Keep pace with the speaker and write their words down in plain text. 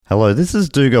Hello, this is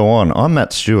Do Go On. I'm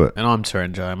Matt Stewart. And I'm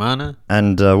Taran Jayamana.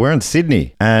 And we're in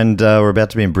Sydney. And we're about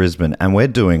to be in Brisbane. And we're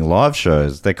doing live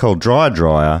shows. They're called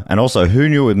Dryer. And also Who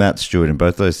Knew with Matt Stewart in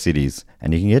both those cities.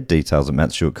 And you can get details at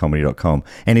mattstewartcomedy.com.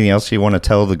 Anything else you want to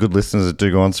tell the good listeners that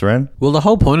Do Go On, Saran? Well, the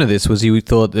whole point of this was you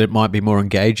thought that it might be more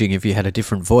engaging if you had a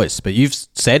different voice. But you've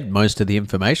said most of the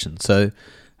information. So,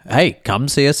 hey, come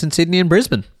see us in Sydney and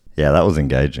Brisbane. Yeah, that was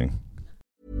engaging.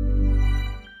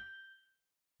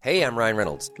 Hey, I'm Ryan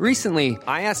Reynolds. Recently,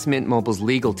 I asked Mint Mobile's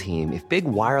legal team if big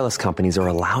wireless companies are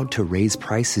allowed to raise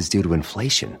prices due to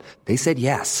inflation. They said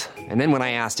yes. And then when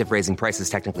I asked if raising prices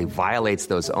technically violates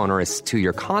those onerous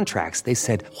two-year contracts, they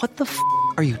said, "What the f***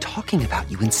 are you talking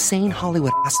about, you insane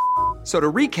Hollywood ass?" So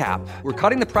to recap, we're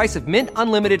cutting the price of Mint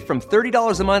Unlimited from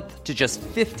 $30 a month to just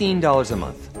 $15 a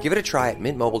month. Give it a try at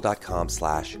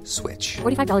mintmobile.com/switch.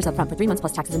 $45 up front for 3 months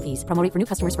plus taxes and fees. Promo rate for new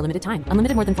customers for limited time.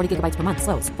 Unlimited more than 40 gigabytes per month.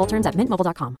 Slows full terms at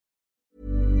mintmobile.com.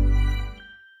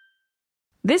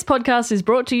 This podcast is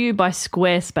brought to you by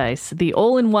Squarespace, the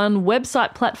all-in-one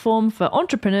website platform for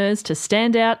entrepreneurs to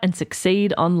stand out and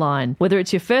succeed online. Whether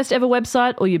it's your first ever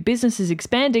website or your business is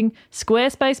expanding,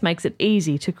 Squarespace makes it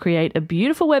easy to create a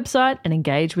beautiful website and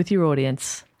engage with your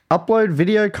audience. Upload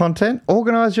video content,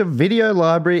 organize your video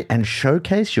library, and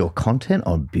showcase your content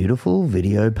on beautiful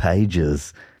video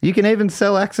pages. You can even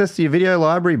sell access to your video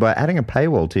library by adding a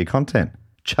paywall to your content.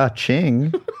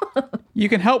 Cha-ching. You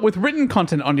can help with written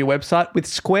content on your website with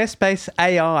Squarespace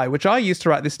AI, which I use to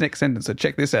write this next sentence, so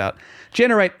check this out.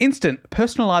 Generate instant,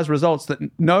 personalized results that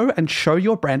know and show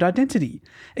your brand identity.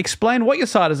 Explain what your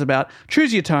site is about,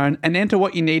 choose your tone, and enter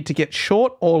what you need to get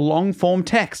short or long-form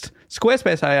text.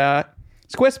 Squarespace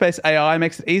AI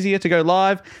makes it easier to go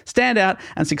live, stand out,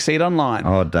 and succeed online.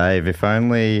 Oh, Dave, if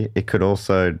only it could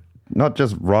also not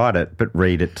just write it, but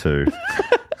read it too.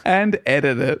 And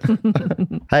edit it.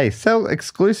 Hey, sell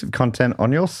exclusive content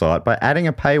on your site by adding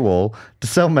a paywall to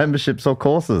sell memberships or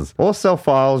courses. Or sell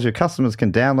files your customers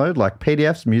can download like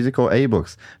PDFs, music, or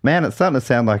ebooks. Man, it's starting to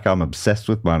sound like I'm obsessed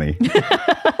with money.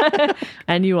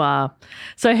 And you are.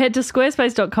 So head to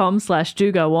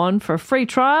squarespace.com/dogoon for a free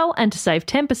trial and to save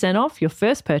 10% off your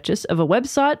first purchase of a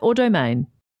website or domain.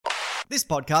 This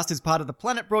podcast is part of the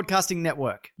Planet Broadcasting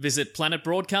Network. Visit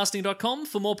planetbroadcasting.com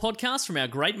for more podcasts from our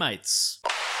great mates.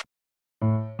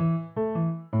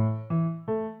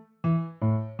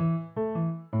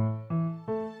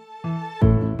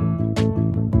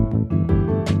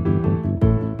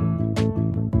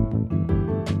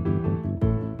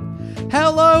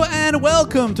 Hello and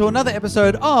welcome to another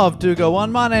episode of Do Go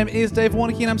On. My name is Dave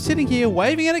Warnicky and I'm sitting here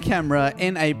waving at a camera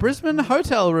in a Brisbane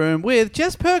hotel room with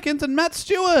Jess Perkins and Matt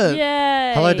Stewart.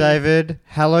 Yay! Hello, David.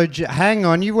 Hello, hang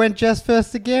on, you went Jess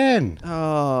first again.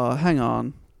 Oh, hang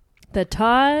on. The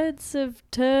tides have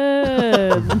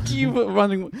turned. You were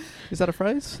running. Is that a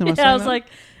phrase? Am I saying was that? like,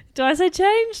 do I say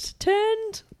changed?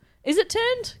 Turned? Is it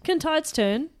turned? Can tides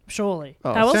turn? Surely.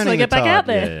 Oh, how else do I get back out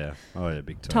there? Yeah. Oh, yeah,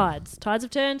 big time. Tides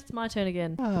have turned. It's my turn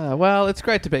again. Well, it's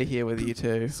great to be here with you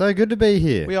two. So good to be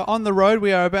here. We are on the road.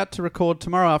 We are about to record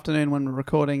tomorrow afternoon when we're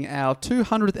recording our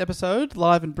 200th episode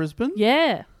live in Brisbane.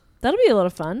 Yeah. That'll be a lot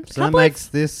of fun. So that makes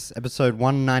this episode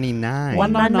 199.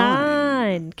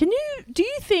 199. Do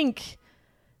you think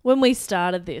when we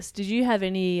started this, did you have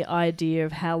any idea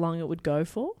of how long it would go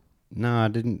for? No, I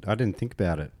didn't think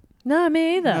about it. No,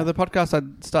 me either. No, the podcast I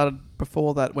started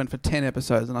before that went for 10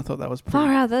 episodes and I thought that was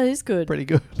far out. That is good. Pretty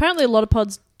good. Apparently a lot of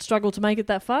pods struggle to make it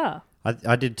that far.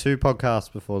 I did 2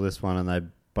 podcasts before this one and they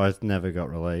both never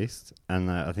got released. And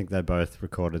I think they both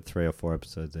recorded 3 or 4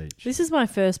 episodes each. This is my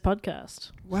first podcast.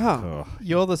 Wow. Oh.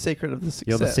 You're the secret of the success.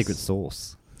 You're the secret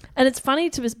sauce. And it's funny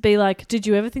to just be like, did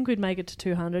you ever think we'd make it to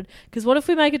 200? Because what if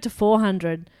we make it to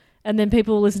 400 and then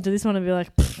people will listen to this one and be like,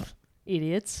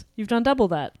 idiots, you've done double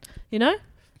that, you know?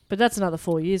 But that's another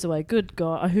 4 years away. Good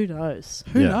God. Who knows?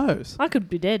 Who knows? I could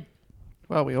be dead.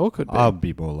 Well, we all could be. I'll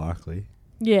be more likely.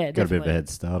 Yeah, Got definitely. a bit of a head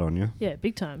start on you. Yeah,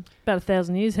 big time. About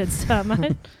 1,000 years head start,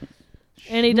 mate.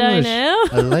 Any day now.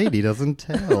 A lady doesn't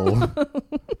tell.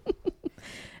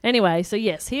 Anyway, so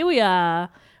yes, here we are.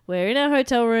 We're in our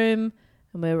hotel room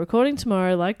and we're recording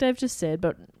tomorrow, like Dave just said.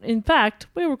 But in fact,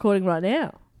 we're recording right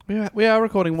now. We are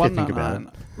recording If you think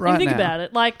 199 right now. Think about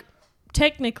it. Like,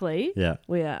 technically, Yeah.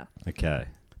 we are. Okay.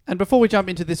 And before we jump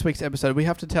into this week's episode, we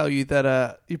have to tell you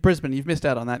that Brisbane, you've missed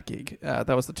out on that gig.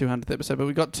 That was the 200th episode, but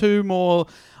we've got 2 more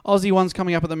Aussie ones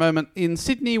coming up at the moment. In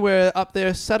Sydney, we're up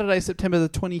there Saturday, September the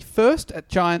 21st at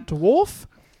Giant Dwarf.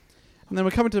 And then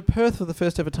we're coming to Perth for the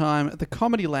first ever time at the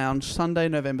Comedy Lounge, Sunday,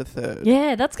 November 3rd.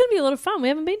 Yeah, that's going to be a lot of fun. We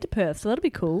haven't been to Perth, so that'll be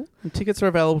cool. And tickets are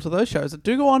available to those shows at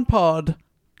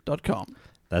dogoonpod.com.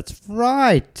 That's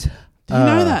right. Did you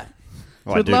know that?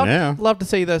 Well, I do now. Love to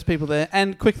see those people there.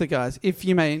 And quickly, guys, if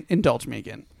you may indulge me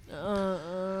again.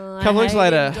 A couple weeks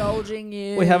later, indulging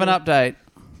you. we have an update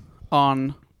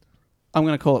on, I'm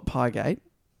going to call it Piegate,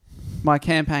 my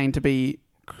campaign to be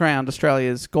crowned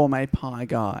Australia's gourmet pie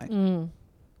guy.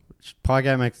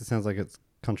 Piegate makes it sound like it's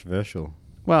controversial.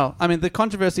 Well, I mean, the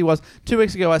controversy was 2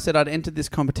 weeks ago I said I'd entered this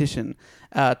competition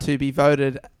to be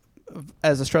voted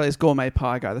as Australia's gourmet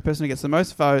pie guy. The person who gets the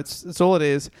most votes, that's all it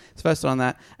is. It's voted on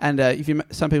that. And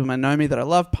some people may know me that I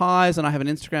love pies, and I have an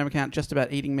Instagram account just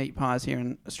about eating meat pies here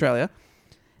in Australia.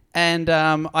 And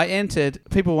I entered.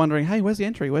 People were wondering, hey, where's the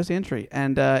entry? Where's the entry?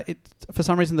 And for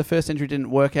some reason, the first entry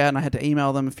didn't work out, and I had to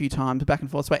email them a few times back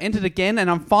and forth. So I entered again, and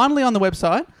I'm finally on the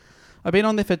website. I've been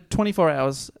on there for 24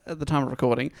 hours at the time of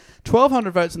recording.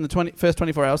 1,200 votes in the first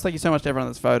 24 hours. Thank you so much to everyone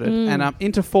that's voted. And I'm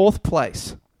into 4th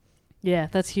place. Yeah,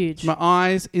 that's huge. My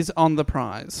eyes is on the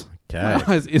prize. Okay.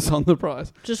 My eyes is on the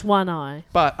prize. Just one eye.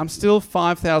 But I'm still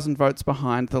 5,000 votes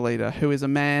behind the leader, who is a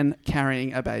man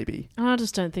carrying a baby. I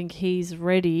just don't think he's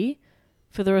ready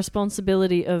for the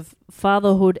responsibility of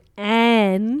fatherhood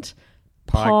and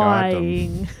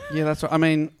pieing. Yeah, that's right. I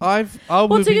mean,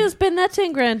 What's he going to spend that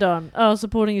 10 grand on? Oh,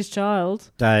 supporting his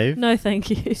child. Dave. No, thank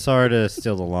you. Sorry to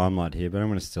steal the limelight here, but I'm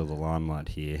going to steal the limelight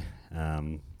here.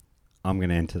 I'm going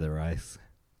to enter the race.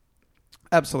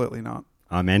 Absolutely not.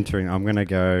 I'm going to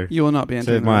go You will not be to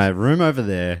entering my room over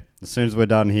there as soon as we're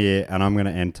done here, and I'm going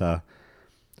to enter.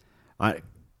 I'm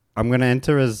going to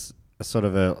enter as a sort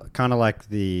of a kind of like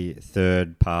the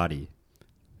third party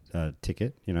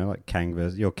ticket, you know, like Kang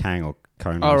versus your Kang or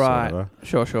Conan. All right.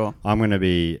 Whatever. Sure. I'm going to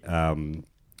be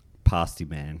pasty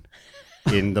man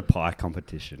in the pie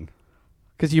competition.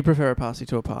 Because you prefer a pasty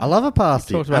to a pie. I love a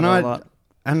pasty. Talked about that a lot.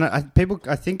 And I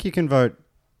think you can vote.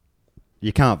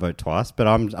 You can't vote twice, but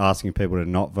I'm asking people to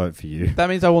not vote for you. That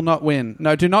means I will not win.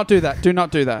 No, do not do that. Do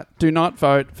not do that. Do not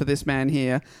vote for this man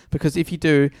here, because if you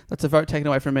do, that's a vote taken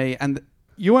away from me, and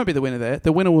you won't be the winner there.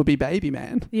 The winner will be Baby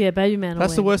Man. Yeah, Baby Man will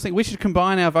That's the win. worst thing. We should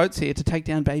combine our votes here to take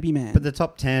down Baby Man. But the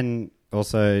top 10,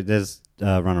 also, there's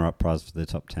a runner-up prize for the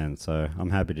top 10, so I'm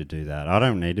happy to do that. I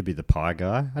don't need to be the pie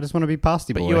guy. I just want to be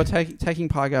pasty boy. But you are taking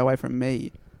pie guy away from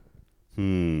me.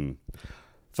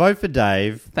 Vote for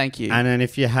Dave. Thank you. And then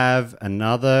if you have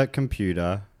another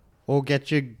computer, or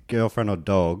get your girlfriend or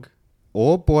dog,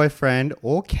 or boyfriend,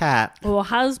 or cat, Or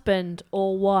husband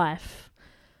or wife.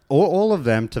 or all of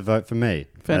them to vote for me.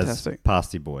 Fantastic. As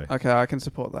pasty boy. Okay, I can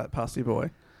support that, pasty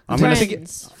boy. I'm gonna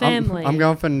Friends, family. I'm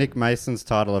going for Nick Mason's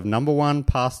title of number 1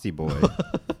 pasty boy.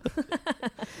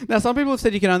 Now, some people have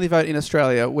said you can only vote in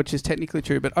Australia, which is technically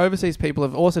true, but overseas people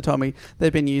have also told me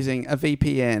they've been using a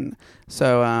VPN.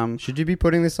 So, Should you be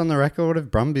putting this on the record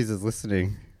if Brumbies is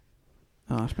listening?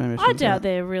 maybe I doubt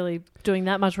they're really doing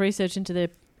that much research into their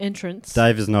entrance.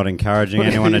 Dave is not encouraging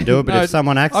anyone to do it, but No, if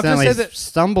someone I've just accidentally said that-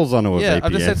 stumbles onto a VPN...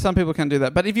 I've just said some people can do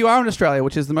that. But if you are in Australia,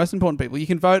 which is the most important people, you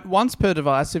can vote once per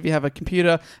device. If you have a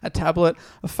computer, a tablet,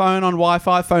 a phone on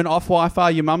Wi-Fi, phone off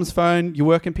Wi-Fi, your mum's phone, your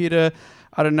work computer,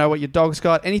 I don't know what your dog's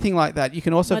got, anything like that. You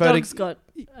can also My vote... dog's got...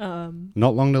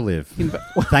 Not long to live.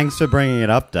 Thanks for bringing it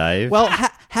up, Dave. Well,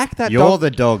 hack that You're dog.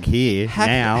 the dog here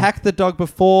now. Hack the dog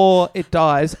before it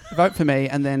dies. Vote for me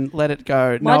and then let it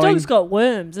go. My dog's got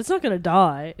worms. It's not going to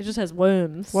die. It just has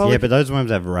worms. Well, yeah, but those worms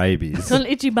have rabies. It's got an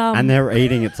itchy bum. And they're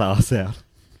eating its ass out.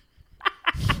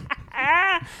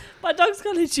 My dog's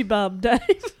got an itchy bum, Dave.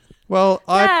 Well,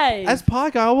 Dave. as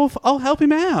pie guy, I'll help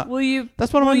him out. Will you?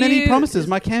 That's one of my will many you- promises.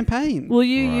 My campaign. Will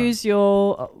you use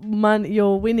your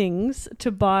your winnings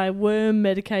to buy worm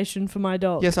medication for my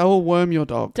dog? Yes, I will worm your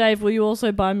dog. Dave, will you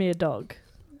also buy me a dog?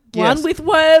 Yes. One with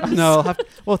worms. No, I'll have to,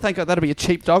 well, thank God that'll be a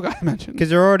cheap dog, I imagine. Because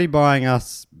you're already buying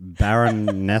us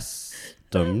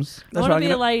Baronessdoms. I want to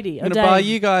be a lady. I'm going to buy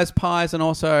you guys pies and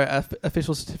also an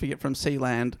official certificate from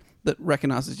Sealand that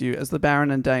recognises you as the Baron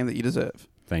and Dame that you deserve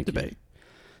Thank to you. be.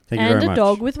 Thank you And very a much.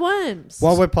 dog with worms.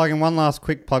 While we're plugging, one last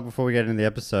quick plug before we get into the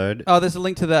episode. Oh, there's a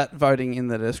link to that voting in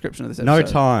the description of this No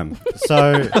episode. time.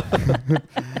 So,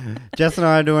 Jess and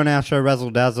I are doing our show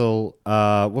Razzle Dazzle.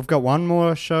 We've got one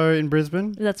more show in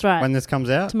Brisbane That's right. when this comes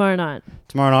out. Tomorrow night.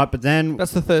 Tomorrow night. But then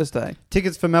That's the Thursday.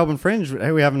 tickets for Melbourne Fringe.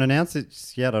 Hey, we haven't announced it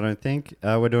yet, I don't think.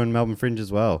 We're doing Melbourne Fringe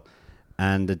as well.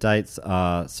 And the dates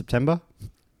are September.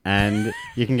 And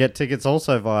you can get tickets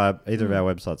also via either of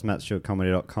our websites,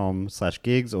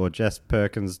 mattstewartcomedy.com/gigs or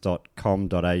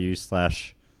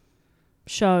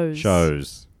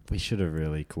jessperkins.com.au/shows. We should have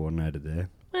really coordinated there.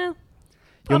 Well,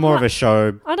 You're more of a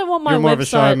show. I don't want my You're more website. of a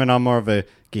showman. I'm more of a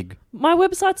gig My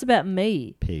website's about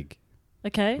me. pig.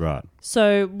 Okay. Right.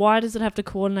 So why does it have to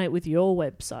coordinate with your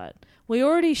website? We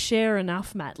already share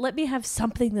enough, Matt. Let me have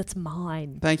something that's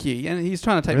mine. Thank you. And he's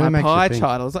trying to take Really my makes you pie think.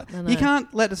 chart. I was like, I know. you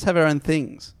can't let us have our own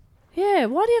things. Yeah,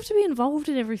 why do you have to be involved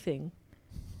in everything?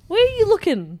 Where are you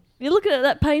looking? You're looking at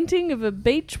that painting of a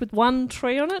beach with one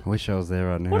tree on it? I wish I was there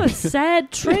right now. What a sad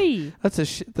tree.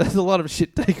 That's a lot of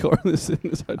shit decor in this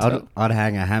hotel. I'd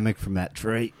hang a hammock from that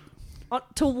tree.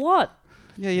 To what?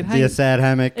 Yeah, you'd Be hang a sad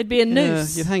hammock. It'd be a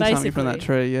noose. You'd hang something from that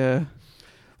basically. tree, yeah.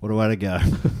 What a way to go.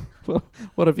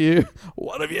 What have you?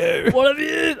 What have you? What have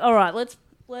you? All right, let's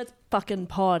fucking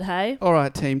pod, hey? All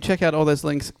right, team. Check out all those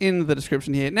links in the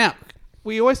description here. Now,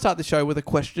 we always start the show with a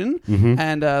question,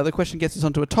 and the question gets us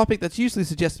onto a topic that's usually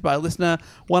suggested by a listener.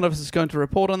 One of us is going to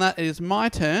report on that. It is my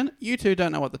turn. You two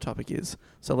don't know what the topic is,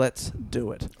 so let's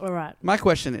do it. All right. My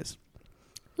question is,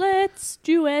 Let's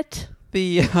do it.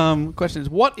 the question is,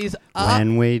 what is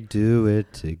When we do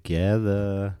it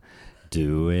together,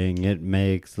 doing it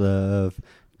makes love,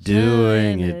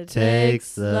 doing it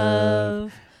takes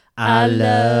love. I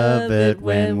love it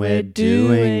when we're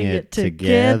doing it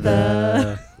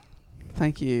together.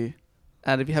 Thank you.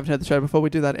 And if you haven't heard the show before,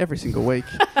 we do that every single week.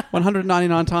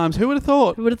 199 times. Who would have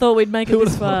thought? Who would have thought we'd make it Who this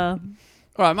would've far?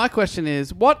 All right, my question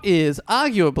is, what is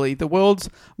arguably the world's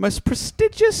most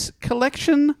prestigious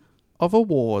collection of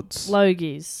awards?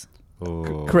 Logies.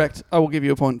 Oh. Correct. I will give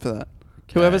you a point for that.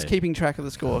 Whoever's Okay. keeping track of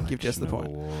the score, give Jess the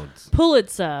Collection point. of awards.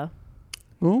 Pulitzer.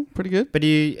 Oh, pretty good. But are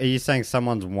you saying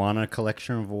someone's won a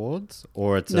collection of awards,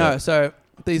 or it's No, so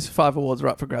these 5 awards are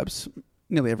up for grabs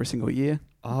nearly every single year.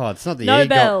 it's not the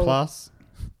Nobel. EGOT Plus.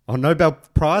 Oh, Nobel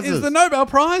prizes. It's the Nobel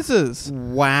Prizes.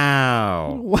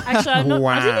 Wow. Actually, I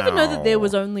didn't even know that there Wow.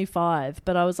 was only 5,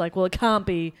 but I was like, well, it can't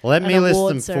be. Let an me list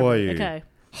award them for ceremony. you. Okay.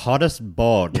 Hottest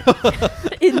bod.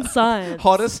 In science.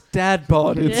 Hottest dad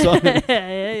bod in science.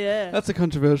 Yeah. That's a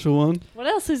controversial one. What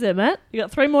else is there, Matt? You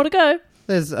got 3 more to go.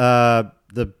 There's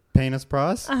the penis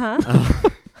prize.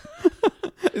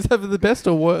 Is that for the best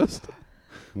or worst?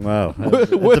 Well,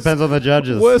 Worst- it depends on the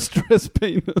judges. Worst dressed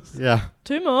penis. Yeah.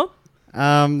 2 more.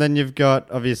 Then you've got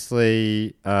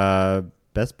obviously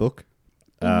best book,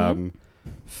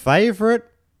 favorite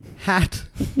hat.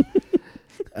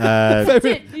 That's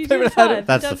it. You favorite did 5. hat- You've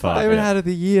That's done the 5. Favorite yeah. hat of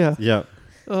the year. Yep.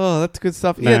 Oh, that's good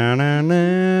stuff. Yeah. Na, na,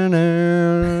 na,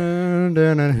 na,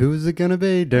 na, na, who's it gonna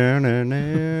be? Na, na,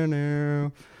 na, na.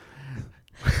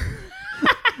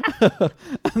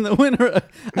 And the winner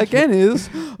again is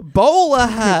Bowler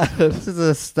Hat. This is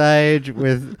a stage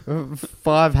with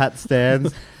 5 hat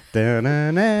stands. Da,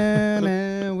 na, na,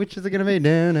 na. Which is it going to be?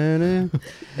 Da, na, na.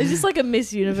 Is this like a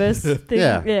Miss Universe thing?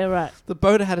 Yeah. Yeah, right. The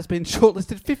Boater Hat has been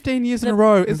shortlisted 15 years in a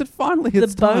row. Is it finally The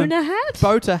its time? boner hat?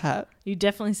 Boater Hat. You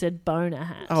definitely said boner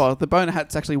hat. Oh, the Boner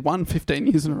Hat's actually won 15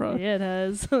 years in a row. Yeah, it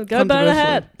has. Go boner Controversially.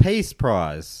 hat. Peace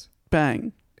prize.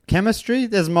 Bang. Chemistry.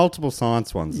 There's multiple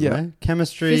science ones. Yeah. Isn't there?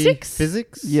 Chemistry. Physics?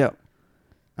 Physics. Yeah.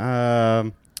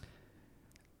 Then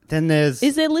there's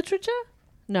Is there literature?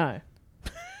 No.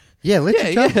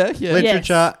 literature. Yeah.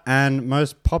 Literature and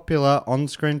most popular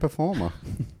on-screen performer,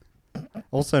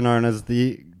 also known as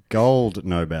the Gold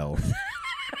Nobel.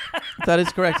 That is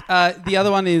correct. The other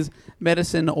one is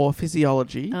medicine or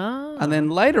physiology. Oh. And then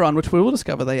later on, which we will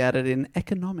discover, they added in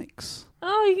economics.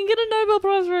 Oh, you can get a Nobel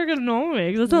Prize for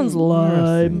economics. That sounds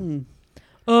lame.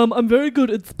 I'm very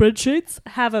good at spreadsheets.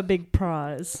 Have a big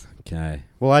prize. Okay.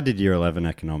 Well, I did year 11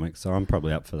 economics, so I'm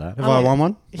probably up for that. Have Oh, I yeah. won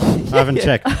one? I haven't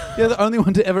checked. You're the only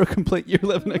one to ever complete year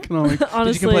 11 economics.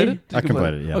 Honestly, Did you complete it? Did I you complete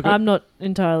completed it, yeah. Okay. I'm not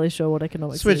entirely sure what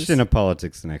economics Switched is. into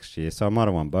politics next year, so I might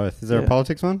have won both. Is there Yeah. a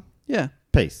politics one? Yeah,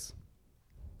 Peace.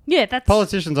 Yeah, that's...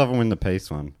 Politicians often win the peace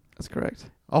one. that's correct.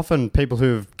 Often people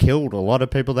who've killed a lot of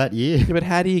people that year. Yeah, but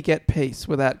how do you get peace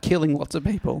without killing lots of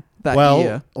people that Well,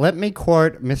 year? let me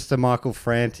quote Mr. Michael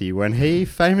Franti when he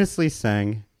famously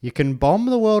sang, "You can bomb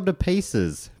the world to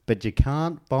pieces, but you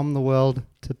can't bomb the world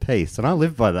to peace." And I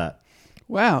live by that.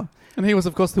 Wow. And he was,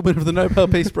 of course, the winner of the Nobel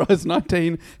Peace Prize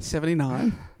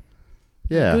 1979.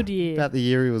 Yeah. Good year. About the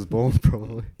year he was born,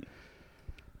 probably.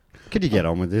 Could you get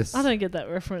on with this? I don't get that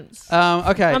reference.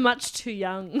 Okay. I'm much too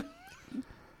young.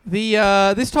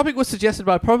 This topic was suggested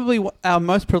by probably our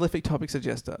most prolific topic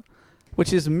suggester,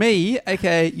 which is me,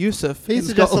 aka Yusuf. He in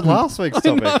suggested Scotland. last week's I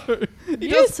topic. know. He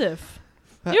does- Yusuf,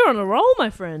 you're on a roll, my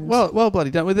friend. Well, bloody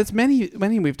done. Well, there's many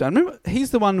we've done. Remember,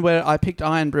 he's the one where I picked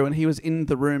Iron Brew and he was in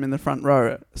the room in the front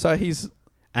row. So he's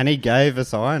And he gave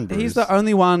us Iron Brews. the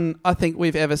only one I think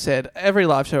we've ever said. Every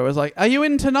live show was like, "Are you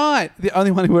in tonight?" The only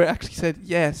one who actually said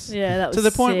yes. yeah, that was To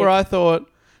the point sick. where I thought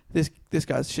this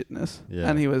guy's shitness, Yeah.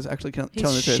 and he was actually telling He's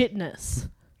the truth. shitness.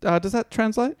 Does that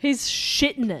translate? He's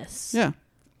shitness. Yeah,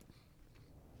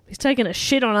 He's taking a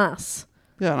shit on us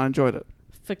yeah, and I enjoyed it.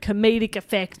 for comedic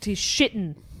effect. He's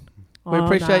shitting. We Oh,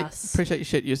 appreciate nice. your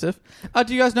shit, Yusuf.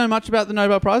 Do you guys know much about the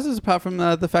Nobel Prizes apart from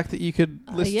the fact that you could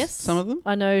list Yes. some of them?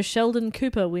 I know Sheldon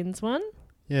Cooper wins one.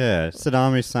 Yeah,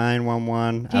 Saddam Hussein won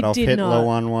one. He Adolf did Hitler not.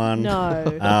 won one. No.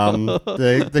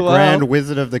 The Well- Grand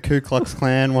Wizard of the Ku Klux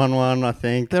Klan won one, I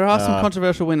think. There are some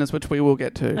controversial winners, which we will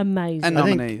get to. Amazing. And I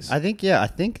think- nominees. I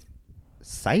think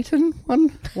Satan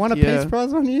won a Yeah. Peace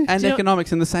Prize one year. And Do you know-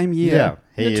 economics in the same year.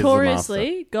 he is the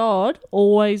Notoriously, God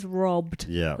always robbed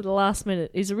Yeah. for the last minute.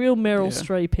 He's a real Meryl Yeah.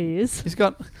 Streep, he is. He's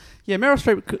got... Yeah, Meryl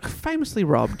Streep famously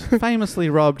robbed.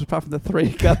 apart from the 3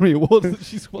 Academy Awards that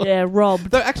she's won. Yeah,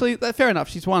 robbed. Though, actually, fair enough.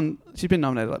 She's been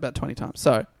nominated like about 20 times.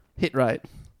 So, hit rate.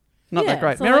 Not Yeah, that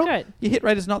great. it's not that Meryl, great. your hit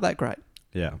rate is not that great.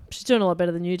 Yeah. She's doing a lot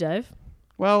better than you, Dave.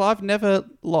 Well, I've never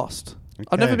lost. I've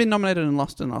Okay. never been nominated and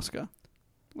lost an Oscar.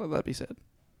 Let that be said.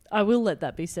 I will let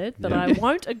that be said, but Yeah. I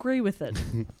won't agree with it.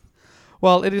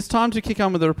 Well, it is time to kick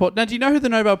on with the report. Now, do you know who the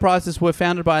Nobel Prizes were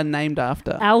founded by and named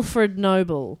after? Alfred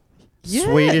Nobel. Yes.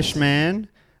 Swedish man.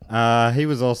 He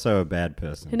was also a bad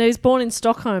person. And he was born in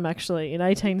Stockholm, actually, in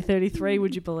 1833,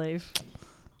 would you believe?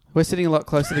 We're sitting a lot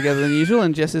closer together than usual,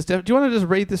 and Jess is... Do you want to just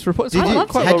read this report? It's Did quite- you,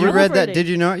 quite had well you written. read that? reading. Did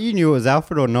you know? You knew it was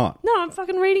Alfred or not? No, I'm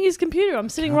fucking reading his computer. I'm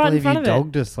sitting I right in believe front you of it.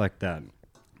 dogged us like that.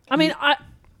 I mean,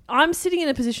 I'm sitting in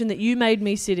a position that you made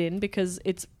me sit in because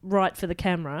it's right for the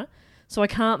camera, so I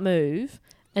can't move.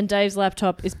 And Dave's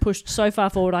laptop is pushed so far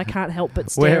forward I can't help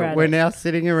but stare at We're it. now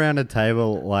sitting around a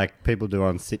table like people do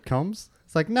on sitcoms.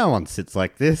 It's like no one sits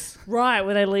like this. Right,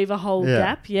 where they leave a whole Yeah.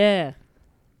 gap. Yeah.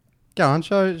 Go on,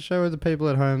 show the people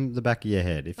at home the back of your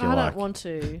head if you I like. don't want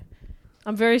to.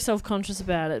 I'm very self-conscious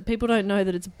about it. People don't know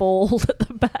that it's bald at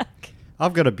the back.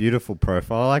 I've got a beautiful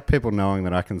profile. I like people knowing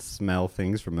that I can smell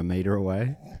things from a meter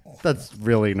away. That's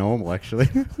really normal, actually.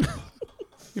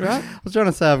 You right? I was trying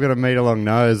to say I've got a meter-long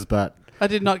nose, but I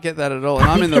did not get that at all, and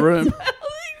I'm in the room.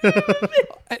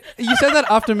 You said that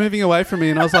after moving away from me,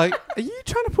 and I was like, are you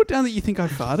trying to put down that you think I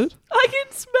farted? I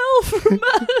can smell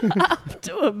from up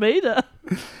to a meter.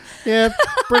 yeah,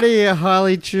 pretty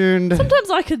highly tuned. Sometimes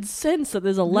I can sense that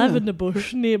there's a lavender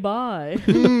bush nearby.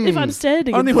 If I'm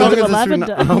standing Only in front of when a it's in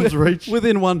lavender. arm's reach.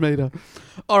 Within 1 meter.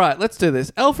 All right, let's do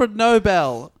this. Alfred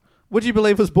Nobel, would you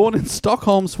believe, was born in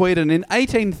Stockholm, Sweden in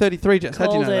 1833. Jess,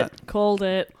 how'd you know that? Called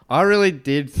it. I really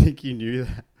did think you knew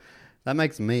that. That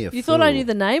makes me a You fool. thought I knew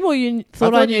the name, or you I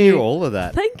thought thought knew? you knew all of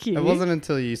that. Thank you. It wasn't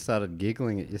until you started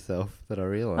giggling at yourself that I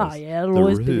realised. Oh yeah, it'll the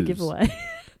always be the ruse. giveaway.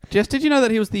 Jess, did you know that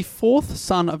he was the 4th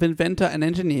son of inventor and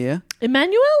engineer,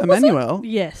 Emmanuel. was Emmanuel? it?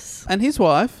 Yes. and his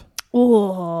wife,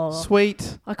 Oh,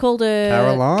 sweet I called her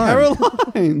Caroline.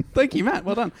 Caroline? Thank you, Matt.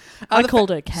 Well done. I the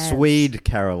called her Kaz. Swede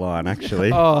Caroline,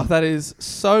 actually. Oh, that is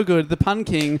so good. The pun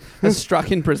king has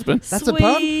struck in Brisbane. That's a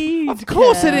pun? Sweet Of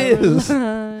course it is.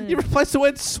 Caroline. You replaced the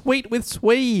word sweet with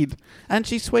Swede, and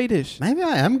she's Swedish. Maybe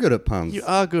I am good at puns. You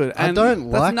are good. I And don't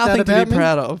that's like nothing that to about be me.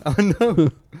 proud of. I know.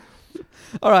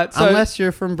 All right, so Unless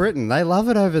you're from Britain. They love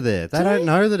it over there. They don't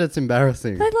know that it's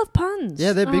embarrassing. They love puns.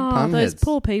 Yeah, they're big pun Those heads.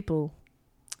 poor people.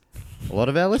 A lot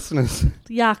of our listeners.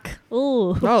 Yuck.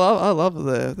 Oh, I love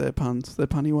their puns, their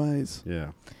punny ways.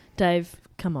 Yeah. Dave,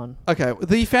 come on. Okay,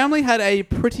 the family had a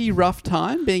pretty rough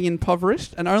time being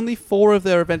impoverished, and only 4 of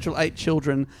their eventual 8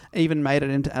 children even made it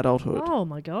into adulthood. Oh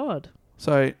my God.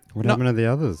 So, What no- happened to the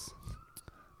others?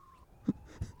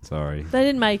 Sorry. They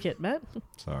didn't make it, Matt.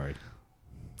 Sorry.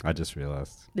 I just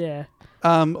realised. Yeah.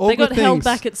 all They good got held things-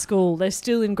 back at school. They're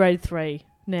still in grade 3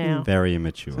 now. Very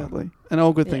immature. Sadly. And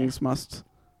all good Yeah. things must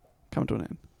come to an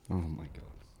end. Oh my god.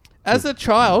 As a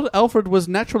child, Alfred was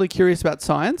naturally curious about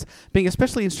science, being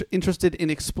especially interested in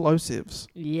explosives,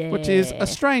 Yeah. which is a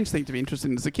strange thing to be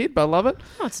interested in as a kid, but I love it.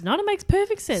 No, it's not. It makes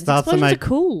perfect sense. Starts to Explosions make are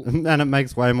cool. And it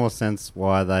makes way more sense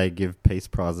why they give peace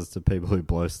prizes to people who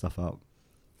blow stuff up.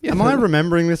 Yeah. Am I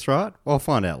remembering this right? Well, I'll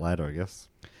find out later, I guess.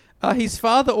 His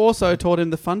father also taught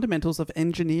him the fundamentals of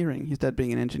engineering, his dad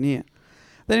being an engineer.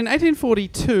 Then in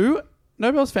 1842,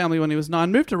 Nobel's family, when he was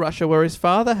 9, moved to Russia, where his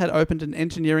father had opened an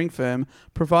engineering firm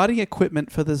providing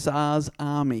equipment for the Tsar's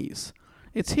armies.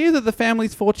 It's here that the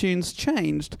family's fortunes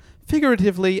changed,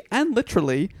 figuratively and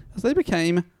literally, as they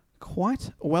became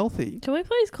quite wealthy. Can we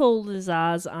please call the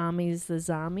Tsar's armies the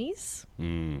Zarmies?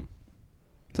 Mm. Is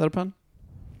that a pun?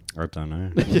 I don't know.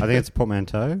 I think it's a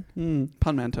portmanteau.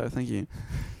 Punmanto, thank you.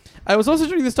 It was also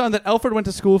during this time that Alfred went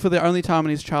to school for the only time in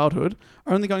his childhood,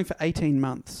 only going for 18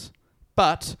 months.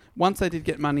 But once they did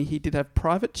get money, he did have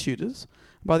private tutors.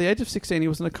 By the age of 16, he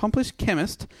was an accomplished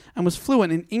chemist and was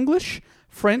fluent in English,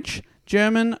 French,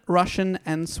 German, Russian,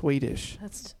 and Swedish.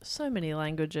 That's so many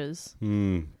languages.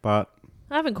 But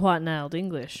I haven't quite nailed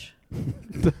English.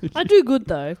 I do good,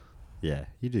 though. yeah,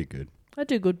 you do good. I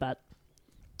do good, but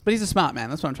But he's a smart man.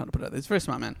 That's what I'm trying to put out there. He's a very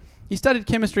smart man. He studied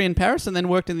chemistry in Paris and then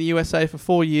worked in the USA for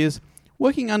 4 years,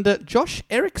 working under Josh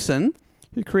Erickson,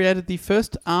 who created the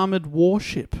first armoured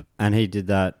warship. And he did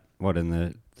that, in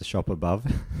the shop above?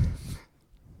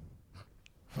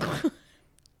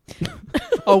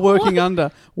 Working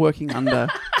under.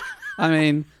 I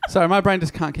mean, sorry, my brain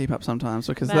just can't keep up sometimes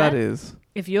because Matt, that is...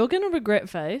 If you're going to regret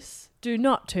face, do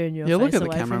not turn your look face at the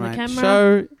away camera, from the mate. camera.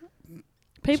 show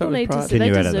People need to pride. see. Can They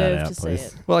you edit that deserve out, to see please?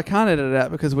 it. Well, I can't edit it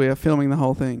out because we are filming the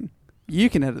whole thing. You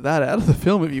can edit that out of the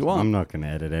film if you want. I'm not going to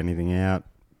edit anything out.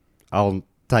 I'll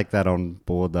take that on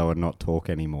board, though, and not talk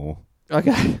anymore.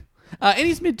 Okay. In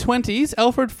his mid-20s,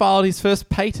 Alfred filed his first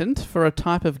patent for a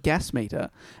type of gas meter,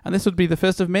 and this would be the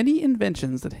first of many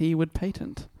inventions that he would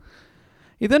patent.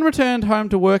 He then returned home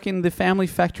to work in the family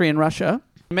factory in Russia,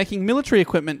 making military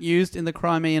equipment used in the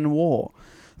Crimean War.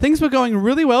 Things were going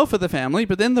really well for the family,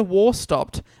 but then the war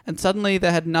stopped, and suddenly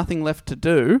they had nothing left to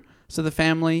do, so the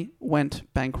family went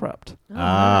bankrupt.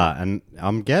 And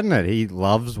I'm getting it. He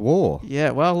loves war.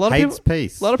 Yeah, well, Hates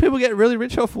peace. A lot of people get really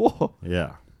rich off war.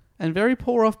 Yeah. And very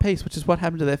poor off peace, which is what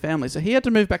happened to their family. So he had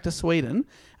to move back to Sweden,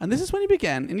 and this is when he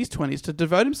began, in his 20s, to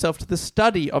devote himself to the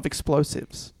study of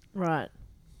explosives. Right.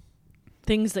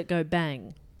 Things that go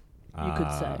bang, you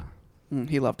could say.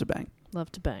 He loved to bang.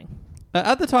 Love to bang.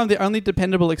 At the time, the only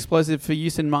dependable explosive for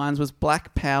use in mines was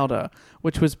black powder,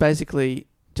 which was basically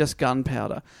just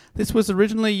gunpowder. This was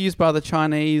originally used by the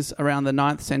Chinese around the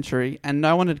 9th century, and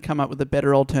no one had come up with a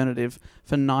better alternative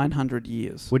for 900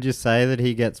 years. Would you say that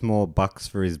he gets more bucks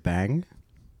for his bang?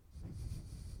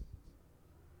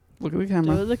 Look at the Do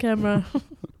camera. it, the camera.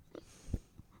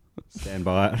 Stand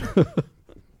by it.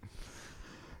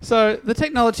 So the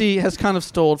technology has kind of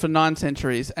stalled for 9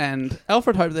 centuries, and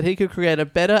Alfred hoped that he could create a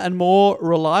better and more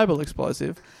reliable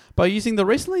explosive by using the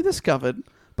recently discovered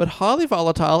but highly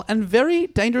volatile and very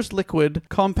dangerous liquid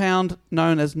compound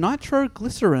known as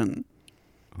nitroglycerin,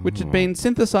 which had been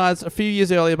synthesized a few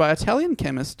years earlier by Italian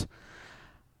chemist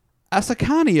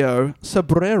Ascanio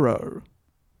Sobrero.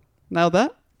 Nailed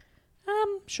that?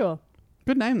 Sure.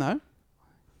 Good name, though.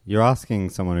 You're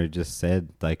asking someone who just said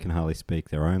they can hardly speak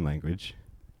their own language.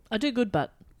 I do good,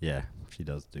 but Yeah, she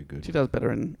does do good. She does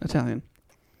better in Italian.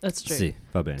 that's true. Sì,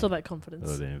 va bene. It's all about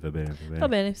confidence. Va bene, va bene, va bene. Va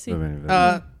bene, sì. Va bene, va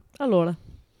bene. Allora.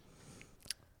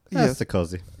 That's the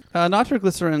cosy.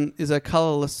 Nitroglycerin is a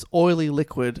colourless, oily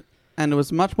liquid, and it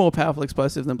was much more powerful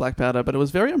explosive than black powder, but it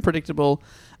was very unpredictable,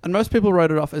 and most people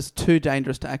wrote it off as too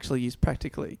dangerous to actually use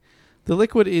practically. The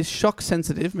liquid is shock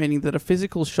sensitive, meaning that a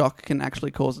physical shock can actually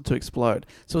cause it to explode,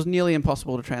 so it was nearly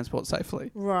impossible to transport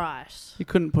safely. Right. You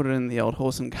couldn't put it in the old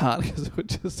horse and cart because it would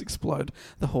just explode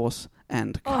the horse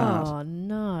and cart. Oh,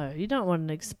 no. You don't want an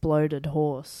exploded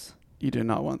horse. You do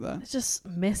not want that. It's just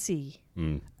messy.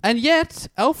 And yet,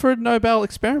 Alfred Nobel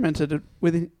experimented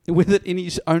with it in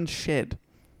his own shed.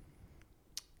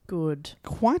 Good.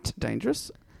 Quite dangerous.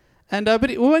 And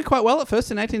but it went quite well at first.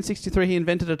 In 1863, he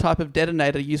invented a type of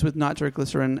detonator used with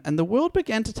nitroglycerin, and the world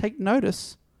began to take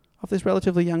notice of this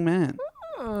relatively young man.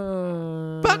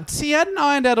 But he hadn't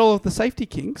ironed out all of the safety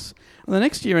kinks. And the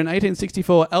next year, in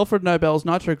 1864, Alfred Nobel's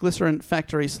nitroglycerin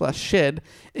factory / shed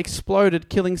exploded,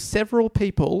 killing several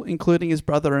people, including his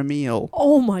brother Emil.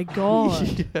 Oh, my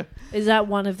God. Yeah. Is that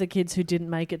one of the kids who didn't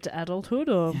make it to adulthood?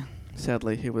 Or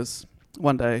Sadly, he was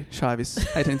one day shy of his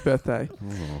 18th birthday.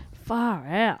 Oh, far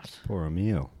out? poor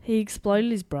Emil. He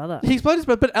exploded his brother. He exploded his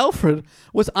brother, but Alfred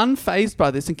was unfazed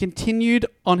by this and continued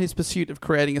on his pursuit of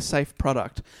creating a safe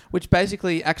product, which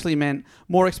basically actually meant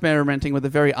more experimenting with a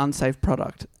very unsafe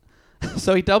product.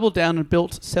 So he doubled down and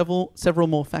built several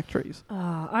more factories.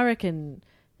 I reckon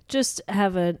just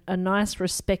have a nice,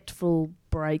 respectful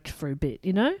break for a bit,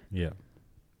 you know? Yeah.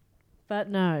 But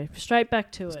no, straight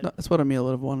back to it. That's what Emil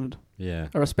would have wanted. Yeah.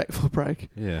 A respectful break.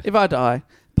 Yeah. If I die,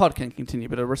 pod can continue,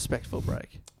 but a respectful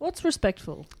break. What's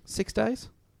respectful? 6 days?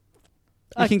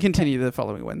 I can continue the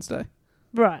following Wednesday,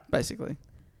 Right. basically.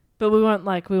 But we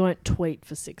won't tweet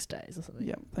for 6 days or something.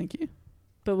 Yeah, thank you.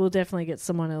 But we'll definitely get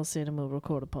someone else in and we'll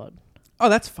record a pod. Oh,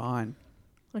 that's fine.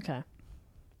 Okay.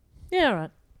 Yeah, all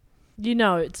right. You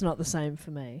know it's not the same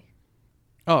for me.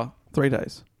 Oh, 3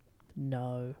 days.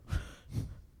 No.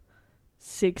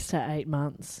 6 to 8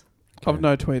 months. Of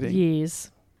no tweeting.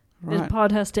 Years. The Right.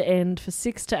 pod has to end for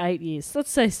 6 to 8 years. Let's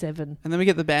say 7. And then we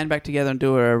get the band back together and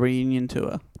do a reunion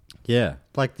tour. Yeah.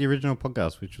 Like the original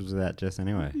podcast, which was without Jess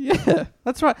anyway. Yeah,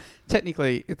 that's right.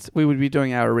 Technically, we would be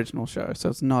doing our original show, so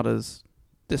it's not as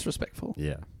disrespectful.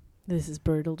 Yeah. This is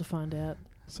brutal to find out.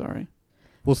 Sorry.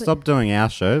 We'll stop doing our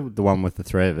show, the one with the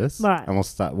three of us. Right. And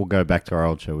we'll go back to our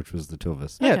old show, which was the two of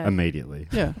us. Yeah. Okay. Immediately.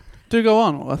 Yeah. Do Go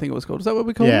On, I think it was called. Is that what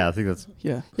we call it? Yeah, I think that's...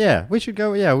 Yeah. Yeah, we should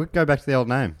go... Yeah, we'll go back to the old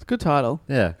name. It's a good title.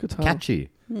 Yeah. Good title. Catchy.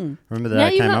 Remember that Now I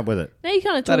you came can't- up with it. Now you're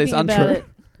kind of That is talking about untrue. it.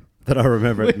 That I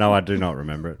remember it. No, I do not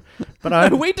remember it. But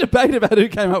I... We debate about who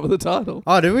came up with the title.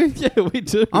 Oh, do we? Yeah, we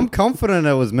do. I'm confident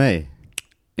it was me.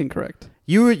 Incorrect.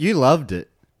 You loved it,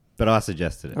 but I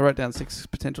suggested it. I wrote down 6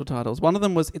 potential titles. One of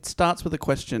them was It Starts With a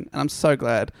Question, and I'm so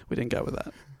glad we didn't go with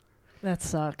that. That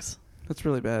sucks. That's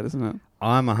really bad, isn't it?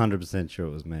 I'm 100% sure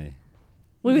it was me.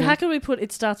 Well, how can we put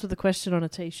 "It starts with a question" on a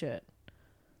T-shirt?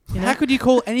 You know? How could you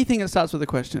call anything that starts with a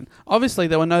question? Obviously,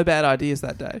 there were no bad ideas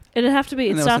that day. It'd have to be.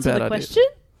 And It there were starts some with a bad ideas. question.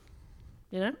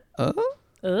 You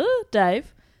know.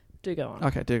 Dave, do go on.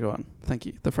 Okay, do go on. Thank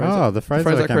you. The phrase. Oh, the phrase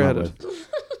I came up created. with.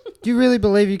 Do you really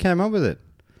believe you came up with it?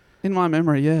 In my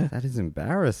memory, yeah. That is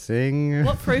embarrassing.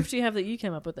 What proof do you have that you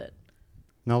came up with it?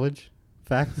 Knowledge?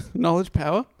 Facts? Knowledge,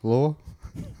 power. Law?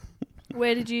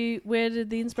 Where did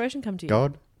the inspiration come to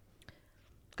you?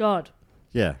 God.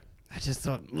 Yeah. I just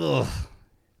thought, ugh,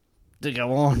 to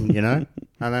go on, you know?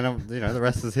 And then, the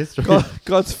rest is history.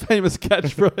 God's famous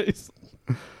catchphrase.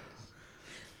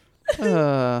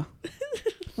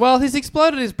 Well, he's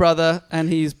exploded his brother and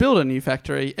he's built a new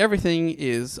factory. Everything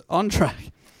is on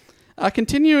track.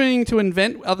 Continuing to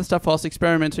invent other stuff whilst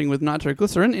experimenting with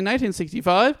nitroglycerin, in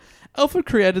 1865, Alfred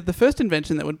created the first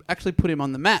invention that would actually put him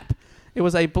on the map. It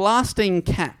was a blasting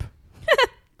cap.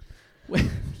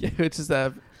 Which is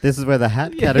This is where the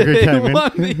hat category came in.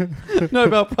 won the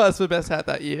Nobel Prize for Best Hat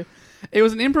that year. It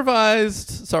was an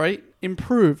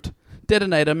improved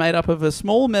detonator made up of a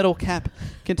small metal cap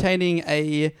containing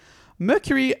a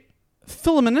mercury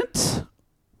filament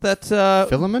that...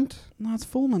 Filament? No, it's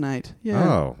fulminate. Yeah.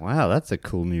 Oh, wow. That's a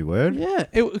cool new word. Yeah.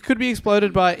 It could be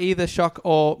exploded by either shock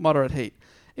or moderate heat.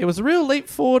 It was a real leap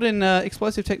forward in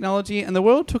explosive technology, and the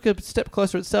world took a step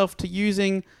closer itself to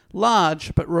using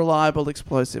large but reliable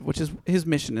explosive, which is his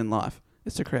mission in life,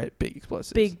 is to create big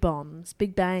explosives. Big bombs,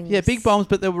 big bangs. Yeah, big bombs,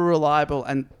 but they were reliable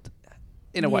and,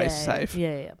 in a way, safe.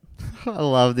 Yeah. I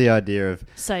love the idea of...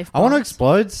 Safe I want to bombs.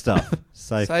 explode stuff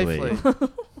safely.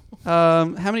 How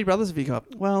many brothers have you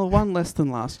got? Well, one less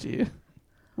than last year.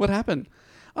 What happened?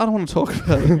 I don't want to talk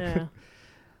about it. Yeah.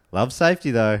 Love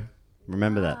safety, though.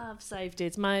 Remember that. Love safety.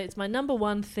 It's my number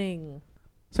one thing.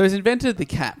 So he's invented the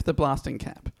cap, the blasting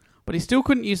cap, but he still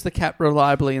couldn't use the cap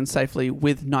reliably and safely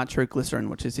with nitroglycerin,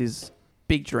 which is his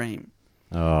big dream.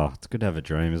 Oh, it's good to have a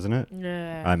dream, isn't it?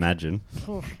 Yeah. I imagine.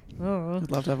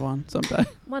 I'd love to have one someday.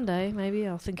 One day, maybe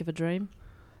I'll think of a dream.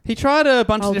 He tried a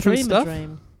bunch I'll of different dream stuff. A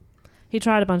dream. He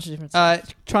tried a bunch of different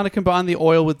stuff. Trying to combine the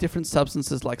oil with different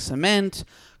substances like cement,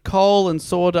 coal, and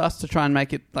sawdust to try and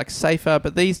make it safer,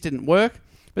 but these didn't work.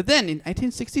 But then, in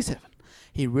 1867,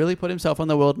 he really put himself on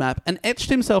the world map and etched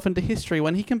himself into history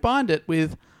when he combined it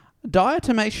with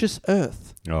diatomaceous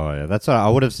earth. Oh, yeah. That's what I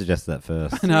would have suggested that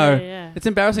first. I know. Yeah. It's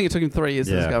embarrassing it took him 3 years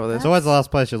to discover this. It's always the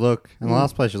last place you look, and the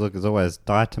last place you look is always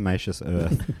diatomaceous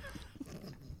earth.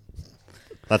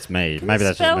 That's me. Maybe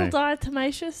that's just Spell me.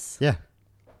 diatomaceous? Yeah.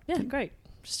 Yeah, great.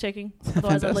 Just checking.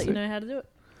 Otherwise, I'll let you know how to do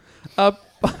it.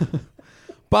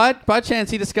 By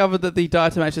chance, he discovered that the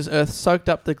diatomaceous earth soaked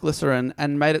up the glycerin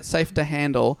and made it safe to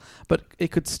handle, but it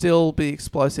could still be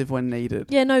explosive when needed.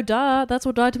 Yeah, no, duh. That's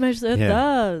what diatomaceous earth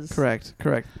does. Correct.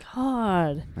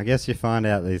 God. I guess you find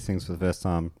out these things for the first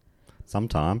time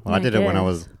sometime. Yeah, I did it when I guess.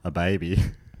 was a baby.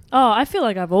 Oh, I feel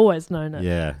like I've always known it.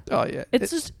 Yeah. Oh, yeah.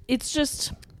 It's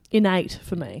just innate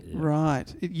for me.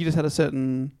 Right. You just had a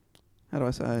certain... How do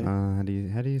I say? How do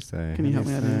you say? Can you help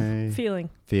me out here? Feeling.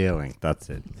 Feeling. That's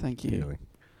it. Thank you. Feeling.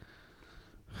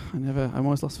 I'm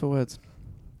always lost for words.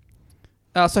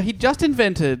 So he just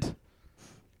invented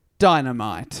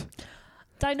dynamite.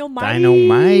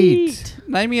 Dynamite.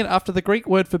 Naming it after the Greek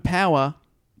word for power,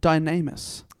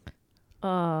 dynamis.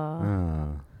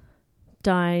 Dynamis.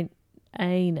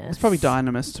 It's probably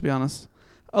dynamis, to be honest.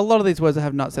 A lot of these words I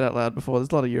have not said out loud before. There's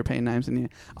a lot of European names in here.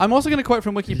 I'm also going to quote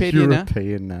from Wikipedia now.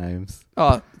 European names.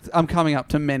 Oh, I'm coming up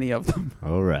to many of them.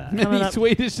 All right. Many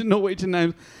Swedish and Norwegian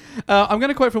names. I'm going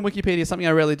to quote from Wikipedia. Something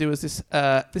I rarely do is this.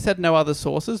 This had no other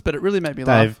sources, but it really made me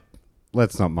laugh. Dave,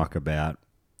 let's not muck about.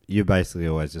 You're basically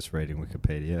always just reading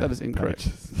Wikipedia. That is incorrect.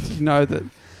 pages. You know that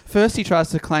first he tries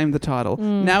to claim the title.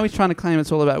 Now he's trying to claim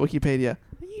it's all about Wikipedia.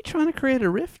 Are you trying to create a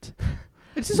rift?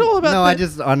 It's just all about... No,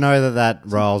 I know that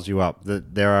riles you up.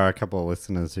 That there are a couple of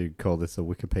listeners who call this a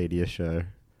Wikipedia show.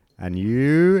 And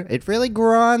it really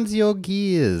grinds your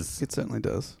gears. It certainly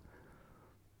does.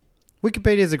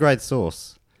 Wikipedia is a great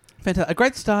source. Fantastic. A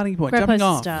great starting point. Great Jumping place to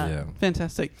off. start. Yeah.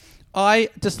 Fantastic. I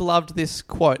just loved this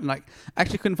quote, and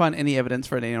actually couldn't find any evidence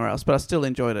for it anywhere else, but I still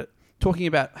enjoyed it. Talking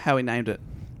about how he named it.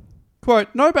 Quote,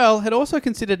 Nobel had also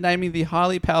considered naming the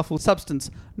highly powerful substance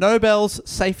Nobel's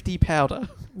safety powder.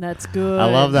 That's good. I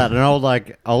love that.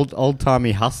 An old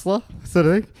timey hustler sort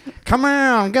of thing. Come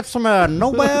on, get some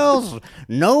Nobel's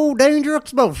no danger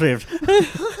explosives.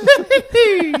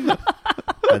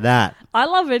 Like that. I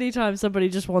love any time somebody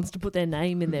just wants to put their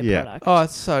name in their product. Oh,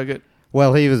 it's so good.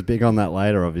 Well, he was big on that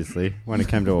later, obviously, when it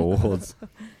came to awards.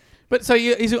 But so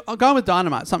he's going with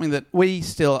dynamite, something that we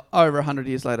still, over 100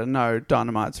 years later, know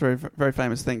dynamite's a very, very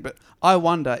famous thing. But I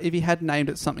wonder if he had named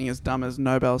it something as dumb as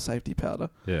Nobel safety powder,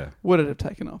 would it have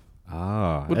taken off?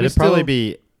 Ah, Would it'd we probably still-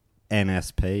 be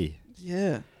NSP.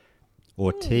 Yeah.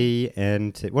 Or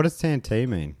TNT. What does TNT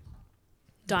mean?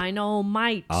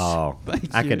 Dynamite. Oh, Thank you.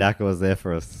 Akadaka was there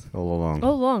for us all along.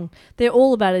 All along. They're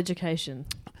all about education.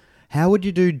 How would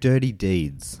you do dirty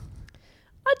deeds?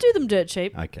 I do them dirt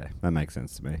cheap. Okay, that makes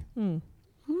sense to me.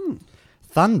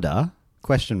 Thunder?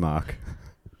 Question mark.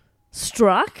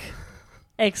 Struck?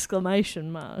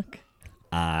 Exclamation mark.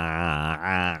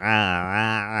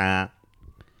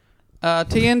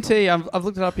 TNT, I've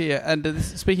looked it up here, and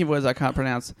speaking of words I can't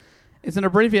pronounce, it's an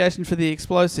abbreviation for the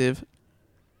explosive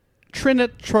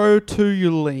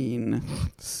trinitrotoluene.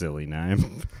 Silly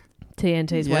name.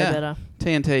 TNT's way better.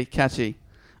 TNT, catchy.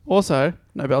 Also,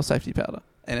 Nobel safety powder,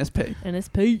 NSP.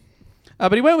 NSP.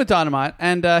 But he went with dynamite,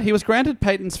 and he was granted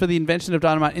patents for the invention of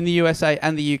dynamite in the USA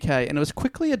and the UK, and it was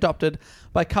quickly adopted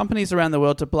by companies around the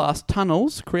world to blast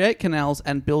tunnels, create canals,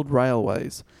 and build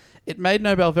railways. It made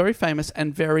Nobel very famous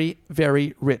and very,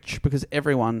 very rich because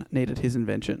everyone needed his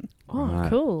invention. Oh, Right.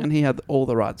 cool. And he had all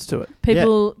the rights to it.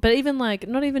 People, but even like,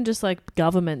 not even just like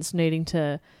governments needing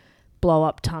to blow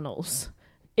up tunnels.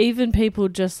 Even people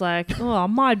just like, oh,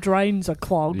 my drains are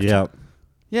clogged. Yep.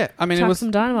 Yeah, I mean, Chuck it was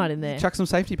some dynamite in there. chuck some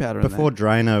safety powder in Before there.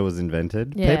 Drano was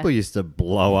invented, Yeah. people used to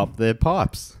blow up their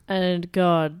pipes. And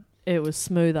God, it was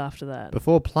smooth after that.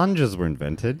 Before plungers were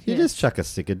invented, you Yes. just chuck a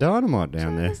stick of dynamite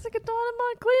down there. Stick a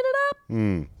dynamite, clean it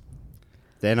up.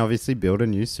 Then obviously build a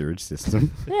new sewage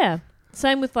system. Yeah.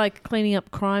 Same with like cleaning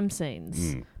up crime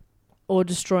scenes or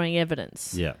destroying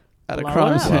evidence. Yeah. At a Blow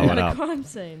crime it up. scene. Blow it At a up. crime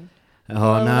scene. Oh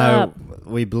Blow it no, up.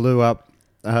 we blew up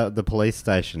the police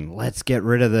station. Let's get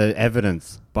rid of the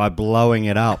evidence by blowing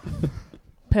it up.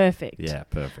 Perfect. Yeah,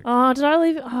 perfect. Oh, did I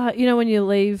leave? You know when you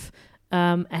leave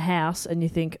a house and you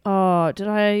think, oh, did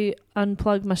I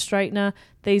unplug my straightener?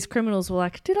 These criminals were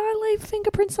like, did I leave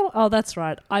fingerprints on? Oh, that's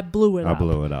right. I blew it I up.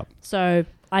 blew it up. So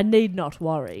I need not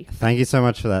worry. Thank you so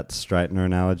much for that straightener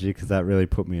analogy because that really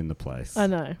put me in the place. I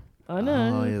know. Oh,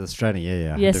 yeah, the straightener.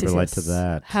 Yeah. Yes, I had to relate to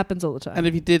that. Happens all the time. And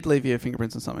if you did leave your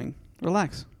fingerprints on something,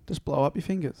 relax. Just blow up your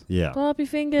fingers. Yeah. Blow up your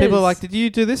fingers. People are like, did you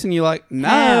do this? And you're like,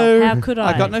 no. How could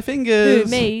I? I got no fingers. Who,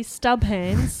 me? Stub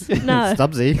hands? No.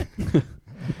 Stubbsy.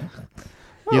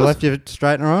 You left your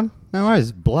straightener on? No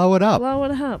worries. Blow it up. Blow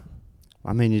it up.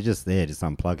 I mean, you're just there. Just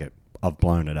unplug it. I've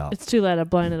blown it up. It's too late. I've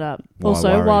blown it up. Why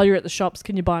Also, worry? while you're at the shops,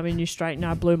 can you buy me a new straightener?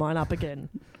 I blew mine up again.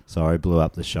 Sorry, blew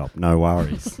up the shop. No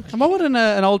worries. And what would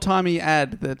an old-timey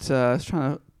ad that is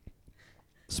trying to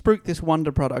spruik this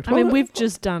wonder product? I mean, we've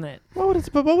just done it. What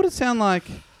would it sound like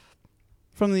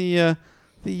from the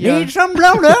Need some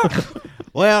blown up?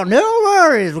 Well, no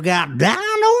worries. We got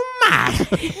dynamite.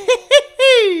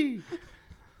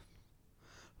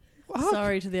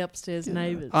 Sorry to the upstairs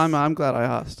neighbours. I'm glad I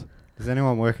asked. Is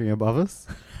anyone working above us?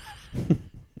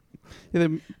 Yeah,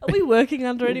 Are we working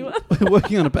under anyone? they're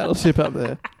working on a battleship up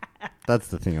there. That's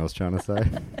the thing I was trying to say.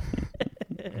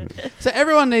 So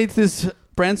everyone needs this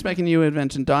brand spanking new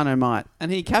invention, dynamite,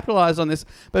 and he capitalized on this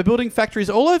by building factories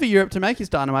all over Europe to make his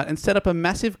dynamite and set up a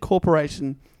massive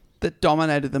corporation that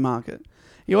dominated the market.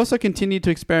 He also continued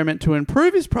to experiment to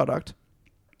improve his product,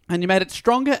 and he made it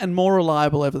stronger and more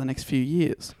reliable over the next few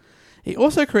years. He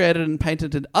also created and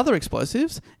patented other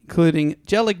explosives, including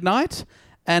gelignite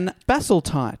and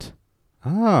basaltite.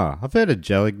 Ah, I've heard of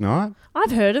gelignite.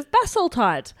 I've heard of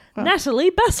Basaltite. Natalie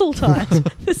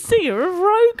Basaltite, the singer of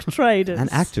Rogue Traders. An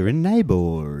actor in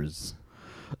Neighbours.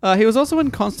 He was also in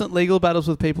constant legal battles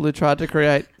with people who tried to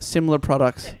create similar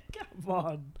products. Come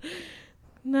on.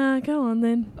 Nah, go on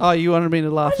then. Oh, you wanted me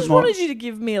to laugh I just more? wanted you to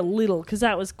give me a little, because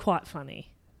that was quite funny.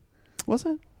 Was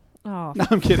it? Oh, No,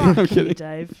 I'm kidding. fuck I'm you, kidding.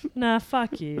 Dave. Nah,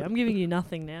 fuck you. I'm giving you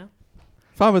nothing now.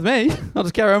 Fine with me. I'll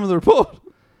just carry on with the report.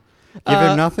 Give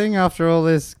him nothing after all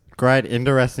this great,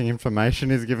 interesting information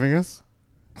he's giving us?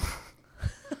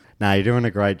 Nah, you're doing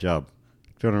a great job.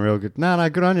 Doing a real good... No,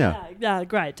 good on you. Nah,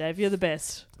 great, Dave. You're the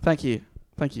best. Thank you.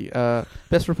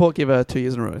 Best report giver 2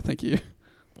 years in a row. Thank you.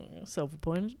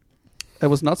 Self-appointed. It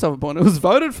was not self-appointed. It was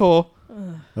voted for.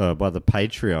 By the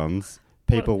Patreons,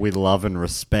 people we love and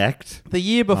respect. The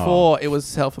year before, it was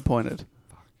self-appointed.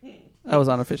 That was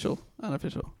unofficial.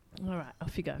 All right,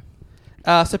 off you go.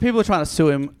 So people are trying to sue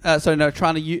him.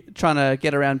 Trying to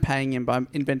get around paying him by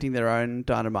inventing their own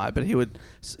dynamite. But he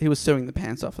was suing the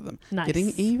pants off of them, Nice. getting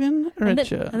even And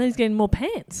richer. then he's getting more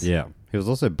pants. Yeah. He was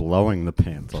also blowing the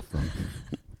pants off them.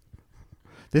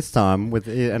 This time with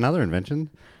another invention,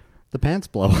 the pants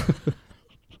blower. Much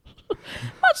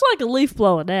like a leaf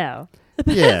blower now. The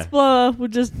pants Yeah. blower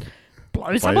would just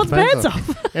blow someone's pants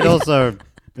off. It also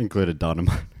included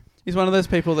dynamite. He's one of those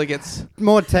people that gets...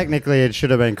 More technically, it should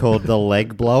have been called the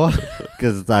leg blower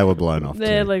because they were blown off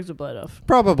Their too. legs were blown off.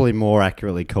 Probably more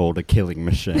accurately called a killing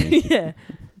machine. Yeah.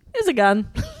 Here's a gun.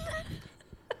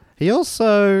 He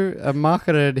also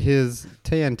marketed his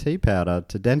TNT powder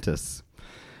to dentists.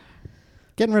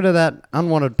 Getting rid of that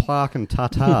unwanted plaque and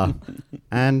tartar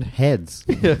and heads.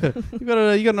 You got an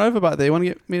overbite there. You want to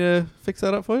get me to fix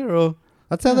that up for you? Or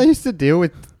That's how they used to deal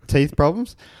with teeth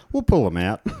problems. We'll pull them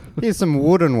out. Here's some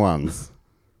wooden ones.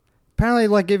 Apparently,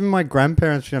 like, even my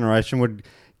grandparents' generation would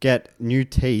get new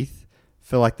teeth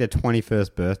for, like, their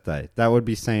 21st birthday. That would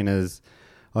be seen as,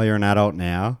 oh, you're an adult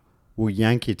now. We'll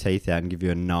yank your teeth out and give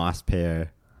you a nice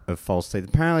pair of false teeth.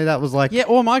 Apparently, that was, like, yeah,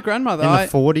 or my grandmother. in the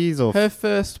 40s or... Her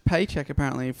first paycheck,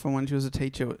 apparently, from when she was a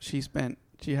teacher,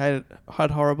 she had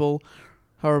horrible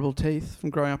teeth from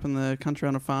growing up in the country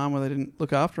on a farm where they didn't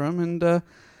look after them, and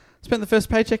spent the first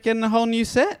paycheck getting a whole new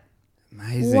set.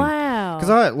 Amazing. Wow.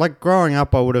 Because growing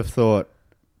up, I would have thought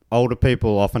older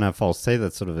people often have false teeth.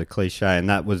 That's sort of a cliche, and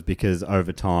that was because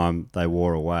over time they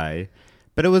wore away.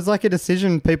 But it was like a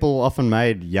decision people often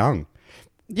made young.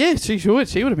 Yeah, she would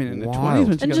have been in her 20s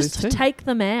when she And got just these teeth. take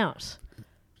them out.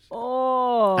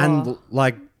 Oh. And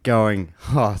like going,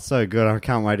 oh, so good. I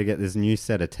can't wait to get this new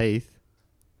set of teeth.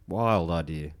 Wild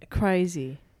idea.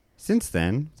 Crazy. Since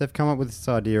then, they've come up with this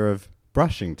idea of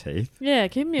brushing teeth. Yeah,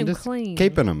 keeping and them just clean.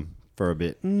 keeping them for a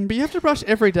bit. But you have to brush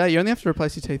every day. You only have to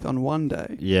replace your teeth on one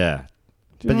day. Yeah.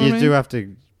 Do you but know you what I do mean? have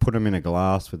to put them in a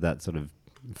glass with that sort of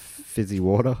fizzy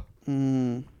water.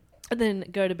 And then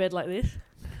go to bed like this.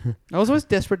 I was always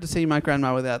desperate to see my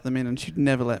grandma without them in, and she'd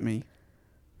never let me.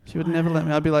 She would never let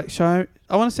me. I'd be like, I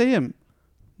want to see him.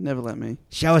 Never let me.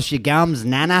 Show us your gums,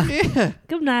 Nana. Yeah.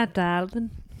 Good night,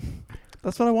 darling.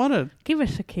 That's what I wanted. Give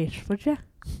us a kiss, would you?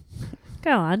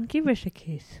 Go on, give us a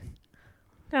kiss.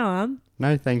 Go on.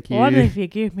 No, thank you. What if you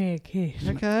give me a kiss?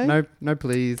 Okay. No,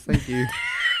 please. Thank you.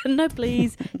 No,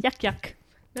 please. Yuck, yuck.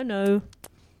 No.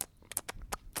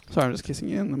 Sorry, I'm just kissing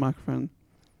you in the microphone.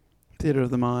 Theatre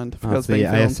of the mind. Oh, it's the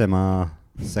ASMR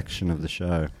section of the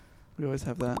show. We always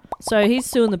have that. So he's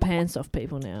suing the pants off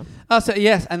people now. Oh, so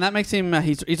yes, and that makes him,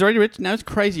 he's already rich, now he's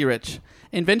crazy rich.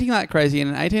 Inventing like crazy, and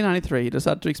in 1893 he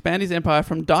decided to expand his empire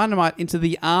from dynamite into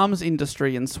the arms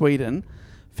industry in Sweden,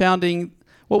 founding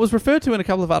what was referred to in a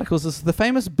couple of articles as the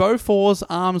famous Bofors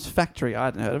Arms Factory. I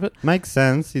hadn't heard of it. Makes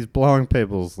sense. He's blowing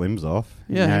people's limbs off.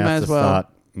 Yeah, Now he you may have as to well. start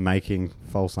making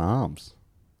false arms.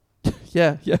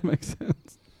 Yeah, makes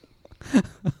sense.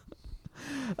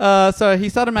 So he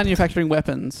started manufacturing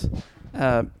weapons.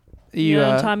 You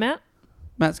on timeout?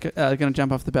 Matt's going to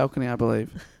jump off the balcony, I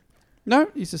believe. No,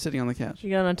 he's just sitting on the couch. You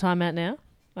going on timeout now?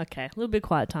 Okay, a little bit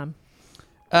quiet time.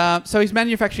 So he's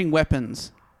manufacturing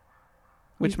weapons,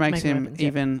 which makes him weapons, yep.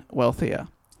 even wealthier.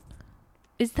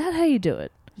 Is that how you do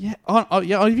it? Yeah.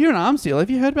 Yeah. If you're an arms dealer, have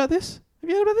you heard about this?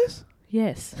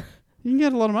 Yes. You can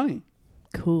get a lot of money.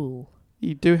 Cool.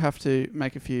 You do have to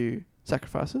make a few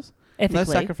sacrifices. And those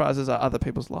Ethically. sacrifices are other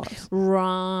people's lives.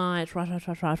 Right.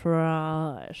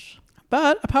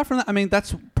 But apart from that, I mean,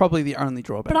 that's probably the only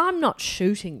drawback. But I'm not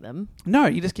shooting them. No,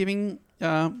 you're just giving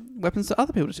weapons to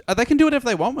other people. They can do whatever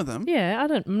they want with them. Yeah,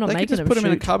 I'm not They making could just them put them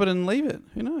in a shoot. cupboard and leave it.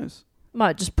 Who knows?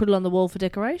 Might just put it on the wall for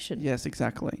decoration. Yes,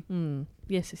 exactly.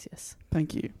 Yes.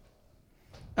 Thank you.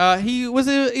 He was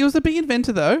a big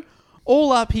inventor, though.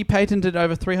 All up, he patented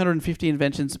over 350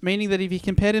 inventions, meaning that if he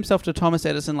compared himself to Thomas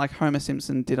Edison like Homer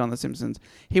Simpson did on The Simpsons,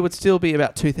 he would still be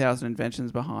about 2,000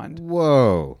 inventions behind.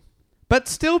 Whoa. But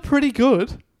still pretty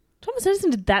good. Thomas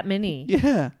Edison did that many.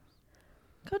 Yeah.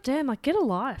 God damn, like, get a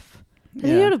life. Have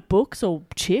Yeah. you heard of books or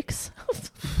chicks?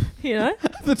 You know?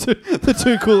 the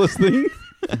two coolest things.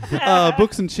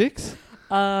 Books and chicks.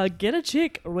 Get a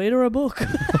chick, read her a book.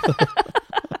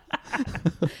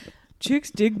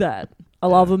 Chicks dig that. I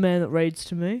love a man that reads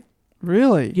to me.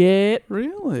 Really? Yeah.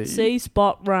 Really? See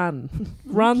Spot run.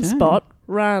 Run, Okay. Spot,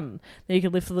 run. Then you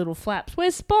can lift the little flaps.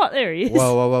 Where's Spot? There he is.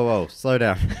 Whoa. Slow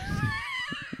down.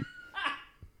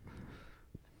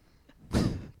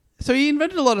 So he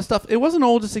invented a lot of stuff. It wasn't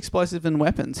all just explosive and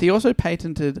weapons. He also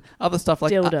patented other stuff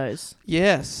like... Dildos.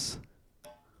 Yes.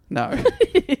 No.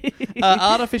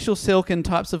 Artificial silk and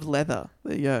types of leather.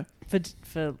 There you go. For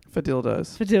For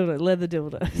dildos. dildo, leather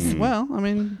dildos. Well, I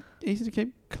mean... easy to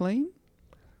keep clean?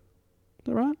 Is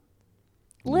that right?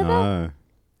 Leather? No.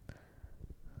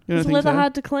 You don't Is think leather so?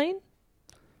 hard to clean?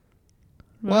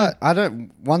 What? I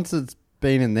don't. Once it's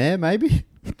been in there, maybe.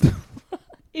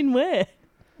 In where?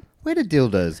 Where do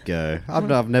dildos go?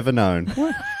 I've never known.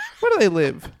 Where do they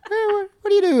live? What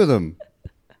do you do with them?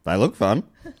 They look fun.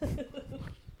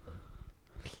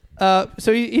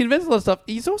 So he invents a lot of stuff.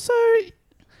 He's also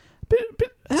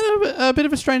had a bit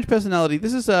of a strange personality.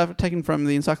 This is taken from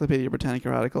the Encyclopedia Britannica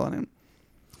article on him.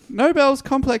 Nobel's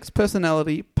complex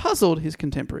personality puzzled his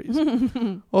contemporaries.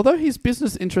 Although his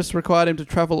business interests required him to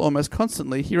travel almost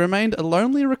constantly, he remained a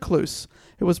lonely recluse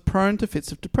who was prone to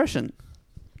fits of depression.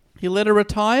 He led a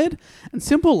retired and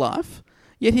simple life,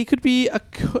 yet he could be a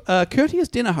courteous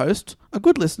dinner host, a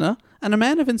good listener, and a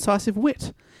man of incisive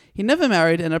wit. He never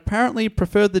married and apparently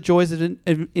preferred the joys of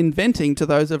inventing to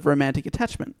those of romantic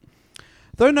attachment.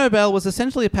 Though Nobel was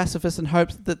essentially a pacifist and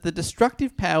hoped that the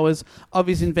destructive powers of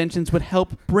his inventions would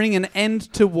help bring an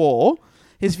end to war,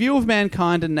 his view of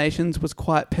mankind and nations was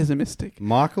quite pessimistic.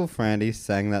 Michael Franti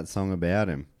sang that song about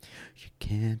him. You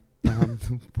can't bomb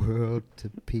the world to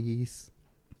peace.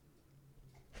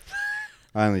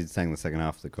 I only sang the second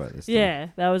half of the quote this time. Yeah,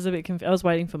 that was a bit I was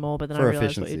waiting for more, but then For I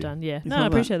realised what efficiency. you'd done. Yeah. You No, thought I that?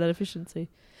 appreciate that efficiency.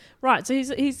 Right, so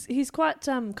he's quite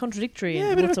contradictory Yeah, a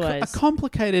in bit lots of of a ways.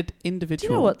 complicated Do individual.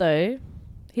 you know what, though?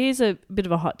 Here's a bit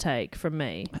of a hot take from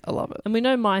me. I love it. And we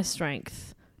know my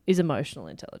strength is emotional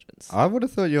intelligence. I would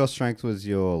have thought your strength was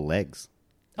your legs,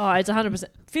 Oh, it's 100%.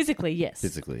 Physically, yes.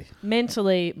 physically.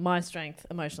 Mentally, my strength,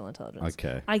 emotional intelligence.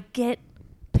 Okay. I get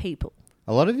people.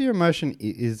 A lot of your emotion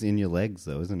is in your legs,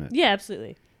 though, isn't it? Yeah,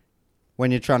 absolutely.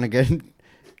 When you're trying to get...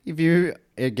 If you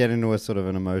get into a sort of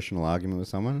an emotional argument with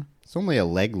someone, it's normally a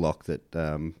leg lock that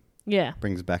Yeah.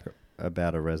 brings back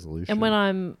about a resolution. And when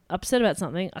I'm upset about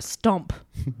something, I stomp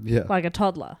yeah. like a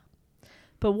toddler.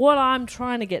 But what I'm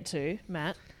trying to get to,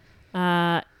 Matt,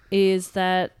 is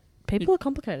that people are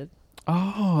complicated.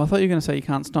 Oh, I thought you were going to say you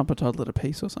can't stomp a toddler to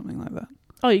peace or something like that.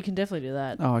 Oh, you can definitely do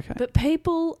that. Oh, okay. But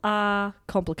people are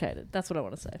complicated. That's what I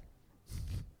want to say.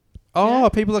 Oh, Yeah.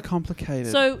 people are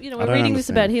complicated. So, I we're don't reading this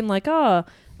about understand. him like, a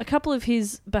couple of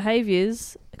his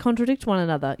behaviours contradict one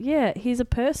another. Yeah, he's a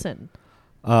person.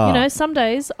 Oh. Some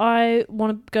days I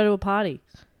want to go to a party,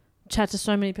 chat to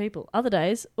so many people. Other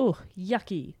days,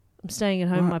 yucky. I'm staying at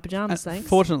home in my pajamas, thanks.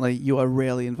 Fortunately, you are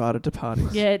rarely invited to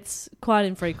parties. Yeah, it's quite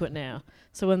infrequent now.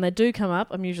 So when they do come up,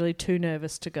 I'm usually too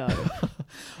nervous to go.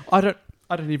 I don't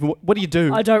even... What do you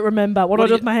do? I don't remember. What do I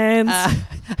do with my hands?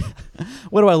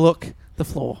 Where do I look? The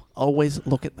floor. Always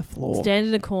look at the floor. Stand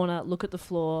in a corner, look at the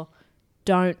floor.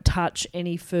 Don't touch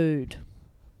any food.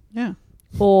 Yeah.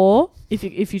 Or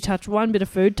if you touch one bit of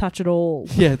food, touch it all.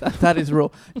 Yeah, that is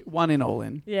rule. One in, all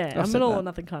in. Yeah, I've I'm said an all that. or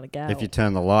nothing kind of gal. If you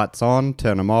turn the lights on,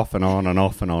 turn them off and on and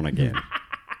off and on again.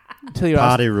 Till you're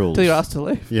Party asked, rules. Till you're asked to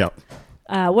leave. Yep.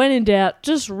 When in doubt,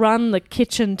 just run the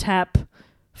kitchen tap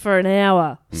for an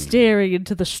hour, staring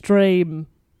into the stream,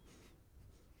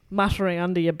 muttering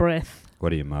under your breath. What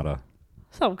do you mutter?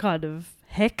 Some kind of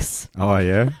hex Oh,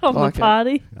 yeah? on Like the it.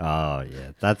 party. Oh,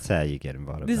 yeah. That's how you get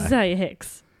invited This back. is how you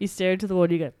hex. You stare into the wall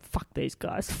and you go, fuck these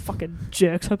guys, fucking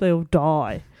jerks, hope they all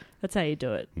die. That's how you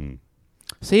do it.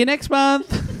 See you next month.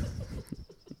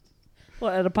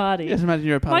 What, at a party? Just imagine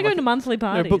you're a Am party. I going to monthly a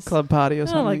parties? book club party or Oh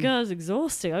something. my god, it's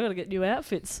exhausting. I got to get new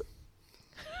outfits.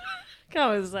 Can't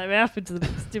wear the same outfit to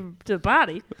the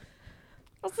party.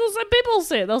 That's the same people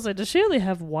say. They'll say, does she only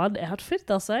have one outfit?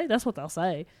 They'll say. That's what they'll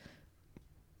say.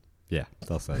 Yeah,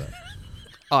 they'll say that.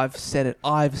 I've said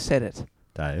it.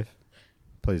 Dave,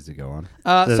 please do go on.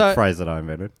 So- The phrase that I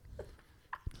invented.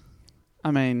 I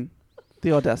mean,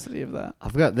 the audacity of that.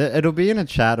 I've got it'll be in a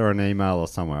chat or an email or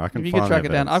somewhere. I can If you find could track it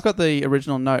down. evidence. I've got the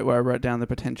original note where I wrote down the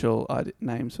potential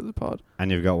names for the pod. And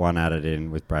you've got one added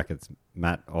in with brackets.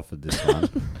 Matt offered this one.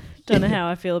 Don't know how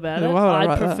I feel about Yeah, it. why would I I'd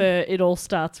write that? prefer it all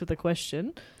starts with a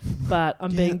question, but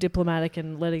I'm being diplomatic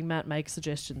and letting Matt make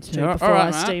suggestions too Yeah, before all right,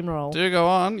 I Matt. steamroll. Do go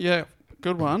on. Yeah,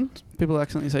 good one. People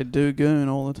accidentally say do goon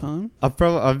all the time.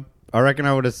 I reckon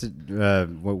I would have.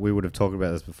 We would have talked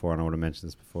about this before, and I would have mentioned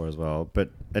this before as well.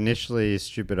 But initially,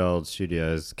 Stupid Old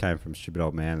Studios came from Stupid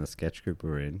Old Man, the sketch group we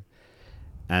were in,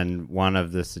 and one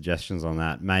of the suggestions on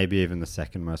that, maybe even the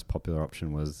second most popular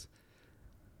option, was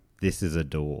 "This is a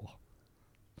door."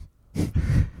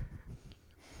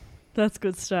 That's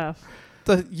good stuff.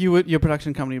 So your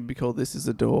production company would be called This Is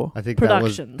a Door. I think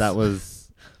Productions. that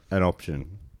was an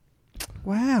option.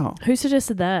 Wow. Who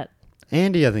suggested that?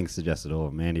 Andy, I think, suggested all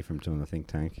of them. Andy from Two in the Think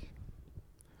Tank.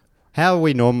 How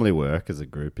we normally work as a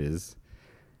group is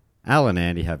Al and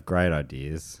Andy have great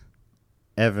ideas.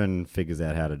 Evan figures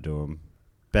out how to do them.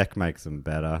 Beck makes them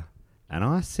better. And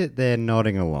I sit there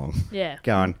nodding along, Yeah.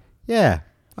 going, yeah,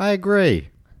 I agree.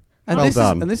 And Well this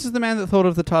done. Is, and this is the man that thought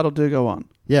of the title "Do Go On."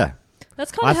 Yeah.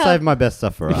 That's I kind of how saved my best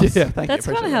stuff for us. Yeah, thank that's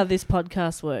you. kind of how this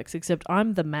podcast works. Except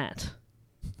I'm the Matt.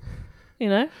 You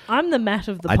know, I'm the Matt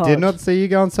of the I pod. did not see you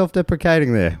going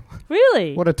self-deprecating there.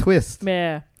 Really. What a twist.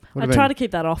 Yeah. What I do you try mean? to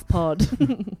keep that off pod.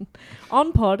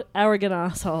 On pod, arrogant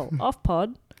asshole. Off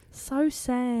pod, so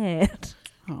sad.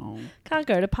 Oh. Can't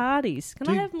go to parties. Can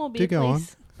I have more beer, do go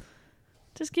please?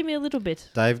 Just give me a little bit.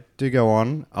 Dave, do go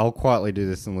on. I'll quietly do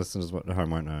this and listeners at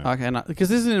home won't know. Okay, no, because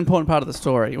this is an important part of the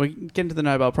story. We get into the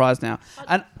Nobel Prize now.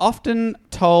 An often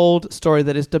told story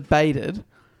that is debated,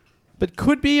 but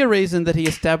could be a reason that he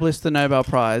established the Nobel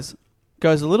Prize,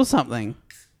 goes a little something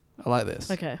like this.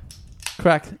 Okay.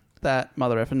 Crack that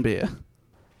mother effing beer.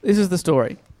 This is the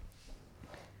story.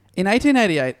 In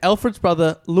 1888, Alfred's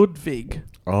brother Ludwig...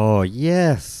 Oh,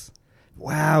 yes.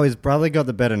 Wow, his brother got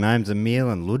the better names, Emil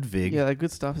and Ludwig. Yeah, they're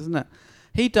good stuff, isn't it?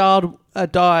 He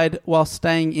died while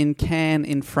staying in Cannes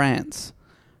in France.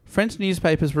 French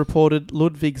newspapers reported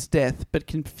Ludwig's death, but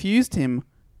confused him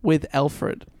with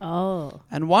Alfred. Oh.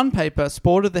 And one paper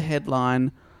sported the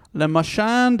headline, Le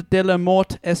Marchand de la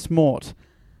Mort est mort.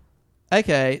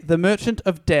 aka, the merchant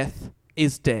of death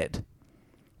is dead.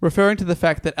 Referring to the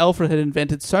fact that Alfred had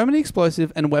invented so many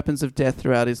explosive and weapons of death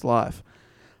throughout his life.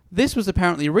 This was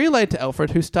apparently relayed to Alfred,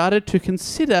 who started to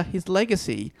consider his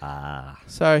legacy.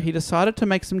 So he decided to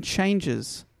make some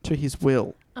changes to his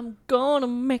will. I'm gonna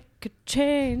make a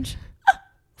change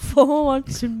for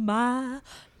once in my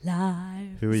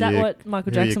life. Is that what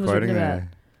Michael Jackson was written about?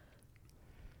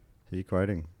 Who are you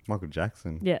quoting? Michael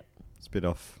Jackson. Yeah. It's a bit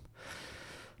off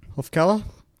colour.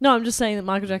 No, I'm just saying that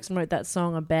Michael Jackson wrote that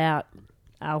song about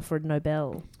Alfred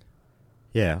Nobel.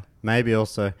 Yeah, maybe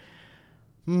also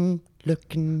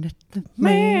looking at the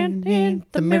man in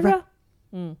the mirror.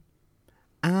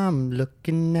 I'm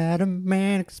looking at a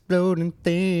man exploding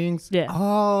things. Yeah.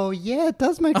 Oh, yeah, it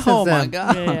does make sense. Oh, my then.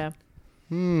 God. Yeah.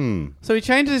 So he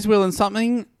changed his will in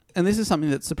something, and this is something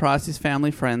that surprised his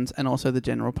family, friends, and also the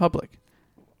general public.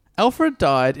 Alfred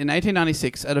died in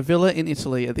 1896 at a villa in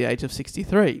Italy at the age of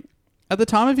 63. At the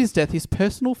time of his death, his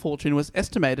personal fortune was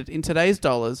estimated in today's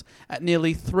dollars at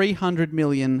nearly 300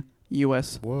 million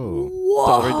US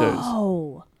dollar dues.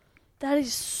 Oh, that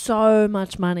is so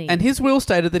much money. And his will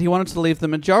stated that he wanted to leave the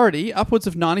majority, upwards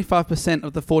of 95%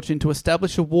 of the fortune, to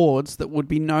establish awards that would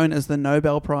be known as the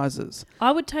Nobel Prizes.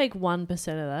 I would take 1% of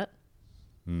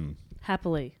that.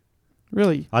 Happily.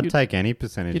 Really? I'd take any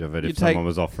percentage of it you'd if someone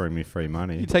was offering me free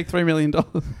money. You take $3 million.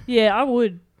 Yeah, I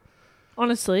would.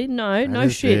 Honestly, no That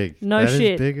shit. is big. No That is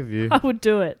shit. big of you. I would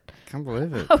do it. Can't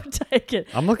believe it. I would take it.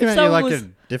 I'm looking If at you someone like was- a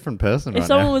different person If right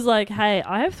someone now. was like, hey,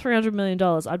 I have $300 million,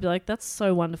 I'd be like, that's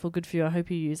so wonderful. Good for you. I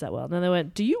hope you use that well. And then they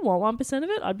went, do you want 1% of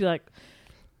it? I'd be like,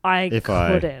 I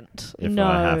couldn't. If no.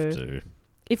 I have to.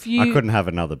 If you, I couldn't have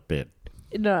another bit.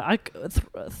 No,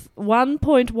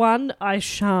 1.1, I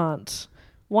shan't.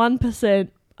 1%,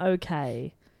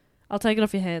 okay. I'll take it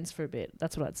off your hands for a bit.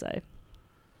 That's what I'd say.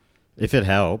 If it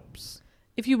helps.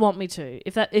 If you want me to.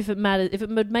 If it matters, if it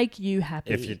would make you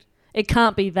happy. If you- It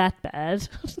can't be that bad.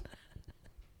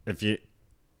 If it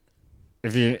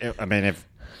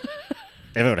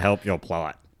would help your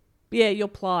plight. Yeah, your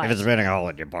plight. If it's burning a hole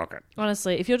in your pocket.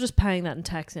 Honestly, if you're just paying that in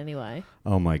tax anyway.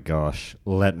 Oh my gosh.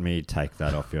 Let me take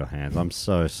that off your hands. I'm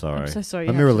so sorry. I'm so sorry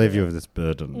Let you me have to relieve do you it. of this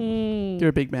burden. You're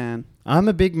a big man. I'm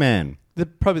a big man.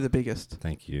 Probably the biggest.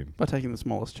 Thank you. By taking the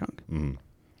smallest chunk. Mm.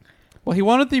 Well, he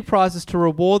wanted the prizes to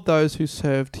reward those who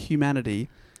served humanity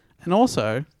and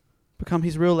also become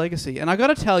his real legacy. And I got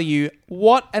to tell you,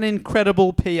 what an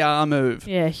incredible PR move.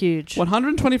 Yeah, huge.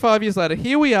 125 years later,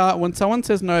 here we are. When someone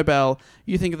says Nobel,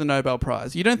 you think of the Nobel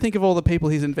Prize. You don't think of all the people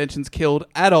his inventions killed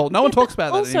at all. No one talks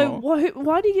about that anymore. Also,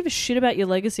 why do you give a shit about your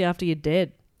legacy after you're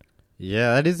dead?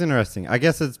 Yeah, that is interesting. I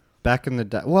guess it's back in the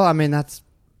day. Well, I mean, that's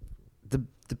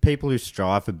the people who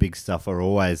strive for big stuff are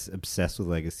always obsessed with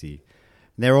legacy.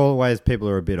 They're always people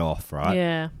who are a bit off, right?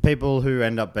 Yeah. People who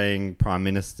end up being prime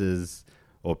ministers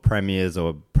or premiers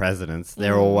or presidents,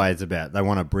 they're always about, they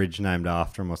want a bridge named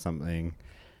after them or something.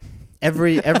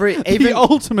 Every The even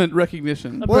ultimate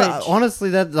recognition. well, honestly,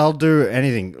 that they'll do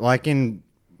anything. Like in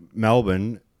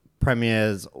Melbourne,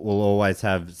 premiers will always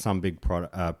have some big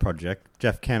project.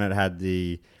 Jeff Kennett had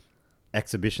the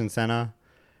exhibition centre.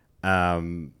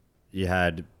 You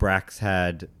had Brax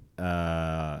had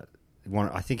one.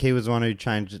 I think he was one who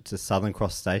changed it to Southern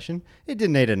Cross Station. It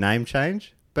didn't need a name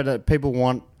change, but people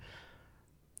want.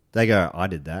 They go, I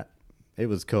did that. It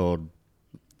was called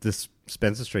this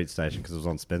Spencer Street Station because it was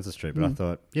on Spencer Street. But I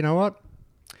thought, you know what?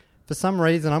 For some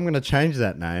reason, I'm going to change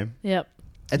that name. Yep.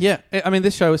 Yeah, I mean,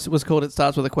 this show was called It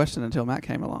Starts With a Question until Matt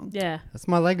came along. Yeah. That's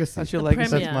my legacy. That's your The legacy.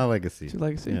 premier. That's my legacy. It's your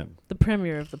legacy. Yeah. The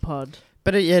premiere of the pod.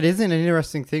 But it is an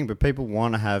interesting thing, but people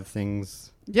want to have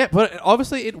things... Yeah, but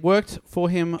obviously it worked for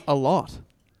him a lot.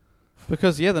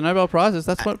 Because, yeah, the Nobel Prizes,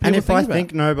 that's what people And if think I about.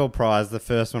 think Nobel Prize, the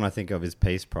first one I think of is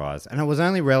Peace Prize. And it was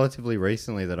only relatively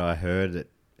recently that I heard that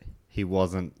he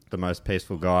wasn't the most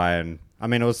peaceful guy. And I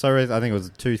mean, it was so recent, I think it was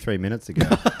 2-3 minutes ago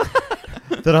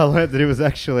that I learned that he was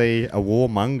actually a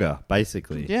warmonger,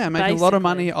 basically. Yeah, making a lot of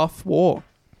money off war.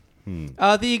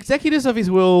 The executors of his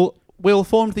will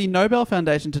formed the Nobel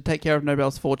Foundation to take care of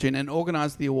Nobel's fortune and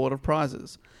organise the award of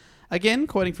prizes. Again,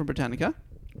 quoting from Britannica,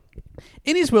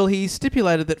 in his will he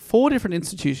stipulated that 4 different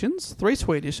institutions, 3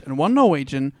 Swedish and 1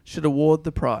 Norwegian, should award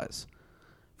the prize.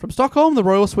 From Stockholm, the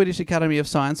Royal Swedish Academy of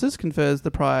Sciences confers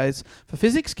the prize for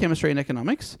physics, chemistry and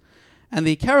economics, and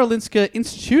the Karolinska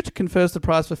Institute confers the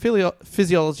prize for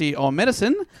physiology or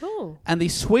medicine, Cool. and the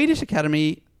Swedish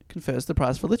Academy confers the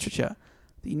prize for literature.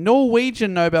 The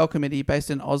Norwegian Nobel Committee,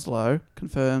 based in Oslo,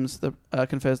 confers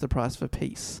the prize for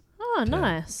peace. Oh,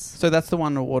 nice. So that's the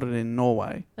one awarded in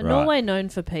Norway. And Norway known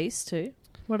for peace too.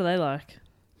 What are they like?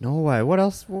 Norway. What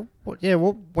else?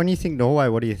 When you think Norway,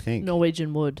 what do you think?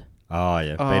 Norwegian wood. Oh,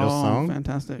 yeah. Beatles song.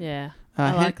 Fantastic. Yeah.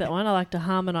 I like that one. I like to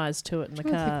harmonise to it in the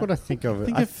car. I think what I think of it.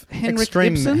 Think of Henrik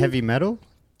extreme Ibsen? heavy metal.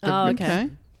 Oh, okay.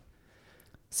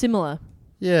 Similar.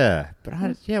 Yeah. But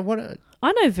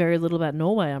I know very little about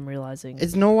Norway, I'm realising.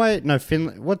 is Norway... No,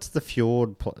 Finland... What's the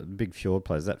fjord... big fjord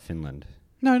place? Is that Finland?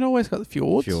 No, Norway's got the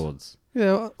fjords. Fjords.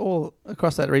 Yeah, all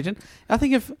across that region. I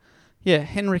think of,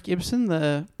 Henrik Ibsen,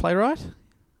 the playwright.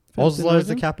 Oslo's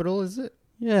the capital, is it?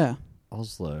 Yeah.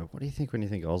 Oslo. What do you think when you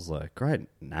think Oslo? Great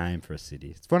name for a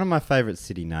city. It's one of my favourite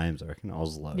city names, I reckon,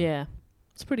 Oslo. Yeah.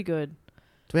 It's pretty good.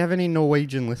 Do we have any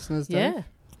Norwegian listeners, Dave? Yeah.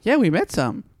 Yeah, we met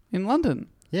some in London.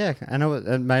 Yeah, I know it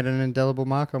made an indelible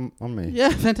mark on me. Yeah,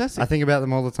 fantastic. I think about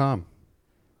them all the time.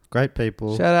 Great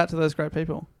people. Shout out to those great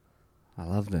people. I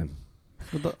love them.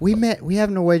 We have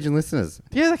Norwegian listeners.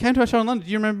 Yeah, they came to our show in London.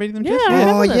 Do you remember meeting them? Yeah, Jess? I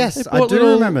remember Oh, them. yes, They I bought do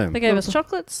little- remember them. They gave us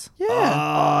chocolates. Yeah.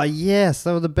 Oh, yes,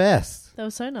 they were the best. That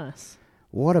was so nice.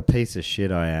 What a piece of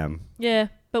shit I am. Yeah,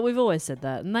 but we've always said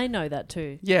that, and they know that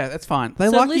too. Yeah, that's fine. They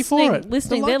So like you for it.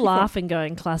 Listening, They they're like you for it. laughing,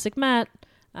 going, classic Matt.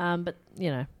 But,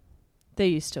 they're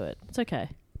used to it. It's okay.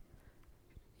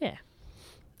 Yeah.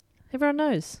 Everyone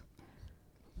knows.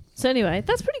 So anyway,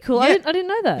 that's pretty cool. Yeah. I didn't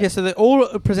know that. Yeah, so they're all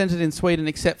presented in Sweden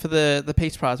except for the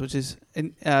Peace Prize, which is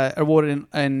awarded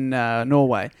in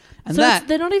Norway. And so that,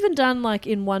 they're not even done like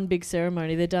in one big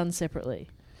ceremony. They're done separately.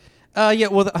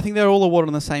 well, I think they're all awarded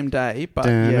on the same day. But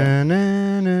yeah,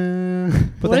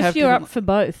 but What they if have you're different- up for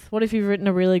both? What if you've written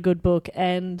a really good book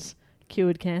and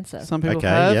cured cancer? Some people Okay,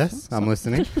 have. yes, I'm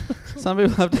listening. Some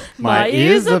people have. My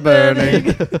ears are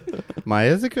burning. My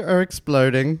ears are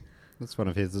exploding. That's one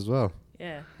of his as well.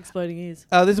 Yeah, exploding ears.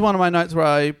 This is one of my notes where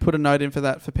I put a note in for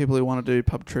that for people who want to do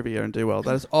pub trivia and do well.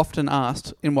 That is often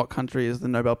asked, in what country is the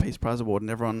Nobel Peace Prize award? And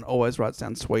everyone always writes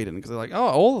down Sweden because they're like, oh,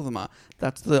 all of them are.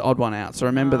 That's the odd one out. So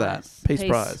remember that. Peace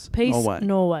Prize. Peace, Norway.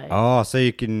 Norway. Oh, so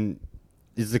you can...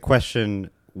 Is the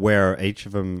question where are each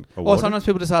of them Or awarded? sometimes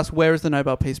people just ask, where is the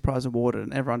Nobel Peace Prize awarded?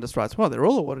 And everyone just writes, well, they're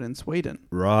all awarded in Sweden.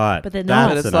 Right. But they're not.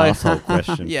 That's It's an like- asshole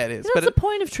question. Yeah, it is. That's the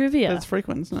point of trivia. It's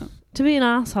frequent, isn't it? To be an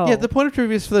asshole. Yeah, the point of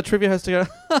trivia is for the trivia host to go,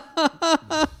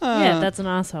 Yeah, that's an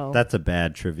asshole. That's a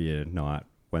bad trivia night.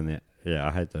 Yeah,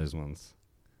 I hate those ones.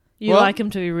 You Well- like them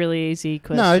to be really easy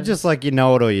questions. No, just like you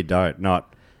know it or you don't.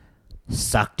 Not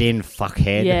sucked in,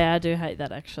 fuckhead. Yeah, I do hate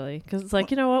that actually. Because it's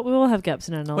like, you know what? We all have gaps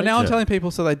in our knowledge. well, now I'm Yeah. telling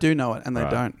people so they do know it and they Right.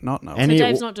 don't not know it. so Any-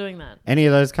 Dave's not doing that. Any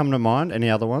of those come to mind? Any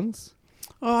other ones?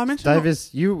 Oh, I mentioned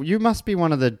Davis, you must be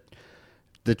one of the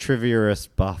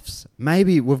trivia-ist buffs.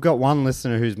 Maybe we've got one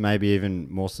listener who's maybe even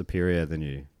more superior than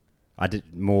you.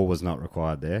 More was not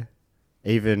required there.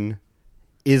 Even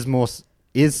is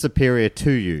superior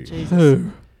to you.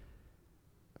 Who?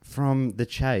 From The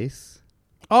Chase.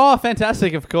 Oh,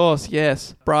 fantastic, of course,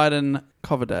 yes. Bryden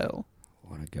Coverdale.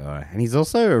 What a guy. And he's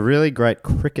also a really great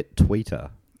cricket tweeter.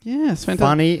 Yes, fantastic.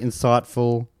 Funny,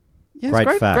 insightful, Yes, great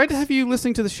great, facts. great to have you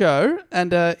listening to the show.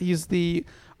 And he's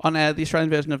on the Australian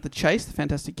version of The Chase, the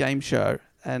fantastic game show.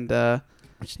 And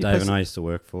Which he Dave plays- and I used to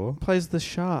work for. plays the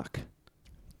shark.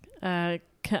 He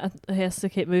has to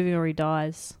keep moving or he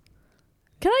dies.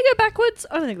 Can they go backwards?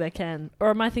 I don't think they can.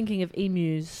 Or am I thinking of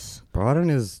emus?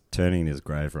 Bryden is turning in his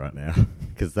grave right now.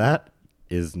 Because that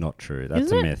is not true. That's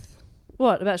Isn't a it? myth.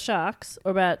 What, about sharks?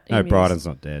 Or about No, emus? Bryden's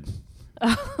not dead.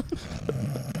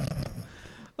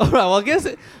 All right, well, I guess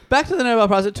back to the Nobel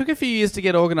Prize. It took a few years to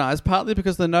get organised, partly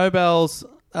because the Nobels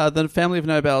the family of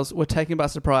Nobels were taken by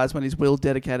surprise when his will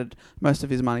dedicated most of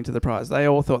his money to the prize. They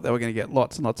all thought they were going to get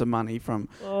lots and lots of money from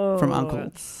Uncle.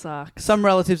 It sucks. Some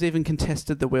relatives even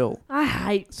contested the will. I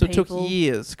hate So people. it took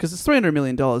years because it's $300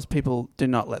 million. People do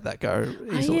not let that go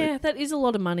easily. Yeah, that is a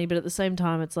lot of money, but at the same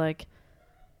time, it's like,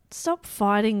 stop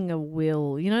fighting a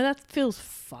will. You know, that feels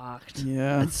fucked.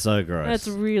 Yeah. It's so gross. That's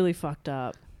really fucked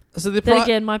up. So the Then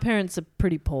again, my parents are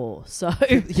pretty poor, so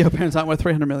your parents aren't worth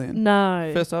 $300 million. no.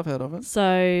 First I've heard of it.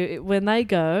 So when they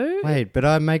go, Wait, but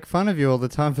I make fun of you all the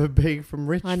time for being from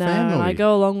rich I know, family. and I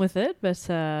go along with it, but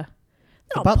they're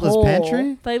not Butler's poor.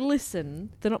 Pantry? They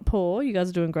listen. They're not poor. You guys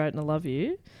are doing great, and I love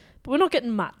you, but we're not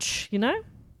getting much. You know.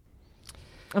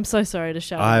 I'm so sorry to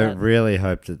shout. I that. really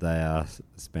hope that they are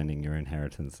spending your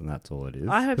inheritance, and that's all it is.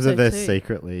 I hope because so they're too.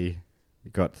 secretly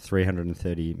got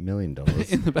 $330 million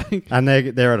In the bank. and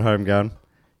they're at home going,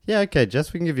 "Yeah, okay,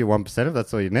 Jess, we can give you 1% if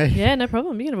that's all you need." Yeah, no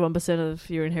problem. You can have 1% of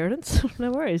your inheritance.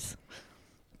 No worries.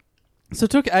 So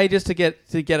it took ages to get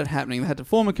it happening. They had to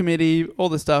form a committee, all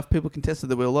this stuff. People contested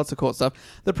the will, lots of court stuff.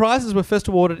 The prizes were first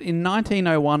awarded in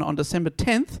 1901 on December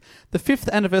 10th, the 5th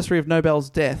anniversary of Nobel's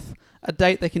death, a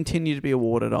date they continue to be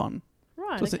awarded on.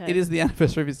 Right. So Okay. it is the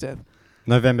anniversary of his death.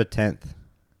 November 10th.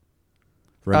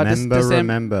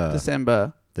 Remember.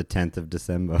 December. The 10th of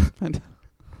December.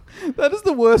 That is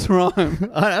the worst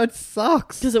rhyme. It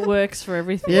sucks. Because it works for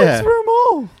everything. Yeah. Works for 'em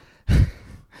all.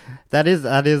 That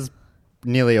is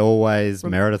nearly always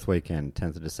Meredith weekend,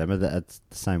 10th of December. That's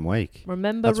the same week.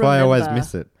 Remember. That's why I always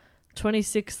miss it.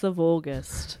 26th of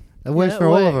August. It works Yeah, for it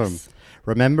all of works. them.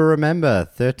 Remember,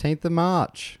 13th of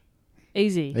March.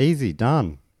 Easy. Easy,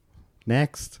 done.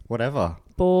 Next, whatever.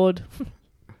 Bored.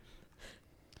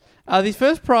 The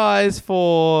first prize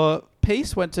for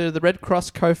peace went to the Red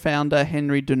Cross co-founder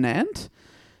Henry Dunant.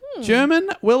 German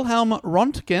Wilhelm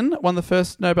Röntgen won the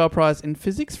first Nobel Prize in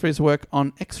physics for his work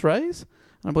on X-rays.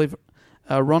 I believe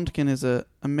Röntgen is a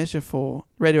measure for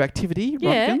radioactivity.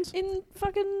 Yeah, Röntgens. in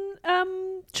fucking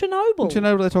Chernobyl. In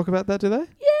Chernobyl, they talk about that, do they?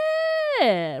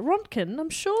 Yeah, Röntgen. I'm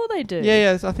sure they do.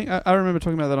 Yeah. I think I remember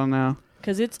talking about that on now.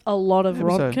 Because it's a lot of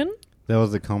Episode. Röntgen. There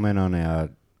was a comment on our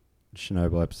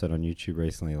Chernobyl episode on YouTube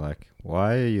recently, like,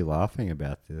 "Why are you laughing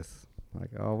about this?" Like,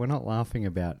 "Oh, we're not laughing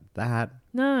about that."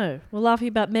 No, we're laughing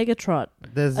about Megatrot,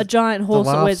 There's a giant horse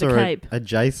the that wears a laughs are cape.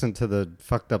 adjacent to the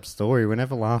fucked up story. We're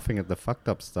never laughing at the fucked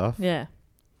up stuff. Yeah.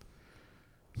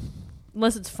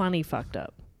 Unless it's funny fucked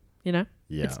up. You know?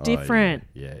 Yeah, It's different.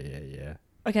 Yeah.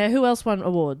 Okay, who else won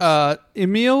awards?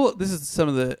 Emil, this is some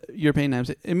of the European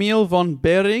names. Emil von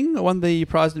Behring won the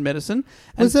prize in medicine.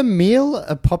 And Was Emil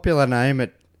a popular name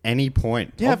at any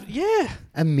point? yeah.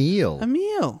 Emil.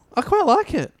 Emil. I quite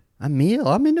like it. Emil.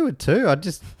 I'm into it too.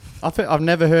 I've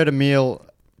never heard Emil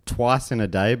twice in a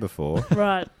day before.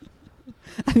 Right.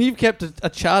 And you've kept a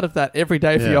chart of that every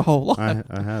day for Yeah, your whole life.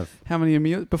 I have. How many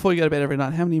meals before you go to bed every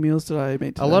night? How many meals did I eat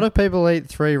today? A lot of people eat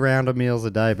 3 rounder meals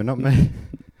a day, but not me.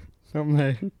 Not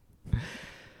me.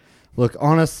 Look,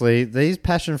 honestly, these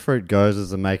passion fruit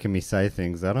gozers are making me say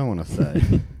things I don't want to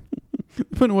say.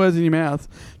 putting words in your mouth.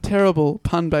 Terrible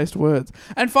pun-based words.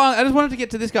 And finally, I just wanted to get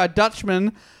to this guy,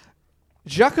 Dutchman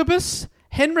Jacobus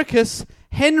Henricus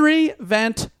Henry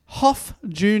van Hoff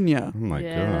Jr. Oh my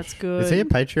Yeah, gosh. that's good. Is he a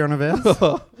Patreon of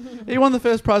ours? He won the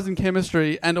first prize in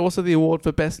chemistry and also the award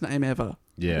for best name ever.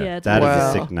 Yeah, it's that is wow.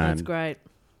 a sick name. That's great.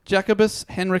 Jacobus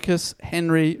Henricus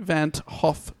Henry van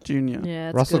Hoff Jr. Yeah,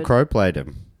 it's Russell good. Crowe played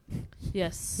him.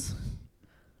 Yes.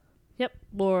 Yep.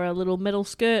 Wore a little metal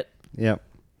skirt. Yep.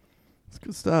 It's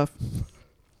good stuff.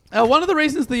 One of the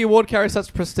reasons the award carries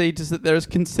such prestige is that there is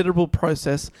considerable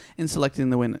process in selecting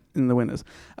the winners.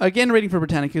 Again, reading for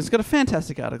Britannica, it's got a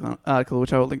fantastic article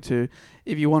which I will link to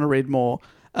if you want to read more.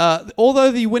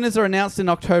 Although the winners are announced in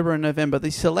October and November,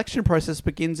 the selection process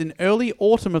begins in early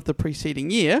autumn of the preceding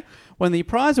year, when the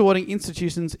prize awarding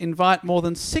institutions invite more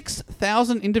than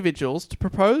 6,000 individuals to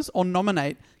propose or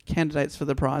nominate candidates for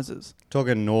the prizes.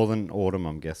 Talking northern autumn,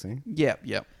 I'm guessing. Yep.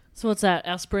 So what's that?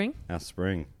 Our spring? Our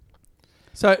spring.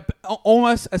 So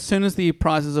almost as soon as the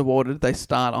prize is awarded, they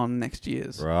start on next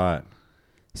year's. Right.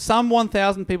 Some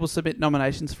 1,000 people submit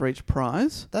nominations for each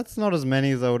prize. That's not as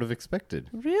many as I would have expected.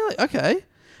 Really? Okay.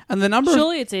 And the number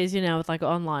Surely it's easier now with like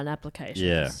online applications.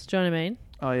 Yeah. Do you know what I mean?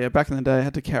 Oh, yeah. Back in the day, I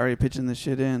had to carry a pigeon this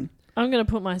shit in. I'm going to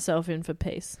put myself in for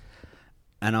peace.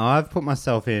 And I've put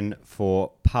myself in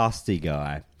for Pasty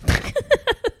Guy.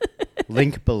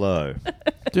 Link below.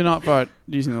 Do not vote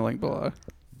using the link below.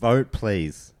 Vote,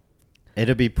 please.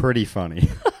 It'd be pretty funny.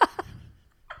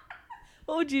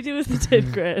 What would you do with the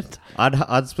 10 grand?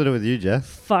 I'd split it with you, Jeff.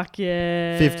 Fuck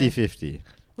yeah. 50-50.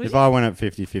 Would If you? I went at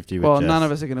 50-50 with Well, Jeff. none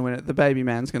of us are going to win it. The baby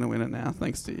man's going to win it now,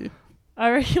 thanks to you. I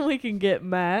reckon we can get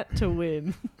Matt to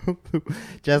win.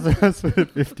 Jasmine has put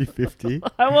it 50-50.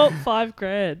 I want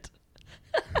 $5,000.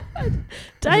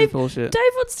 Dave bullshit.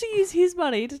 wants to use his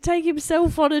money to take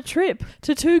himself on a trip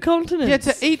to 2 continents.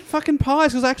 Yeah, to eat fucking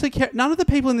pies, because I actually care. None of the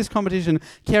people in this competition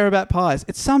care about pies.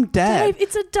 It's some dad. Dave,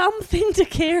 it's a dumb thing to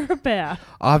care about.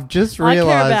 I've just I care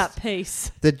realised about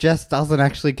peace. that Jess doesn't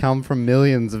actually come from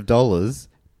millions of dollars,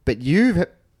 but you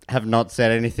have not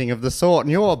said anything of the sort,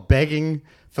 and you're begging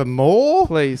for more?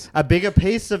 Please. A bigger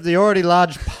piece of the already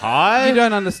large pie? You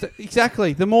don't understand.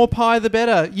 Exactly. The more pie, the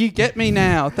better. You get me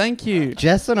now. Thank you.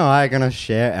 Jess and I are going to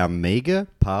share our meagre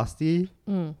past year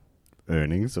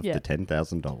earnings of Yeah. the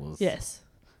 $10,000. Yes.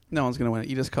 No one's going to win it.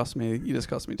 You just cost me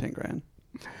 $10,000.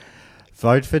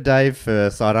 Vote for Dave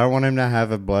first. I don't want him to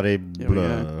have a bloody Here we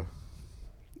blur. go.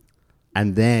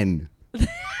 And then...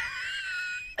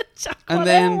 Chuck And one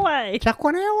then- our way. Chuck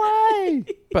one our way.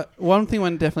 But one thing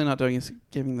we're definitely not doing is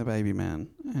giving the baby man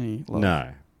any love. No.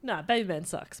 No, Baby Man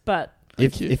sucks, but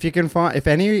If you can find... If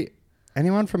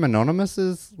anyone from Anonymous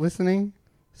is listening,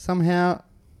 somehow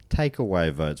take away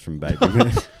votes from Baby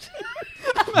Man.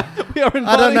 We are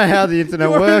I don't know how the internet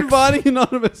We're works. inviting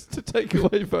Anonymous to take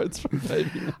away votes from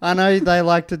baby man. I know they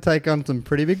like to take on some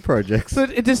pretty big projects. So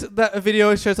it just that a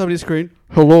video shows up on your screen.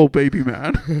 Hello, baby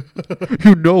man.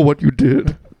 You know what you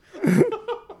did.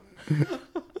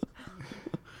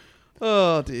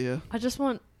 Oh dear. I just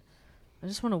want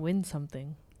to win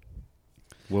something.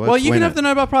 Well, you can have the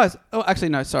Nobel Prize. Oh, actually,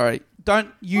 no. Sorry.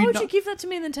 Don't you? Why would you give that to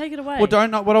me and then take it away? Well,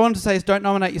 don't. What I wanted to say is, don't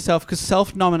nominate yourself because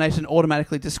self-nomination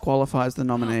automatically disqualifies the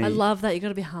nominee. I love that. You got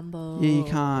to be humble. Yeah, you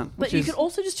can't. But which you is- could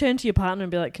also just turn to your partner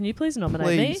and be like, "Can you please nominate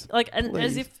Please, me?" Like, and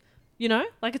as please. if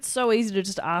like it's so easy to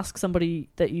just ask somebody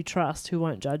that you trust who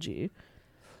won't judge you.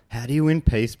 How do you win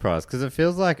Peace Prize? Because it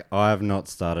feels like I have not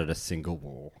started a single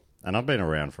war. And I've been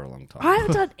around for a long time. I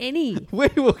haven't done any. We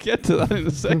will get to that in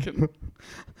a second.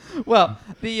 Well,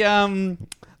 the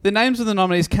names of the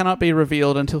nominees cannot be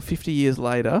revealed until 50 years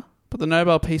later, but the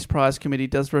Nobel Peace Prize Committee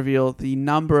does reveal the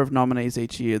number of nominees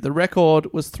each year. The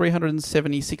record was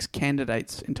 376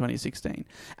 candidates in 2016.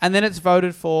 And then it's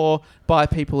voted for by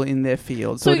people in their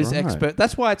field. So it is Right. expert.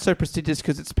 That's why it's so prestigious,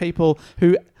 because it's people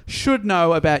who should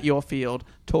know about your field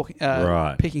talking,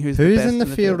 Right. picking who's the Who's best in the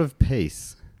field of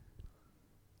peace?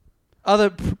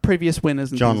 Other previous winners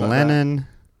and John things like Lennon, that.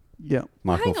 Yeah.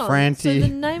 Michael Hang on. Franti. So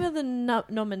the name of the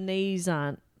nominees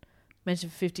aren't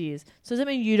mentioned for 50 years. So does that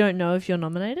mean you don't know if you're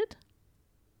nominated?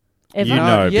 Ever? You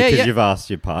know, Yeah, because yeah. you've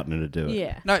asked your partner to do it.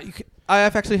 Yeah. No, I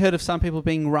have actually heard of some people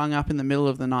being rung up in the middle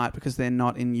of the night because they're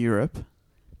not in Europe,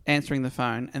 answering the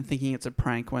phone and thinking it's a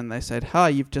prank when they said, "Hi,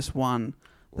 you've just won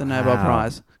the Nobel Wow.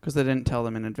 Prize," because they didn't tell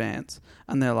them in advance,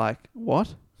 and they're like,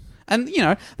 "What?" And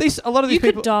a lot of these You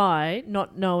people could die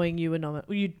not knowing you were nominated.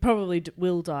 Well, you probably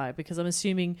will die because I'm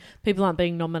assuming people aren't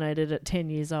being nominated at 10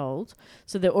 years old.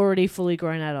 So they're already fully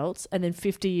grown adults. And then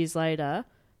 50 years later,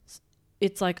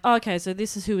 it's like, oh, okay, so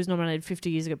this is who was nominated 50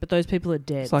 years ago, but those people are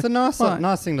dead. It's like, It's a nice, right.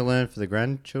 nice thing to learn for the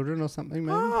grandchildren or something,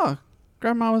 maybe. Oh,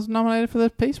 Grandma was nominated for the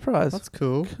Peace Prize. That's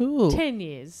cool. cool. 10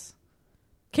 years.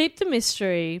 Keep the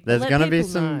mystery. But There's let going to be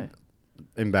people some know.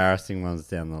 embarrassing ones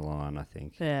down the line, I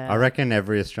think. Yeah. I reckon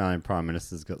every Australian Prime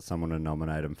Minister's got someone to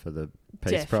nominate him for the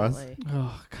Peace Prize. Definitely.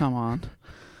 Oh, come on.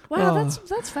 Wow, Oh.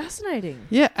 that's fascinating.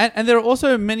 Yeah, and there are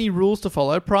also many rules to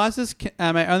follow. Prizes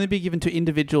may only be given to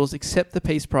individuals except the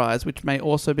Peace Prize, which may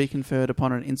also be conferred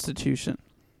upon an institution.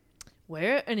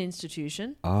 We're an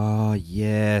institution. Oh,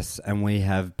 yes. And we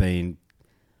have been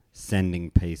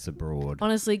sending peace abroad.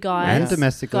 Honestly, guys. And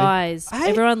domestically. Guys, Hey.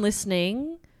 everyone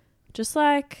listening, just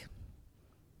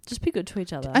be good to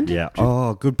each other. And Yeah.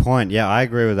 Oh, good point. Yeah, I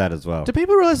agree with that as well. do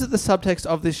people realize that the subtext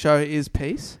of this show is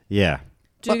peace? Yeah.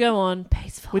 Do go on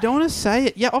peacefully. We don't want to say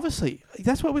it. Yeah, obviously.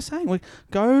 That's what we're saying. We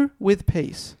go with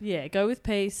peace. Yeah, go with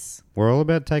peace. We're all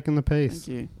about taking the peace.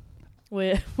 Thank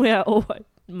you. We are always.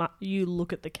 You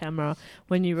look at the camera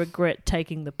when you regret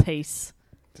taking the peace.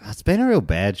 It's been a real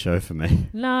bad show for me.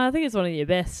 No, I think it's one of your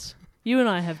best. You and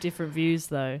I have different views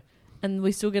though, and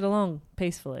we still get along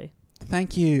peacefully.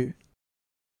 Thank you.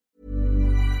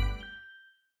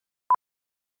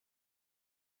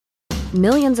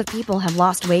 Millions of people have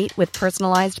lost weight with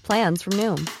personalized plans from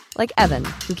Noom. Like Evan,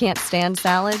 who can't stand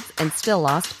salads and still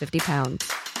lost 50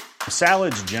 pounds.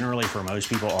 Salads generally for most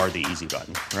people are the easy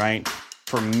button, right?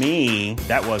 For me,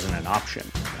 that wasn't an option.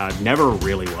 I never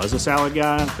really was a salad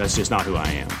guy. That's just not who I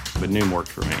am. But Noom worked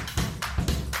for me.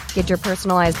 Get your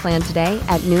personalized plan today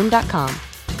at Noom.com.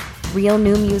 Real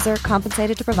Noom user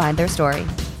compensated to provide their story.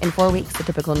 In 4 weeks, the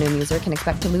typical Noom user can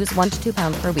expect to lose 1 to 2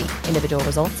 pounds per week. Individual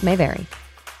results may vary.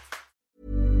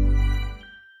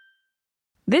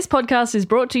 This podcast is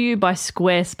brought to you by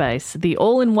Squarespace, the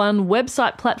all-in-one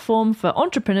website platform for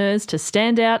entrepreneurs to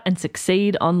stand out and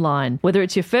succeed online. Whether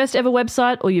it's your first ever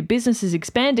website or your business is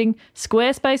expanding,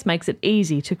 Squarespace makes it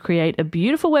easy to create a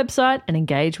beautiful website and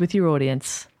engage with your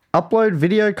audience. Upload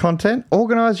video content,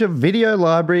 organize your video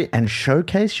library, and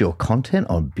showcase your content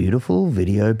on beautiful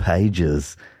video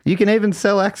pages. You can even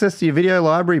sell access to your video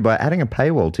library by adding a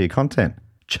paywall to your content.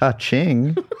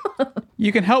 Cha-ching.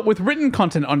 You can help with written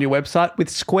content on your website with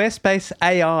Squarespace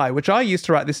AI, which I used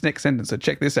to write this next sentence, so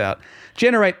check this out.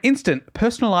 Generate instant,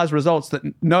 personalized results that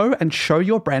know and show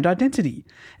your brand identity.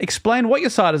 Explain what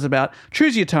your site is about,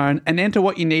 choose your tone, and enter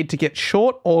what you need to get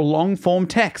short or long-form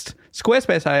text.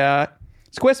 Squarespace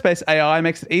AI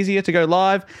makes it easier to go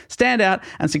live, stand out,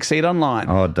 and succeed online.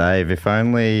 Oh, Dave, if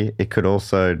only it could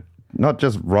also not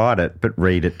just write it, but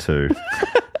read it too.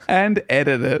 And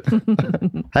edit it.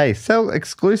 Hey, sell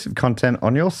exclusive content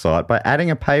on your site by adding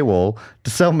a paywall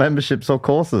to sell memberships or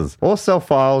courses, or sell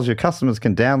files your customers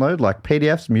can download like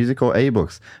PDFs, music, or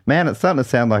ebooks. Man, it's starting to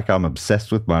sound like I'm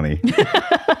obsessed with money.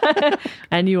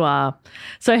 And you are.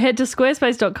 So head to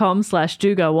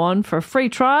squarespace.com/dogoon for a free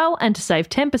trial and to save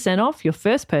 10% off your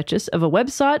first purchase of a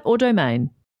website or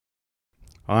domain.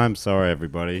 I'm sorry,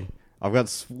 everybody. I've got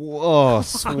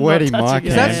sweaty mic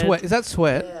Is hands. that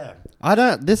sweat? Yeah. I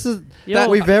don't. This is Yo, that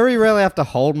we very rarely have to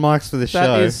hold mics for this show.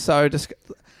 That is so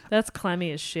disgusting. That's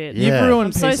clammy as shit. Yeah. You've ruined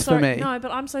I'm so peace for sorry. me. No, but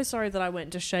I'm so sorry that I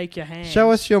went to shake your hand. Show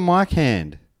us your mic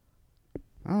hand.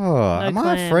 Oh, am I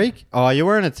a clam. freak? Oh, you're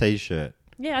wearing a t-shirt.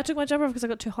 Yeah, I took my jumper off because I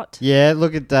got too hot. Yeah,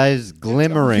 look at Dave's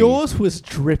glimmering. Yours was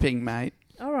dripping, mate.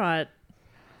 All right.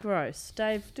 Gross.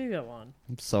 Dave, do go on.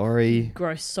 I'm sorry.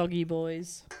 Gross, soggy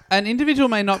boys. An individual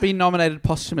may not be nominated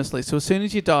posthumously, so as soon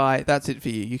as you die, that's it for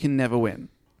you. You can never win.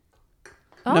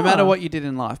 No matter what you did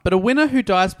in life. But a winner who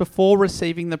dies before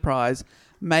receiving the prize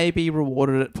may be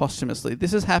rewarded it posthumously.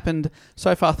 This has happened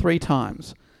so far 3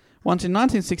 times. Once in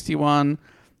 1961,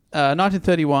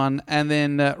 1931, and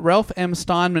then Ralph M.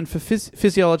 Steinman for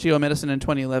Physiology or Medicine in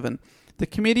 2011. The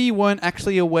committee weren't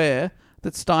actually aware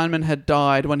that Steinman had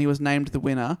died when he was named the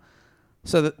winner,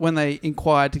 so that when they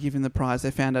inquired to give him the prize, they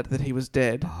found out that he was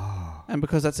dead. And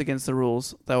because that's against the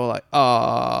rules, they were like,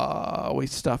 we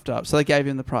stuffed up. So they gave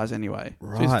him the prize anyway.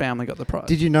 Right. So his family got the prize.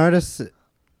 Did you notice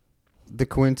the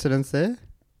coincidence there?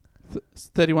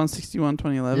 31, 61,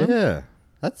 2011? Yeah.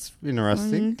 That's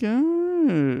interesting. There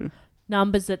you go.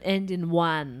 Numbers that end in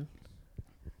 1.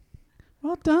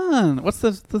 Well done. What's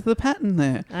the pattern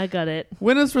there? I got it.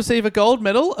 Winners receive a gold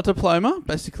medal, a diploma,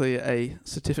 basically a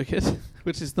certificate,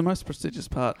 which is the most prestigious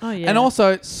part. Oh, yeah. And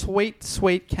also sweet,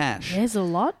 sweet cash. There's a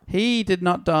lot. He did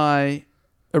not die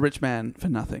a rich man for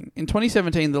nothing. In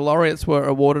 2017, the laureates were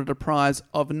awarded a prize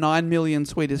of 9 million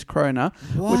Swedish krona,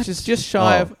 which is just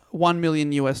shy of $1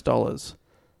 million US.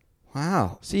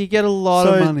 Wow. So you get a lot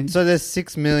of money. So there's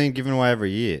 6 million given away every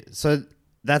year. So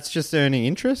that's just earning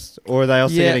interest? Or are they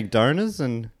also getting donors?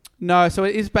 And No, so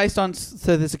it is based on...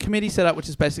 So there's a committee set up, which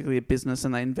is basically a business,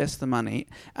 and they invest the money.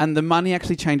 And the money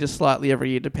actually changes slightly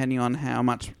every year depending on how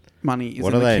much money is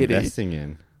what in are the they kitty. investing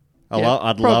in? Yeah,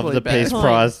 I'd love probably the bad. Peace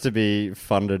Prize to be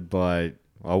funded by...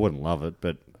 I wouldn't love it,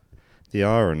 but the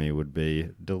irony would be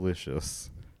delicious.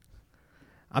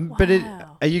 But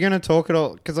are you going to talk at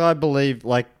all? Because I believe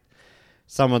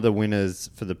some of the winners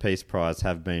for the Peace Prize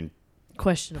have been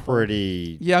questionable.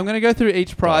 Yeah, I'm going to go through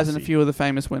each prize and a few of the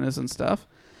famous winners and stuff.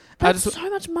 That's so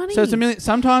much money. So it's $1 million.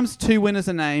 Sometimes 2 winners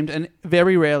are named, and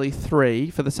very rarely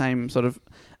 3 for the same sort of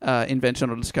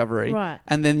invention or discovery. Right.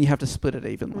 And then you have to split it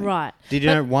evenly. Right. Did you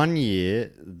know 1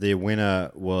 year the winner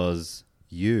was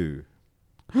you?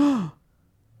 Are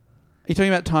you talking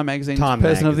about Time Magazine's Time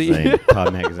Person of the Year?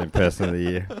 Time Magazine Person of the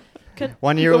Year.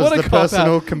 1 year it was the cop-out.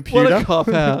 personal computer. What a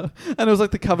cop-out. And it was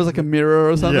like the cover's like a mirror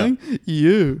or something. Yeah.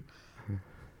 You.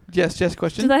 Yes,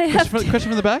 question. Do they have question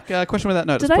from the back? Question without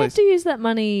notice, Do they please. have to use that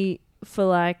money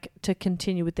for to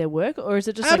continue with their work, or is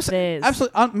it just like theirs?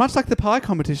 Absolutely. Much like the pie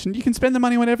competition, you can spend the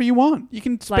money whenever you want. You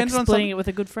can spend it on splitting something. it with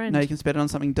a good friend. No, you can spend it on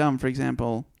something dumb. For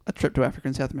example, a trip to Africa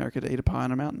and South America to eat a pie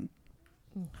on a mountain.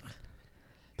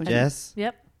 Jess?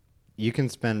 Yep. You can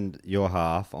spend your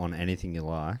half on anything you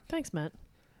like. Thanks, Matt.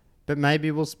 But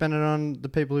maybe we'll spend it on the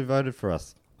people who voted for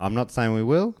us. I'm not saying we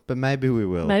will, but maybe we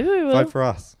will. Maybe we will. Vote for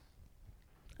us.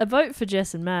 A vote for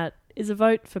Jess and Matt is a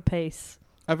vote for peace.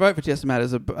 A vote for Jess and Matt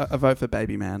is a vote for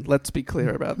Baby Man. Let's be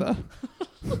clear about that.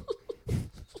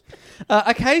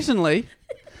 Occasionally,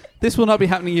 this will not be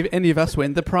happening if any of us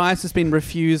win. The prize has been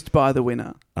refused by the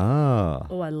winner. Ah.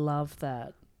 Oh, I love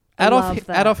that.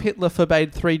 Adolf Hitler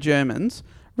forbade 3 Germans,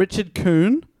 Richard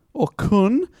Kuhn, or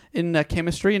Kuhn, in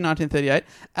chemistry in 1938,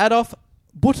 Adolf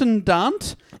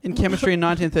Buttendant in chemistry in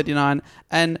 1939,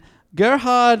 and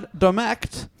Gerhard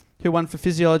Domacht, who won for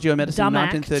physiology or medicine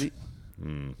Domacht. in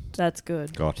 1930. That's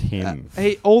good. Got him.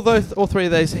 All three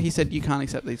of those, he said, you can't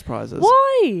accept these prizes.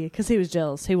 Why? Because he was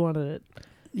jealous. He wanted it.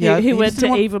 Yeah, he he went just to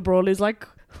didn't want- Eva Braun. He's like,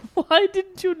 why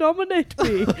didn't you nominate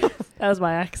me? That was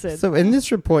my accent. So in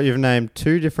this report, you've named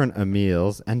 2 different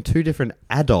Emils and 2 different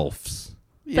Adolfs.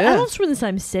 The adults were in the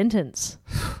same sentence.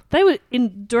 They were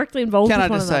directly involved Can with I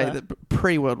one just another. say that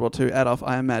pre-World War II, Adolf,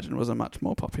 I imagine, was a much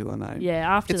more popular name. Yeah,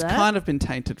 after it's that. kind of been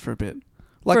tainted for a bit.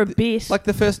 For a bit. Like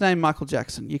the first name, Michael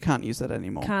Jackson. You can't use that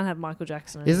anymore. Can't have Michael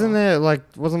Jackson anymore. Isn't there,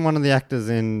 wasn't one of the actors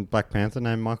in Black Panther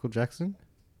named Michael Jackson?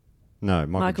 No,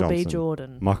 Michael B. Johnson.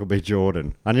 Jordan. Michael B.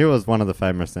 Jordan. I knew it was one of the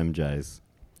famous MJs.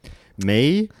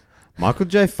 Me, Michael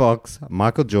J. Fox,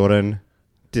 Michael Jordan,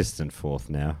 distant fourth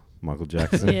now, Michael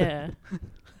Jackson. Yeah.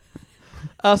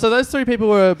 So those 3 people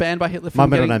were banned by Hitler from My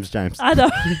middle getting- name's James. I know.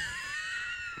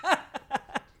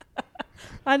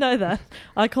 I know that.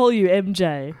 I call you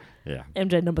MJ. Yeah.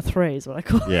 MJ number 3 is what I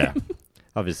call Yeah. him.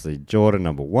 Obviously, Jordan,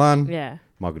 number 1. Yeah.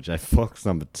 Michael J. Fox,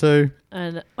 number 2.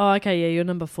 And okay, yeah, you're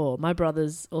number 4. My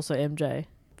brother's also MJ.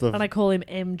 And I call him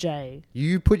MJ.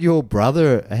 You put your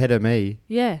brother ahead of me.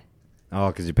 Yeah. Oh,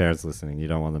 because your parents are listening. You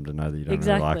don't want them to know that you don't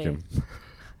really like him.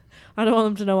 I don't want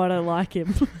them to know I don't like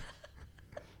him.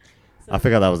 I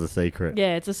forgot that was a secret.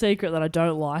 Yeah, it's a secret that I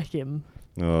don't like him.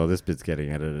 Oh, this bit's getting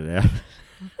edited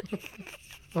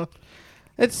out.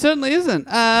 It certainly isn't.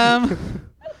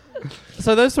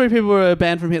 So those 3 people were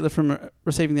banned from Hitler from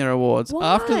receiving their awards.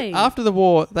 Why? After the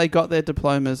war, they got their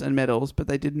diplomas and medals, but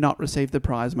they did not receive the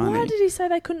prize money. Why did he say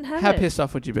they couldn't have How it? pissed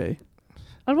off would you be?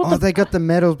 I want Oh, the- they got the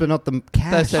medals, but not the They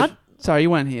cash. said, sorry,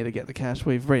 you weren't here to get the cash.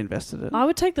 We've reinvested it. I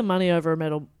would take the money over a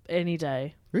medal any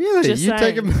day. Really? Just You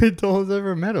take $1 saying. million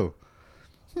over a medal?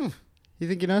 You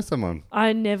think you know someone?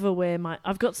 I never wear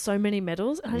I've got so many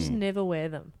medals, and I just never wear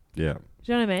them. Yeah. Do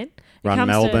you know what I mean? Run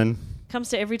Melbourne. Comes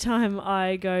to every time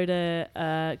I go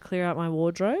to clear out my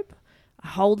wardrobe, I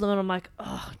hold them and I'm like,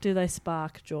 oh, do they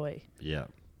spark joy? Yeah.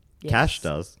 Yes. Cash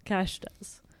does. Cash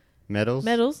does. Medals?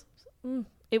 Medals,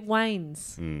 it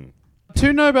wanes.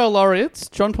 2 Nobel laureates,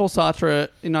 Jean-Paul Sartre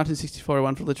in 1964, who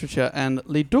won for literature, and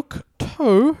Lee Duc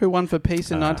To, who won for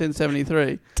peace in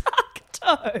 1973.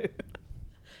 Toe.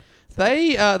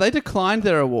 They declined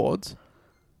their awards.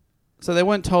 So they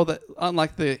weren't told that,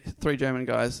 unlike the 3 German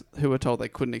guys who were told they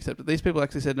couldn't accept it. These people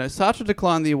actually said no. Sartre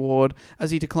declined the award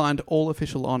as he declined all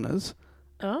official honours.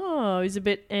 Oh, he's a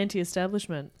bit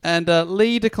anti-establishment. And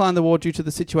Lee declined the award due to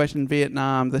the situation in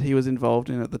Vietnam that he was involved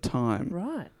in at the time.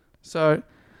 Right. So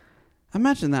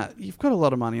imagine that. You've got a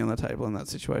lot of money on the table in that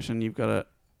situation. You've got to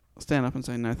stand up and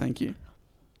say no, thank you.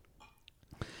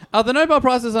 The Nobel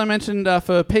Prize, as I mentioned,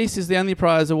 for peace is the only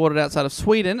prize awarded outside of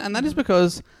Sweden, and that is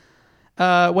because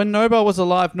when Nobel was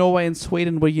alive, Norway and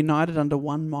Sweden were united under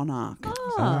one monarch.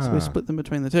 So we split them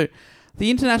between the 2. The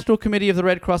International Committee of the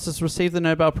Red Cross has received the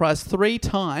Nobel Prize 3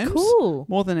 times, Cool.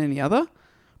 more than any other.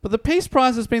 But the Peace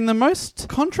Prize has been the most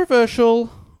controversial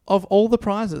of all the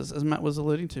prizes, as Matt was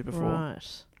alluding to before.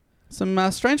 Right.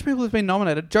 Some strange people have been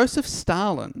nominated. Joseph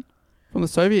Stalin from the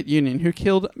Soviet Union, who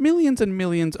killed millions and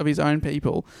millions of his own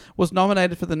people, was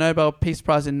nominated for the Nobel Peace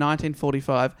Prize in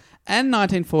 1945 and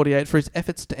 1948 for his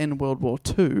efforts to end World War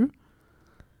II.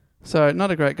 So, not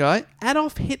a great guy.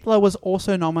 Adolf Hitler was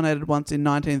also nominated once in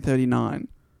 1939.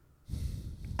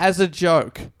 As a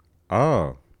joke.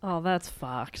 Oh. Oh, that's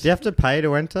fucked. Do you have to pay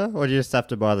to enter, or do you just have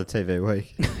to buy the TV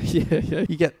Week? Yeah.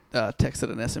 You get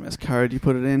texted an SMS code, you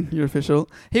put it in, you're official.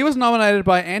 He was nominated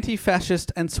by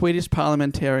anti-fascist and Swedish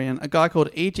parliamentarian, a guy called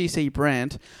E.G.C.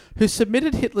 Brandt, who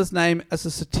submitted Hitler's name as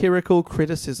a satirical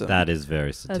criticism. That is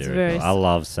very satirical. very I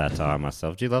love satire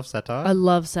myself. Do you love satire? I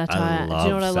love satire. I Do you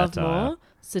know what I love satire. more?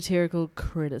 Satirical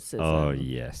criticism. Oh,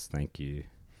 yes. Thank you.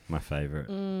 My favourite.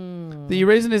 The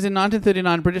reason is in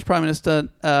 1939, British Prime Minister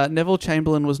Neville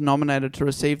Chamberlain was nominated to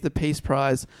receive the Peace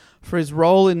Prize for his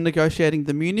role in negotiating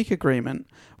the Munich Agreement,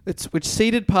 which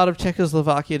ceded part of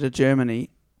Czechoslovakia to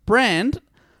Germany. Brandt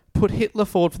put Hitler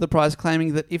forward for the prize,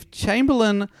 claiming that if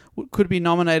Chamberlain could be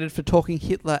nominated for talking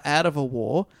Hitler out of a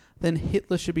war, then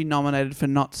Hitler should be nominated for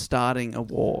not starting a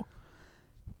war.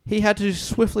 He had to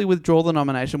swiftly withdraw the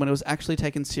nomination when it was actually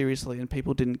taken seriously and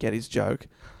people didn't get his joke.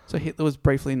 So Hitler was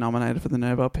briefly nominated for the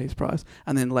Nobel Peace Prize,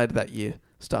 and then later that year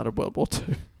started World War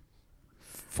II.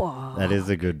 Fuck. That is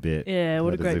a good bit. Yeah,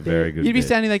 what a That is great a very bit. good You'd be bit.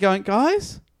 standing there going,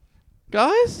 guys?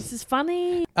 This is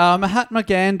funny. Mahatma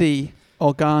Gandhi,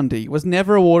 or Gandhi, was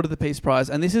never awarded the Peace Prize,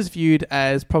 and this is viewed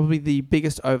as probably the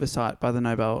biggest oversight by the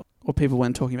Nobel, or people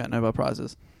when talking about Nobel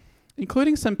Prizes.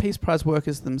 including some Peace Prize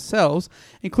workers themselves,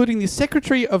 including the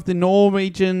secretary of the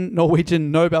Norwegian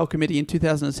Nobel Committee in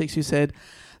 2006, who said,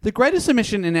 "The greatest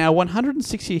omission in our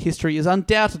 106-year history is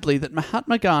undoubtedly that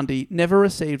Mahatma Gandhi never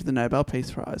received the Nobel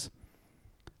Peace Prize."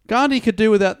 Gandhi could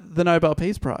do without the Nobel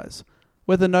Peace Prize.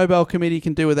 Whether the Nobel Committee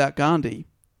can do without Gandhi,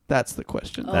 that's the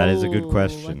question. That is a good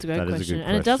question. That's a great That is a question. good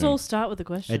And it does question. all start with a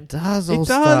question. It does all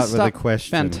start with a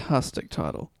question. Fantastic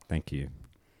title. Thank you.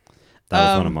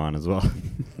 That was one of mine as well.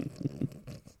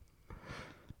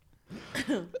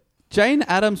 Jane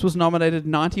Addams was nominated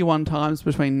 91 times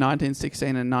between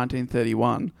 1916 and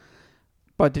 1931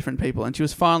 by different people, and she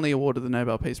was finally awarded the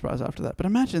Nobel Peace Prize after that. But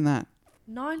imagine that.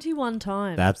 91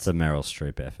 times. That's a Meryl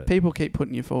Streep effort. People keep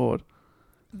putting you forward.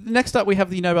 Next up, we have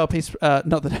the Nobel Peace,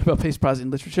 not the Nobel Peace Prize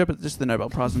in Literature, but just the Nobel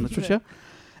Prize in Literature.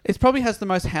 It probably has the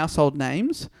most household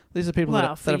names. These are people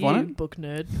that have won it. Book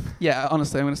nerd. Yeah,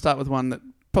 honestly, I'm going to start with one that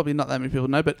probably not that many people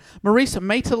know, but Maurice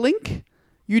Maeterlinck,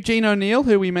 Eugene O'Neill,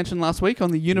 who we mentioned last week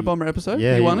on the Unabomber episode.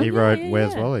 Yeah, he won he it. wrote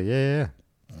Where's Wally? Yeah.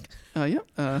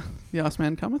 The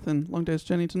Iceman Cometh and Long Day's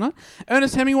Journey Tonight.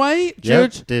 Ernest Hemingway,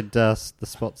 George did the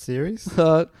Spot series.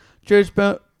 George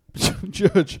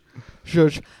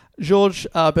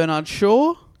Bernard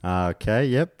Shaw. Okay,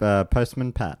 yep.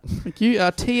 Postman Pat. Thank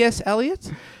you. T.S.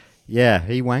 Eliot. Yeah,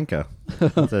 he wanker.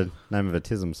 That's the name of a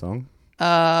Tism song.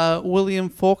 William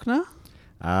Faulkner.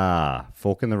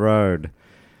 Fork in the Road.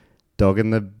 Dog in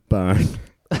the Bone.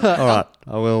 All right,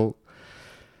 I will.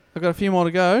 I've got a few more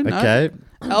to go. No. Okay.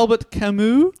 Albert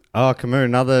Camus. Oh,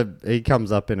 Camus, he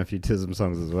comes up in a few Tism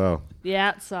songs as well. The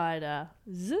Outsider.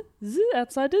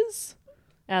 Outsiders?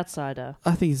 Outsider.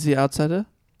 I think he's The Outsider.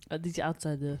 The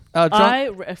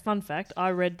Outsider. Fun fact, I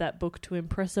read that book to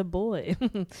impress a boy.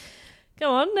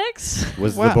 Go on, next.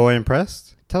 Was the boy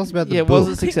impressed? Tell us about the book. Was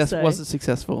it successful? Was it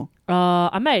successful?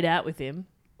 I made out with him.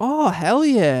 Oh, hell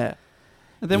yeah.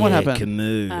 And then what happened?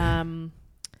 Camus.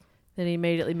 Then he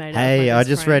immediately made out with Hey, my I best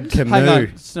just friend. read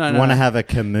Camus. No. Want to have a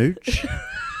Camooch?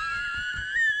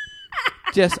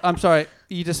 Jess, I'm sorry.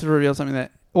 You just revealed something there.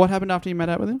 What happened after you made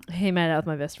out with him? He made out with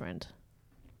my best friend.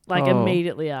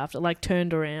 Immediately after.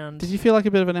 Turned around. Did you feel like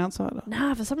a bit of an outsider?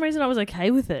 Nah, for some reason I was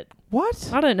okay with it. What?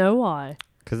 I don't know why.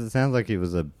 Because it sounds like he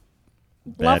was a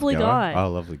bad Lovely guy. Oh,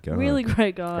 lovely guy. Really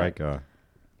great guy. Great guy.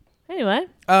 Anyway.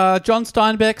 John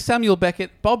Steinbeck, Samuel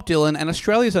Beckett, Bob Dylan, and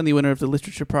Australia's only winner of the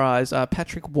Literature Prize,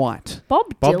 Patrick White.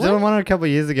 Bob Dylan won it a couple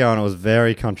of years ago, and it was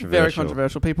very controversial. Very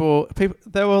controversial. People,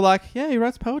 they were like, "Yeah, he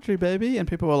writes poetry, baby," and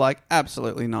people were like,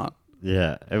 "Absolutely not."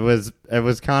 Yeah, it was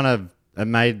kind of. It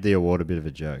made the award a bit of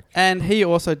a joke. And he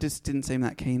also just didn't seem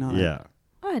that keen on it. Yeah.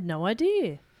 I had no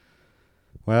idea.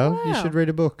 Well, you should read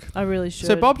a book. I really should.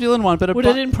 So Bob Dylan won, but would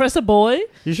it impress a boy?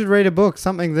 You should read a book,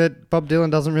 something that Bob Dylan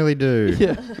doesn't really do.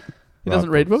 Yeah. He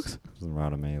doesn't read books? Doesn't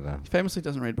write them either. He famously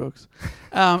doesn't read books.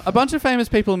 A bunch of famous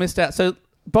people missed out. So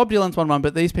Bob Dylan's won one,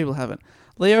 but these people haven't.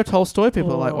 Leo Tolstoy,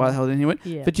 people are like, why the hell didn't he win?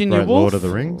 Yeah. Virginia wrote Woolf. Lord of the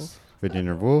Rings.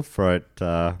 Virginia Woolf wrote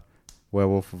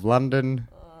Werewolf of London.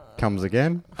 Comes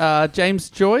Again.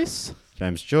 James Joyce.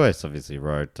 James Joyce obviously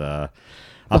wrote Up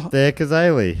There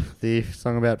Kazali, the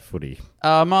song about footy.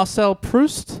 Marcel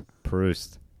Proust.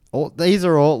 These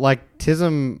are all like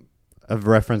Tism have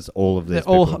referenced all of these.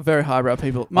 They're all very highbrow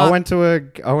people. I went to a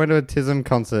Tism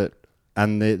concert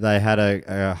and they had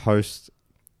a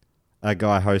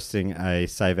guy hosting a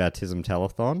Save Our Tism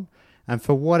telethon, and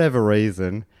for whatever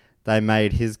reason they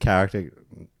made his character,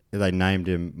 they named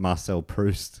him Marcel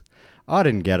Proust. I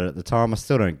didn't get it at the time. I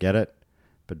still don't get it.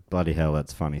 But bloody hell,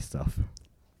 that's funny stuff.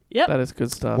 Yep. That is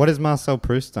good stuff. What has Marcel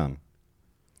Proust done?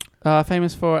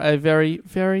 Famous for a very,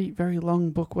 very, very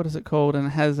long book. What is it called? And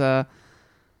it has a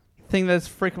thing that's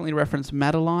frequently referenced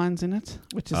Madeleines in it,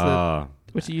 which is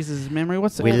which he uses as memory.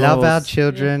 What's it We called? love our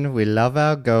children. Yeah. We love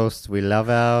our ghosts. We love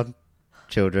our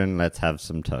children. Let's have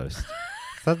some toast.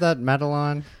 Is that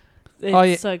Madeline?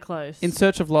 It's so close. In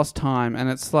Search of Lost Time, and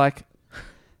it's like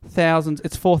thousands.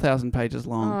 It's 4,000 pages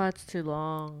long. Oh, it's too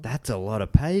long. That's a lot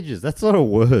of pages. That's a lot of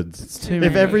words. It's too If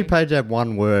many. every page had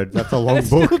one word, that's a long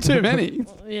book. Still too many.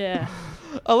 Yeah.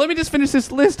 Let me just finish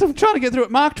this list. I'm trying to get through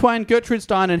it. Mark Twain, Gertrude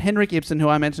Stein, and Henrik Ibsen, who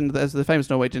I mentioned as the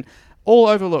famous Norwegian, all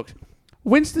overlooked.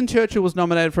 Winston Churchill was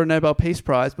nominated for a Nobel Peace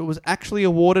Prize, but was actually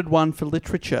awarded one for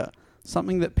literature,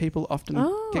 something that people often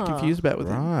get confused about with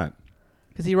him. Right.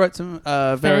 Because he wrote some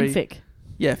very... Fanfic.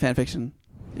 Yeah, fan fiction.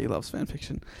 He loves fan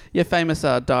fiction. Yeah, famous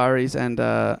diaries and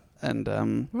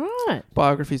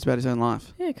biographies about his own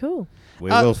life. Yeah, cool. We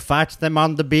will fight them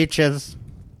on the beaches,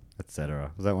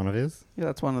 etc. Was that one of his? Yeah,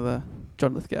 that's one of the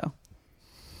John Lithgow.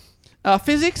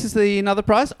 Physics is another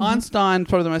prize. Mm-hmm. Einstein,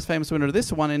 probably the most famous winner of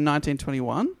this, won in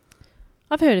 1921.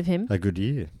 I've heard of him. A good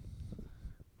year.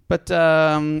 But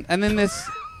and then there's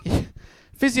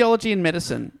Physiology and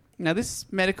medicine. Now, this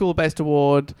medical-based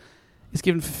award is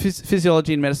given for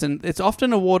physiology and medicine. It's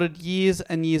often awarded years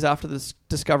and years after this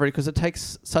discovery because it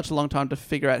takes such a long time to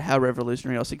figure out how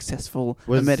revolutionary or successful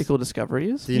a Was medical discovery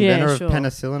is. The inventor of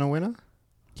penicillin a winner?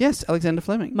 Yes, Alexander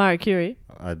Fleming. Marie Curie.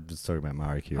 I was talking about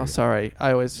Marie Curie. Oh, sorry.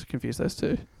 I always confuse those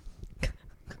two.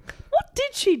 What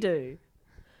did she do?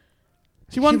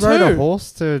 She won She rode two. a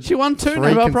horse to She won two 3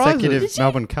 Nobel Prizes. consecutive Did she?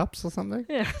 Melbourne Cups or something.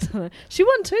 Yeah, I don't know. She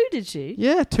won 2, did she?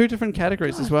 Yeah, 2 different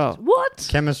categories as well. What?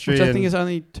 Chemistry. Which I think and- is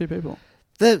only 2 people.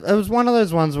 It was one of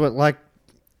those ones where, like,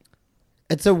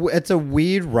 it's a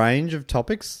weird range of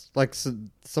topics, like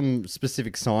some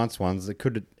specific science ones that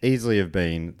could easily have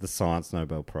been the Science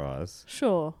Nobel Prize.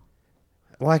 Sure.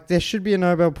 Like, there should be a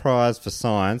Nobel Prize for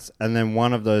science, and then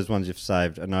one of those ones you've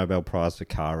saved, a Nobel Prize for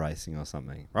car racing or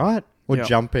something, right? Or Yep.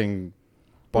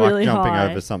 bike Really jumping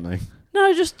high. over something.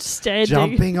 No, just standing.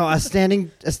 Jumping, or a standing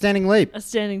leap. A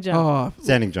standing jump. Oh,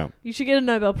 Standing jump. You should get a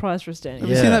Nobel Prize for a standing have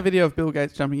jump. you seen that video of Bill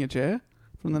Gates jumping a chair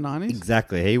from the 90s?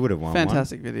 Exactly, he would have won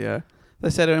Fantastic video. They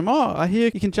said to him, "Oh, I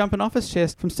hear you can jump an office chair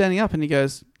from standing up," and he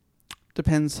goes,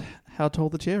 "Depends how tall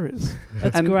the chair is."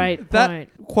 That's and a great that point.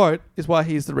 quote is why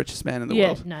he's the richest man in the Yeah,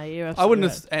 world. no, you're absolutely I wouldn't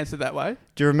right. have answered that way.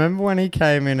 Do you remember when he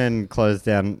came in and closed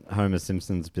down Homer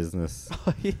Simpson's business?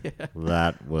 Oh, yeah.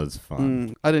 That was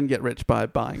fun. I didn't get rich by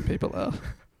buying people out.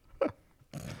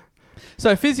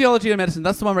 So physiology and medicine,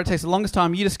 that's the one where it takes the longest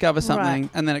time. You discover something Right.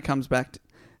 and then it comes back.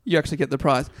 You actually get the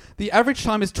prize. The average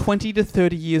time is 20 to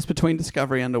 30 years between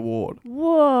discovery and award.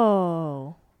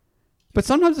 Whoa. But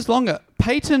sometimes it's longer.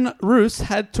 Peyton Roos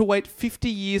had to wait 50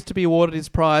 years to be awarded his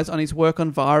prize on his work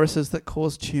on viruses that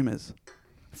cause tumours.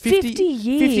 50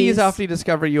 years? 50 years after your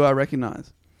discovery, you are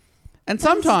recognised. And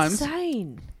sometimes, That's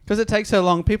insane. because it takes so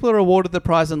long, people are awarded the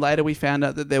prize and later we found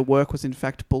out that their work was in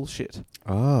fact bullshit.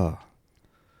 Oh.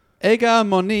 Edgar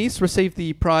Moniz received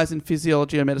the prize in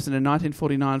physiology or medicine in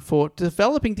 1949 for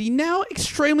developing the now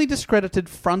extremely discredited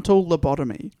frontal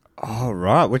lobotomy. Oh,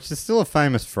 right, which is still a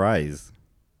famous phrase.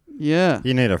 Yeah.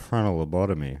 You need a frontal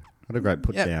lobotomy. What a great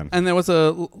put down. And there was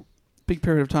a big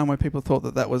period of time where people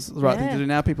thought that was the right thing to do.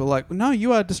 Now people are like, no,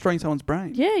 you are destroying someone's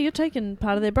brain. Yeah, you're taking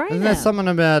part of their brain Isn't there out. something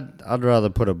about I'd rather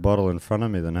put a bottle in front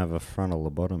of me than have a frontal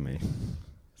lobotomy?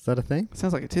 Is that a thing?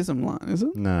 Sounds like a TISM line, is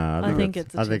it? No, I think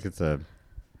it's a I think it's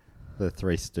the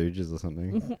Three Stooges or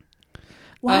something.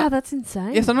 Wow, that's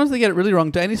insane. Yeah, sometimes they get it really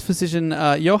wrong. Danish physician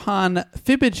Johan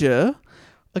Fibiger,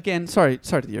 again, sorry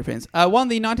to the Europeans, won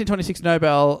the 1926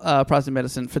 Nobel Prize in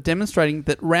Medicine for demonstrating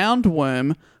that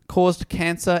roundworm caused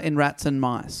cancer in rats and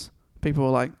mice. People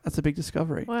were like, that's a big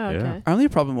discovery. Wow, okay. Only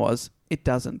problem was, it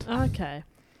doesn't. Okay.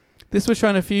 This was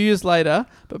shown a few years later,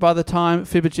 but by the time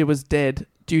Fibiger was dead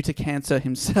due to cancer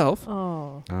himself.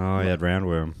 Oh. Oh, he had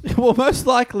roundworm. Well, most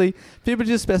likely,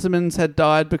 Fibiger's specimens had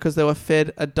died because they were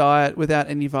fed a diet without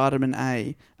any vitamin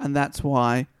A, and that's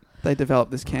why they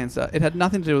developed this cancer. It had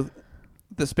nothing to do with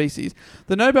the species.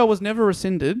 The Nobel was never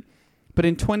rescinded, but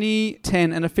in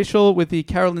 2010, an official with the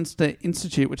Karolinska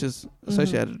Institute, which is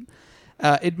associated,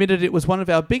 admitted it was one of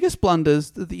our biggest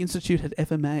blunders that the Institute had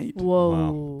ever made.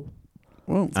 Whoa.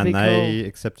 Whoa. And they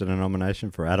accepted a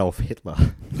nomination for Adolf Hitler.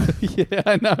 Yeah,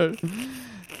 I know.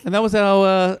 And that was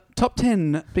our top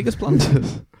 10 biggest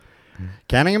blunders.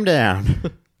 Counting them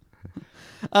down.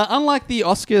 Unlike the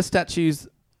Oscar statues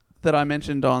that I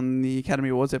mentioned on the Academy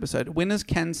Awards episode, winners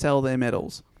can sell their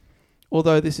medals.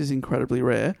 Although this is incredibly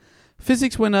rare.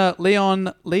 Physics winner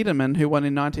Leon Lederman, who won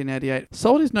in 1988,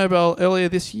 sold his Nobel earlier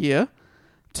this year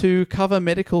to cover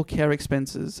medical care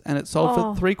expenses, and it sold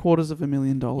for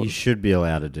 $750,000. You should be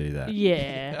allowed to do that.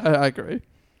 Yeah. I agree.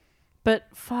 But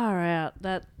far out.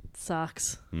 That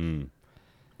sucks.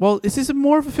 Well, is this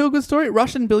more of a feel-good story?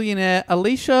 Russian billionaire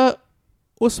Alisher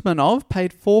Usmanov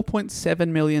paid $4.7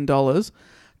 million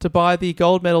to buy the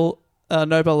gold medal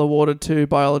Nobel awarded to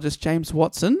biologist James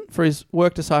Watson for his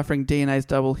work deciphering DNA's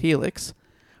double helix.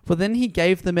 But then he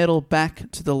gave the medal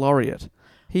back to the laureate.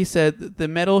 He said that the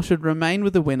medal should remain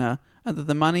with the winner and that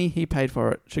the money he paid for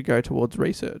it should go towards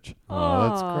research. Oh,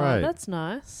 that's great. That's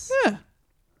nice. Yeah.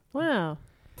 Wow.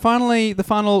 Finally, the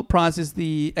final prize is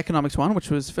the economics one, which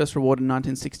was first rewarded in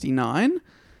 1969.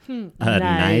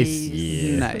 Nice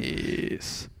year.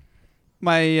 Nice.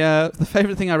 The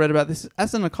favourite thing I read about this,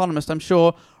 as an economist, I'm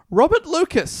sure Robert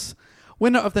Lucas,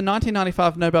 winner of the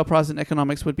 1995 Nobel Prize in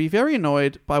Economics, would be very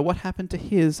annoyed by what happened to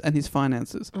his and his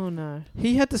finances. Oh, no.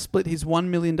 He had to split his $1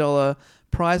 million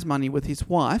prize money with his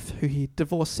wife, who he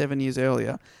divorced 7 years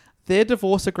earlier. Their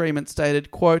divorce agreement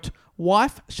stated, quote,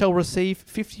 "Wife shall receive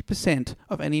 50%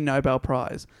 of any Nobel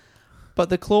Prize." But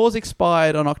the clause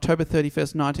expired on October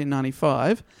 31st,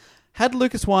 1995. Had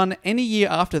Lucas won any year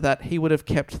after that, he would have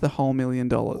kept the whole $1 million.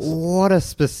 What a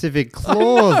specific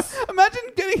clause. Imagine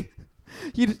getting...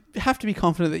 You'd have to be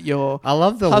confident that your I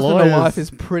love the husband lawyers. or wife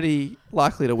is pretty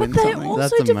likely to win But they something. also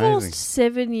That's amazing. divorced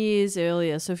 7 years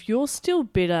earlier. So if you're still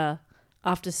bitter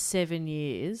after 7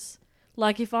 years,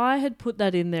 like if I had put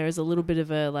that in there as a little bit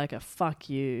of a fuck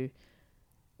you,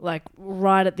 like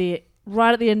right at the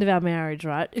end of our marriage,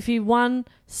 right? If you won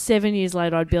 7 years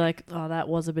later, I'd be like, oh, that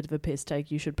was a bit of a piss take.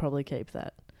 You should probably keep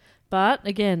that. But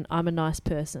again, I'm a nice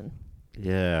person.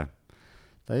 Yeah.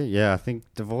 I think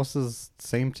divorces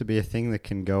seem to be a thing that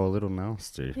can go a little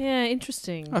nasty. Yeah,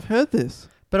 interesting. I've heard this.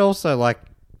 But also, like,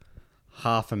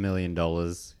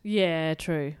 $500,000. Yeah,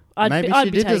 true. Maybe I'd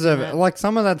she be did taking deserve that. it. Like,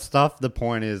 some of that stuff, the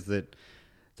point is that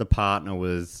the partner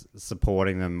was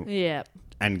supporting them Yeah.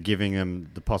 and giving them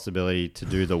the possibility to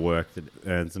do the work that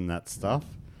earns them that stuff.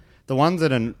 The ones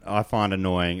that I find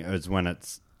annoying is when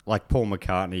it's like Paul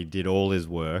McCartney did all his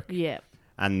work. Yeah.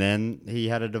 And then he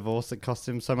had a divorce that cost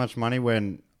him so much money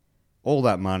when all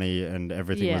that money and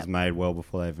everything Yeah. was made well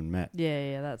before they even met.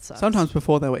 Yeah, that sucks. Sometimes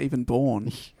before they were even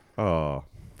born. Oh,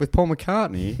 with Paul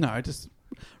McCartney? No, just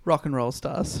rock and roll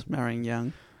stars marrying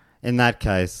young. In that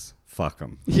case, fuck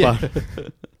them. Yeah.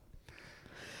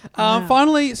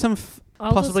 Finally, some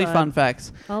I'll possibly decide. fun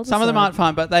facts. I'll Some of them decide. aren't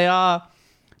fun, but they are,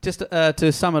 just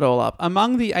to sum it all up,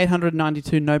 among the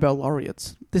 892 Nobel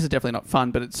laureates, this is definitely not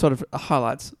fun, but it sort of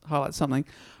highlights something,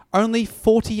 only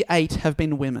 48 have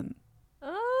been women.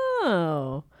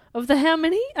 Oh. Of the how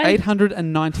many?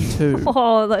 892.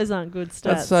 Oh, those aren't good stats.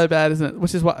 That's so bad, isn't it?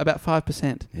 Which is what, about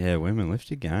 5%. Yeah, women, lift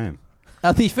your game.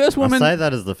 The first woman... I say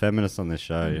that as the feminist on this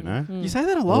show, you know? You say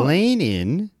that a lot. Lean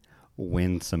in,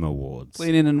 win some awards.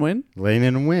 Lean in and win? Lean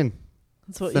in and win.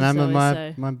 That's what It's the you name of always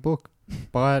say. my book.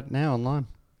 Buy it now online.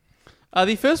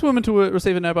 The first woman to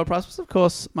receive a Nobel Prize was, of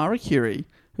course, Marie Curie,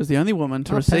 who was the only woman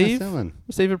to receive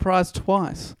a prize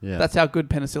twice. Yeah. That's how good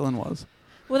penicillin was.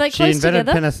 Were they She close invented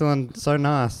together? penicillin so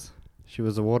nice. She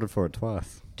was awarded for it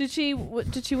twice. Did she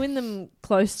win them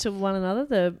close to one another,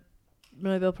 the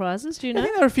Nobel Prizes? Do you know? I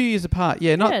think they were a few years apart.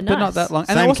 Yeah, but not nice. that long.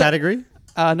 Same also- category?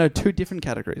 No, two different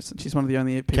categories. She's one of the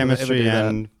only people Chemistry that ever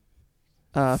and do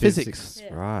that. Physics.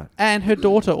 Yeah. Right. And her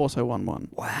daughter also won one.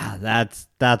 Wow, that's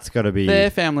got to be... Their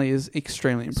family is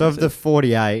extremely So impressive. of the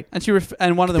 48, and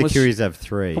and one of them the was Curies have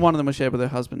 3. and one of them was shared with her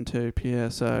husband too, Pierre.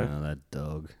 So Oh, that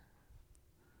dog.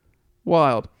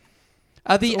 wild.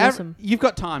 That's awesome. You've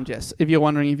got time, Jess, if you're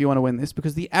wondering if you want to win this,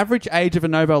 because the average age of a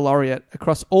Nobel laureate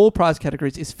across all prize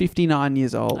categories is 59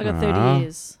 years old. I got 30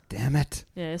 years. Damn it.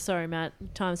 Yeah, sorry, Matt.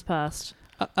 Time's passed.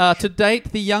 To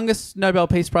date, the youngest Nobel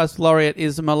Peace Prize laureate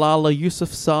is Malala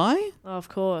Yousafzai, Oh, of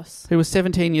course. who was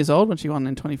 17 years old when she won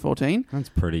in 2014. That's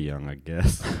pretty young, I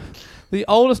guess. The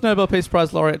oldest Nobel Peace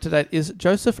Prize laureate to date is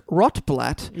Joseph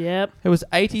Rotblat, Yep. who was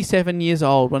 87 years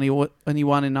old when he won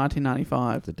in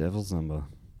 1995. The devil's number.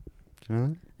 Do you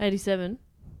know 87.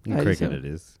 that? In cricket 87. it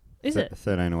is. Is it?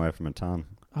 13 away from a ton.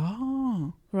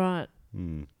 Oh, Right.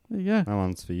 Hmm. there you go. That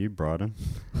one's for you, Bryden.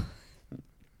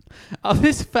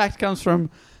 This fact comes from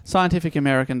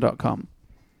scientificamerican.com.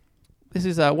 This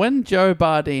is when Joe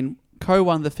Bardeen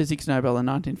co-won the Physics Nobel in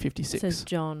 1956. Says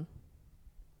John.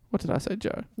 What did I say,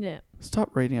 Joe? Yeah.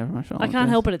 Stop reading over my shoulder. I can't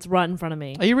help it. It's right in front of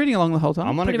me. Are you reading along the whole time?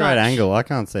 I'm on a Pretty great much. angle. I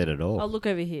can't see it at all. I'll look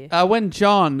over here. When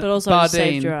John But also I just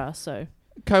saved your Bardeen ass, so.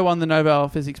 co-won the Nobel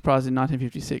Physics Prize in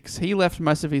 1956, he left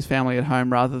most of his family at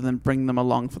home rather than bring them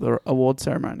along for the award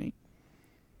ceremony.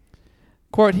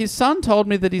 Quote, his son told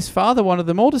me that his father wanted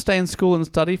them all to stay in school and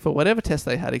study for whatever test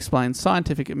they had, explains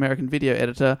Scientific American video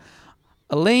editor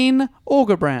Aline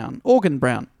Organ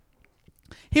Brown.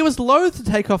 He was loath to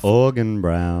take off... Organ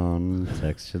Brown,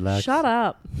 texture like... Shut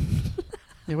up.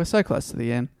 Yeah, we're so close to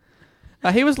the end.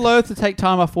 He was loath to take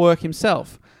time off work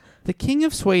himself. The King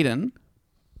of Sweden,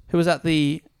 who was at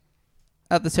the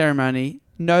ceremony,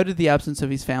 noted the absence of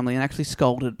his family and actually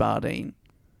scolded Bardeen.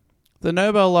 The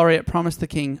Nobel laureate promised the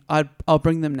king, I'll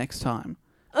bring them next time.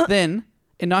 Then,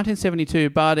 in 1972,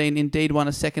 Bardeen indeed won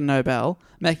a second Nobel,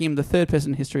 making him the third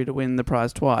person in history to win the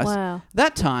prize twice. Wow.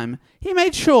 That time, he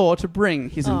made sure to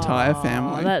bring his entire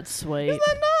family. Oh, that's sweet. Isn't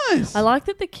that nice? I like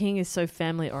that the king is so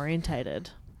family orientated.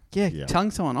 Yeah,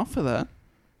 telling someone off for that.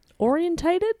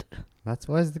 Orientated? That's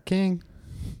why he's the king.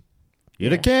 You're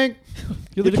the king.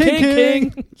 You're the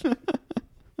king.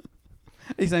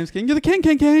 His name's King. You're the king.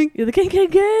 You're the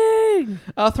king.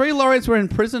 3 laureates were in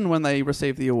prison when they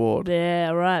received the award. Yeah,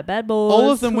 right. Bad boys.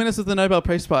 All of them winners of the Nobel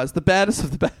Peace Prize. The baddest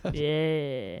of the bad.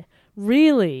 Yeah.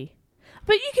 Really?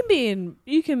 But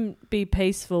you can be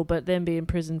peaceful but then be in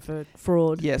prison for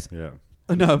fraud. Yes. Yeah.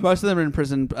 No, most of them are in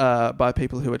prison by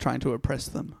people who are trying to oppress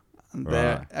them. And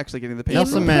they're Right. actually getting the peace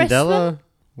Nelson prize. Mandela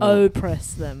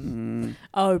Oppress them.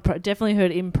 Definitely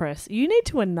heard impress. You need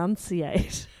to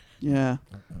enunciate. Yeah.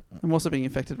 I'm also being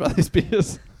affected by these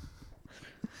beers.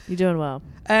 You're doing well.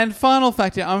 And final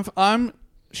fact, I'm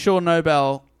sure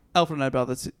Alfred Nobel,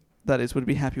 that is, would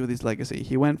be happy with his legacy.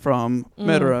 He went from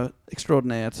murderer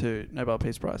extraordinaire to Nobel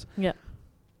Peace Prize. Yeah.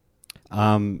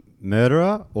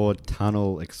 Murderer or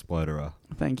tunnel exploderer?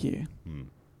 Thank you.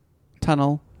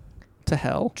 Tunnel to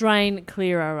hell. Drain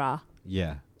clearer.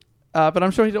 Yeah. But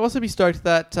I'm sure he'd also be stoked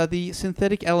that the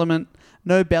synthetic element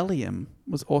nobelium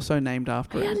was also named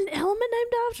after He had him. an element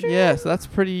named after him? Yeah, so that's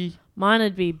pretty... Mine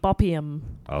would be bopium.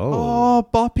 Oh,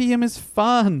 bopium is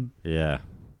fun. Yeah.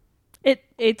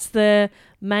 It's the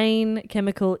main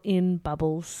chemical in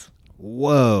bubbles.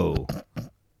 Whoa.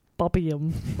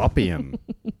 Bopium. Bopium.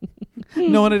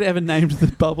 No one had ever named the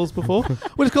bubbles before.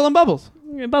 We'll just call them bubbles.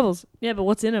 Yeah, bubbles. Yeah, but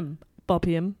what's in them?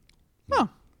 Bopium. Oh.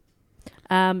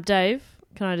 Dave,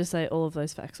 can I just say all of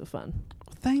those facts were fun?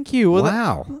 Thank you. Well,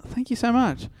 Wow. Thank you so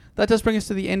much. That does bring us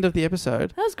to the end of the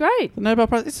episode. That was great. The Nobel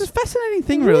Prize. It's a fascinating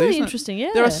thing, really. Isn't it? Interesting, yeah.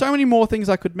 There are so many more things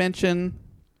I could mention.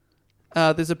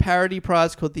 There's a parody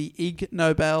prize called the Ig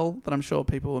Nobel that I'm sure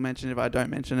people will mention if I don't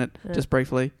mention it, just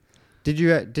briefly. Did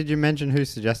you mention who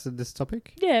suggested this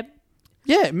topic? Yeah.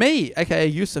 Yeah, me, aka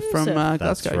Yusuf from Glasgow.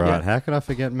 That's right. Yeah. How could I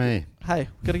forget me? Hey,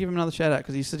 got to give him another shout out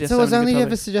because he suggested. So it was many good only ever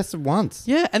topics. suggested once.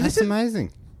 Yeah, and that's this is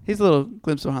amazing. Here's a little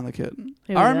glimpse behind the curtain.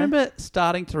 Here we I go. remember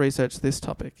starting to research this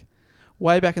topic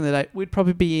way back in the day. We'd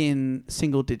probably be in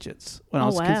single digits when I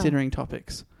was considering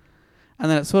topics. And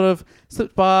then it sort of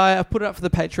slipped by. I put it up for the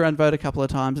Patreon vote a couple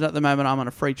of times. And at the moment, I'm on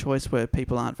a free choice where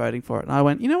people aren't voting for it. And I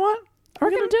went, you know what? We're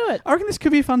going to do it. I reckon this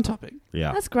could be a fun topic.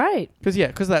 Yeah. That's great.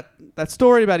 Because that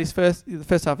story about the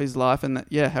first half of his life and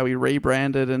how he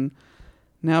rebranded and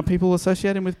now people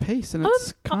associate him with peace. And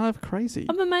it's kind of crazy.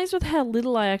 I'm amazed with how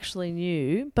little I actually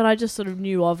knew, but I just sort of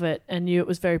knew of it and knew it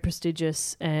was very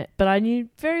prestigious. But I knew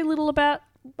very little about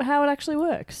how it actually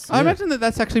works. I imagine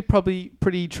that's actually probably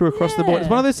pretty true across the board. It's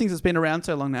one of those things that's been around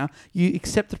so long now. You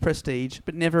accept the prestige,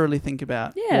 but never really think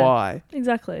about why.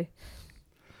 Exactly.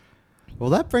 Well,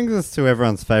 that brings us to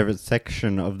everyone's favourite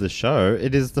section of the show.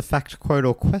 It is the fact, quote,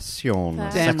 or question.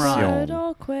 Damn right. Quote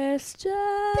or question.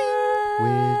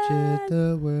 Widget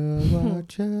the World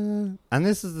Watcher. And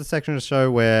this is the section of the show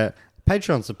where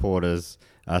Patreon supporters,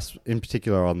 in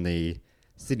particular on the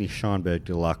Sydney Scheinberg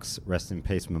Deluxe Rest in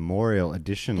Peace Memorial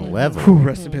Edition level. Ooh,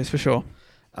 rest in peace for sure.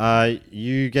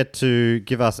 You get to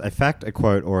give us a fact, a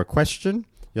quote, or a question.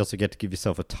 You also get to give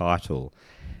yourself a title.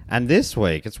 And this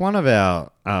week, it's one of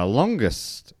our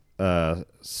longest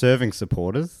serving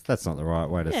supporters. That's not the right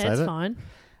way to say that. Yeah, it's fine.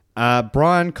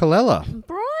 Brian Colella.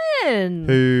 Brian!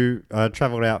 Who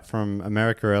travelled out from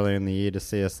America earlier in the year to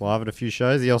see us live at a few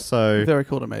shows. He also... Very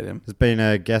cool to meet him. Has been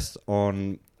a guest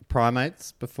on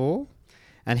Primates before.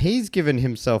 And he's given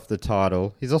himself the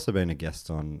title. He's also been a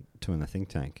guest on Two in the Think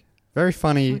Tank. Very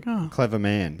funny, clever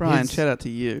man. Brian, shout out to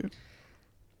you.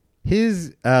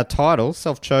 His title,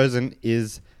 self-chosen,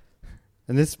 is...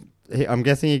 And this, I'm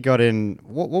guessing he got in...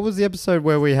 What was the episode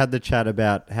where we had the chat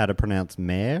about how to pronounce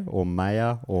mayor or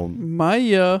mayor or...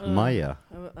 Maya. Maya.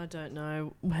 I don't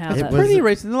know how It's that... pretty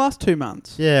recent, in the last 2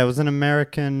 months. Yeah, it was an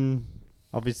American,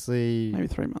 obviously... Maybe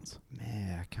 3 months.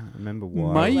 Yeah, I can't remember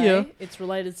why. Maya. It's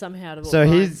related somehow to what So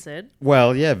Brian said.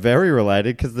 Well, yeah, very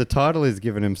related, because the title he's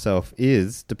given himself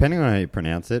is, depending on how you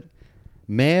pronounce it,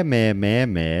 Mayor, Mayor, Mayor,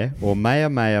 Mayor, or Mayor,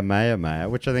 Mayor, Mayor, Mayor,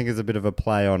 which I think is a bit of a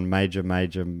play on Major,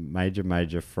 Major, Major,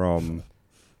 Major from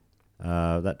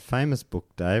that famous book,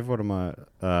 Dave. What am I?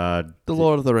 The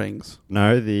Lord of the Rings.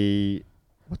 No, the...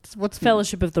 What's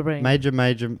Fellowship of the Ring. Major,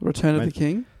 Major... Return of the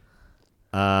King?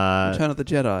 Return of the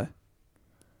Jedi.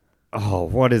 Oh,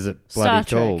 what is it bloody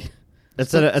Star called? Trek. It's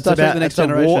Star Trek The Next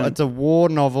Generation. It's a war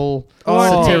novel,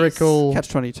 Oh, satirical...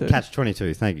 Catch-22.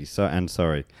 Catch-22, thank you.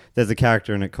 Sorry. There's a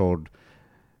character in it called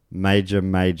Major,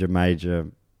 Major, Major,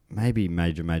 maybe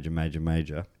Major, Major, Major,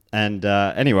 Major. And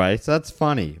anyway, so that's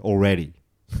funny already.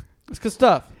 It's good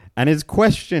stuff. And his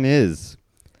question is,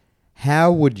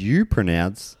 how would you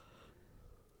pronounce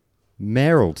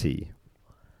mayoralty?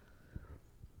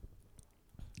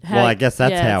 Well, I guess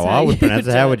that's how I would pronounce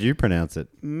it. How would you pronounce it?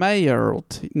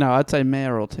 Mayoralty. No, I'd say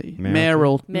mayoralty.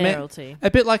 Mayoralty.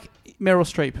 A bit like Meryl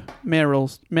Streep.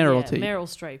 Mayoralty. Yeah, Meryl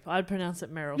Streep. I'd pronounce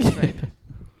it Meryl Streep.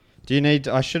 Do you need...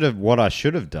 What I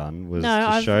should have done was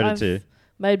just showed it to you.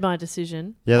 Made my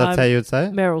decision. Yeah, that's how you would say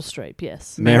it? Meryl Streep,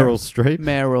 yes. Meryl Streep?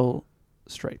 Meryl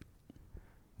Streep.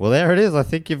 Well, there it is. I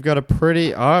think you've got a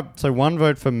pretty... so 1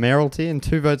 vote for Mayoralty and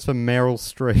 2 votes for Meryl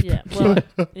Streep. Yeah, well,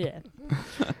 yeah.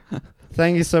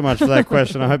 Thank you so much for that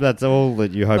question. I hope that's all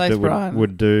that you hoped Thanks, it Brian.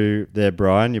 would do there,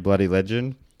 Brian, you bloody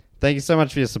legend. Thank you so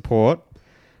much for your support.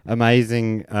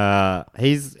 amazing.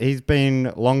 He's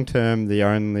been long term the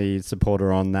only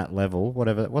supporter on that level.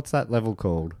 What's that level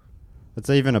called? It's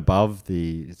even above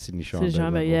the Sydney Shine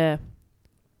level. Yeah.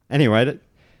 Anyway,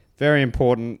 very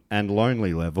important and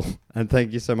lonely level. And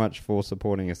thank you so much for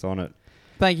supporting us on it.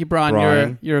 Thank you,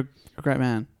 Brian. You're a great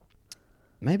man.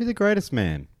 Maybe the greatest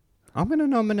man. I'm going to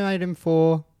nominate him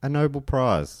for a Nobel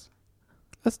Prize.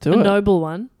 Let's do it. A noble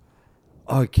one.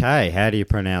 Okay, how do you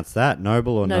pronounce that?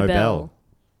 Nobel or Nobel? Nobel?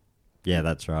 Yeah,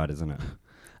 that's right, isn't it?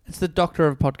 It's the doctor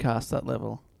of podcasts, that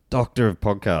level. Doctor of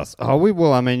podcasts. Oh, we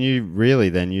will. I mean,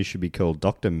 you should be called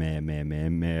Dr. Mayor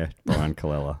Brian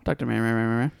Colella. Dr.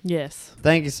 Mayor. Yes.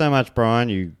 Thank you so much, Brian,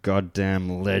 you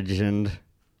goddamn legend.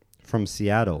 From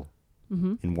Seattle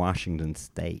in Washington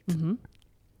State. Mm-hmm.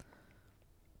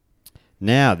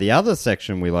 Now, the other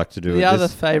section we like to do. The other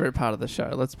favourite part of the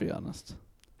show, let's be honest.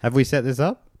 Have we set this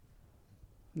up?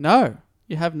 No,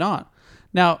 you have not.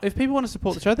 Now, if people want to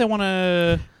support the show, they want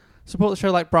to support the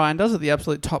show like Brian does at the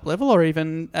absolute top level, or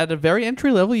even at a very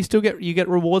entry level, you get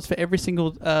rewards for every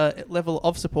single level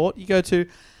of support. You go to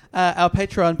our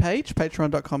Patreon page,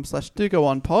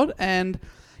 patreon.com/dogoonpod, and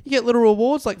you get little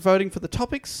rewards like voting for the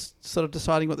topics, sort of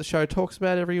deciding what the show talks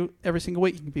about every single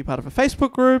week. You can be part of a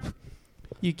Facebook group.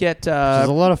 You get... It's a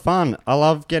lot of fun. I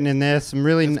love getting in there. Some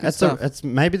really... stuff. It's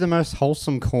maybe the most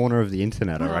wholesome corner of the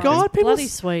internet, I reckon. God, people bloody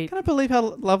sweet. Can't believe how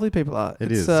lovely people are. It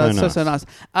It's is so nice. so nice.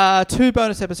 2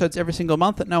 bonus episodes every single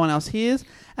month that no one else hears,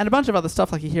 and a bunch of other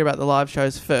stuff like you hear about the live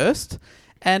shows first.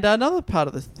 And another part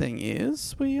of the thing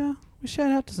is we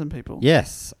shout out to some people.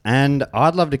 Yes, and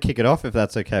I'd love to kick it off if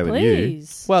that's okay with you.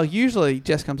 Please. Well, usually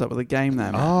Jess comes up with a game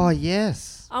though. Oh,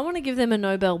 yes. I want to give them a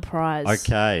Nobel Prize.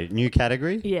 Okay, new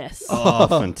category? Yes. Oh,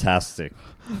 fantastic.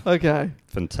 Okay.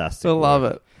 Fantastic. I love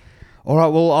it. All right,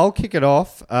 well, I'll kick it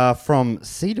off from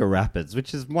Cedar Rapids,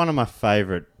 which is one of my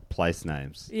favourite place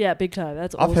names. Yeah, big time.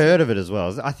 That's awesome. I've heard of it as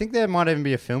well. I think there might even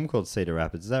be a film called Cedar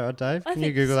Rapids. Is that right, Dave? I Can you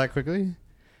think Google so. that quickly?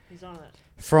 He's on it.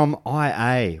 From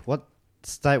IA. What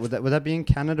state would that be in?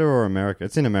 Canada or America?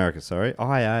 It's in America, sorry.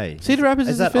 IA. Cedar Rapids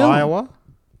is a that film. Iowa?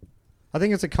 I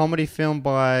think it's a comedy film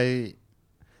by...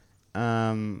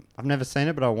 I've never seen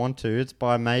it, but I want to. It's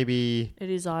by maybe... It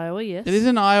is Iowa, yes. It is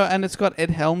in Iowa, and it's got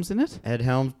Ed Helms in it. Ed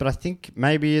Helms, but I think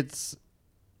maybe it's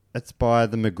by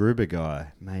the MacGruber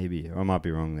guy, maybe. Or I might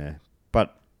be wrong there.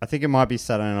 But I think it might be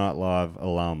Saturday Night Live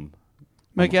alum.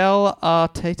 Miguel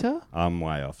Arteta? I'm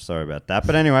way off. Sorry about that.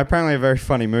 But anyway, apparently a very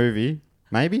funny movie.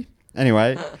 Maybe?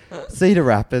 Anyway, Cedar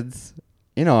Rapids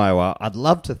in Iowa. I'd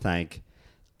love to thank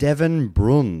Devin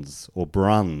Bruns or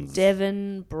Bruns.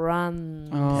 Devin Bruns.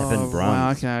 Oh, Devin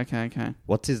Bruns. Wow, okay.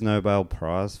 What's his Nobel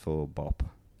Prize for, Bop?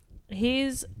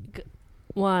 He's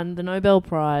won the Nobel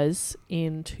Prize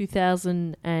in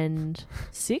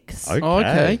 2006 Okay. Oh,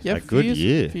 okay. A good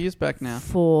year. A few years back now.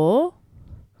 for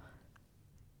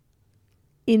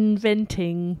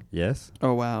inventing. Yes.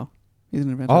 Oh, wow. He's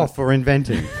an inventor. Oh, for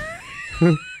inventing.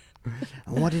 And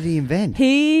what did he invent?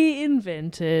 He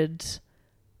invented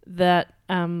that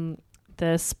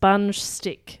the sponge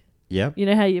stick. Yep. You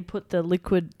know how you put the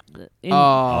liquid in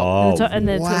Oh, and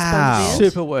then it's a wow. sponge in?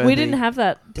 super worthy. We didn't have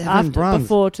that Devin Bruns.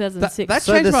 before 2006. That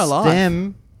So changed the my life.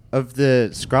 stem of the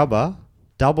scrubber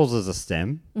doubles as a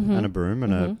stem and a broom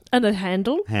and a and a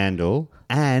handle. handle,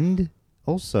 and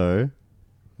also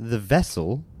the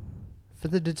vessel for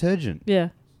the detergent. Yeah.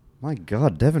 My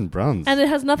God, Devin Bruns. And it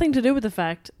has nothing to do with the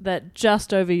fact that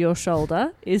just over your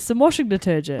shoulder is some washing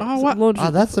detergent. Oh, Some what? laundry- Oh,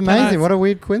 that's Can amazing. I- What a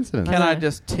weird coincidence. Can I know.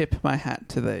 just tip my hat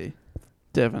to thee,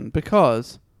 Devin?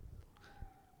 Because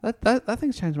that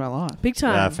thing's changed my life. Big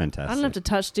time. Yeah, fantastic. I don't have to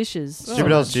touch dishes.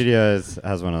 Stupid Old Studios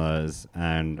has one of those,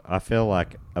 and I feel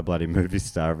like a bloody movie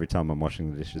star every time I'm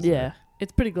washing the dishes. Yeah.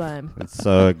 It's pretty glam. It's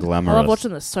so I glamorous. love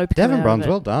watching the soap come Devin out Bruns, of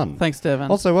it. well done. Thanks, Devin.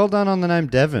 Also, well done on the name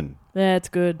Devin. Yeah, it's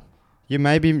good.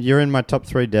 You're in my top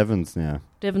 3 Devons now.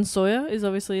 Devin Sawyer is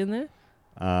obviously in there.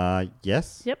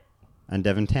 Yes. Yep. And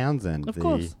Devin Townsend, Of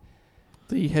course.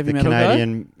 the heavy the metal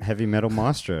Canadian heavy metal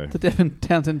maestro. guy? The Devin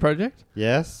Townsend Project?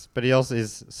 Yes, but he also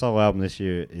his solo album this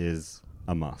year is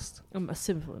a must. A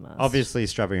simple must. Obviously,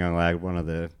 Strapping Young Lad, one of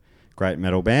the great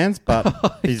metal bands, but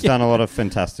he's done a lot of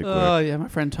fantastic work. Oh, yeah. My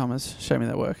friend Thomas showed me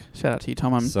that work. Shout out to you,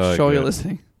 Tom. I'm So sure you're good.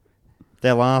 listening.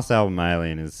 Their last album,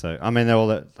 Alien, is so. I mean,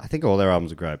 I think all their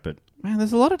albums are great, but Man,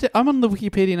 there's a lot of... I'm on the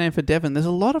Wikipedia name for Devin. There's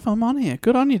a lot of them on here.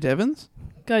 Good on you, Devins.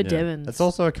 Go yeah. Devons. It's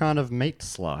also a kind of meat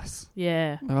slice.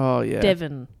 Yeah. Oh, yeah.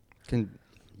 Devon.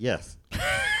 Yes.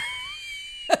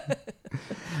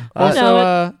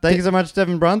 Also, thank you so much,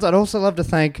 Devin Bruns. I'd also love to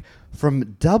thank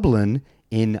from Dublin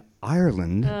in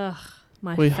Ireland. Ugh,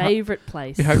 my We ho- favourite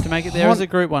place. we hope to make it there as a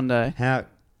group one day. How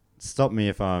stop me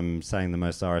if I'm saying the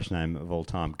most Irish name of all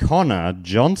time. Connor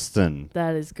Johnston.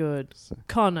 That is good.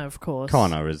 Connor, of course.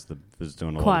 Connor was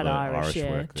doing a Quite lot of the Irish, yeah.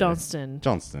 work there. Johnston.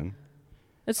 It's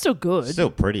It's still good.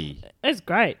 still pretty. It's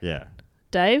great. Yeah.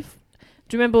 Dave,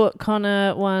 do you remember what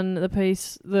Connor won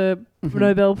the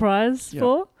Nobel Prize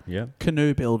for? Yeah.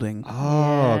 Canoe building.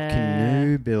 Oh, Yeah.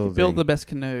 canoe building. Built the best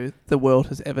canoe the world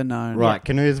has ever known. Right,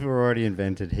 canoes were already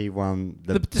invented. He won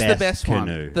the best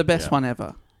canoe. One. The best one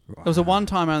ever. It was a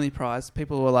one-time only prize.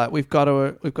 People were like, "We've got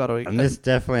to." And this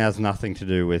definitely has nothing to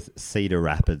do with Cedar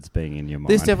Rapids being in your mind.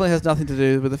 This definitely has nothing to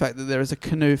do with the fact that there is a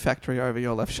canoe factory over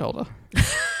your left shoulder.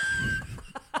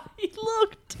 You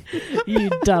looked. You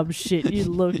dumb shit. You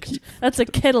looked. That's a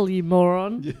kettle, you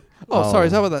moron. Oh, sorry.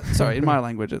 Is that what that? Sorry, in my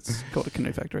language, it's called a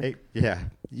canoe factory. Yeah.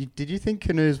 Did you think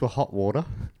canoes were hot water?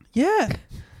 Yeah.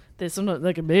 There's some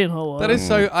that can be in hot water. That is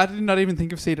so. I did not even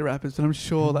think of Cedar Rapids, but I'm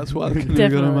sure that's why the canoe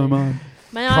got in my mind.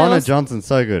 Connor Johnson,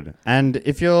 so good. And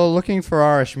if you're looking for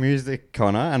Irish music,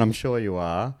 Connor, and I'm sure you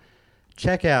are,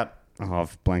 check out. Oh,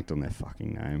 I've blanked on their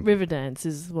fucking name. Riverdance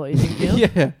is what you think, Neil?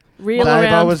 Yeah. Reel Dave,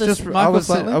 around I was the just. I was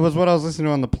what I was listening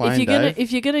to on the plane.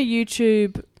 If you're gonna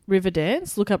YouTube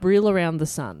Riverdance, look up "Reel Around the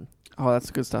Sun." Oh,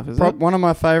 that's good stuff, isn't it? One of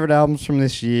my favourite albums from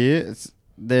this year.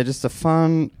 They're just a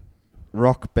fun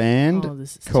rock band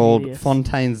called tedious.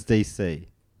 Fontaine's DC.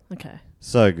 Okay.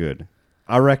 So good.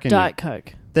 I reckon. Diet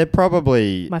Coke. They're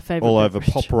probably My favourite all over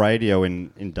beverage. pop radio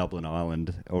in Dublin,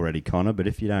 Ireland already, Connor. But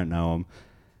if you don't know them,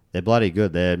 they're bloody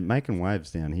good. They're making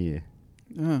waves down here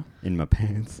in my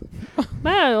pants.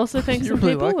 May I also thank You some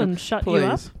really people like and it? shut you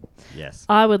up? Please. Yes.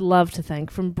 I would love to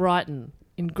thank from Brighton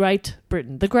in Great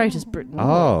Britain, the greatest Britain.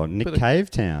 Oh, Nick Bit of-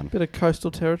 Cave Town. Bit of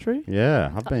coastal territory.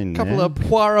 Yeah, I've been A couple there. of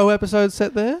Poirot episodes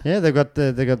set there. Yeah, they got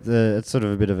the. It's sort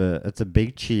of a bit of it's a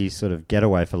beachy sort of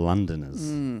getaway for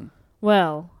Londoners.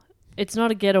 Well, it's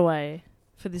not a getaway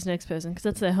for this next person because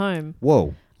that's their home.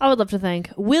 Whoa. I would love to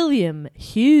thank William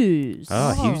Hughes.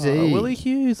 Oh, Hughesy. Willie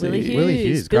Hughes. Willie Hughes. Willie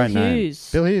Hughes, Bill great name.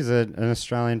 Hughes. Bill Hughes, an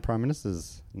Australian Prime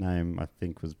Minister's name, I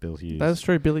think, was Bill Hughes. That's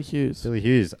true, Billy Hughes. Billy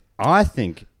Hughes. I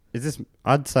think,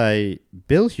 I'd say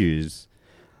Bill Hughes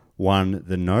won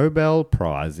the Nobel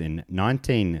Prize in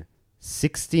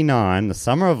 1969, the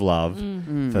Summer of Love,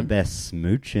 for best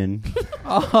smooching.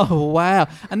 Oh, wow.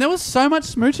 And there was so much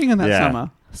smooching in that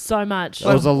summer. So much.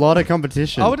 There was a lot of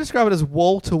competition. I would describe it as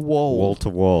wall to wall. Wall to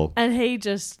wall. And he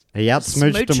just He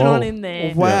outsmooched smooching them all. on in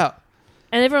there. Oh, wow.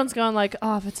 And everyone's going like, oh,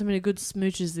 I've had so many good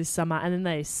smooches this summer. And then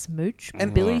they smooch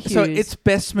Billy Hughes. So it's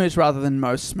best smooch rather than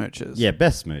most smooches. Yeah,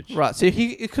 best smooch. Right. So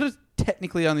it could have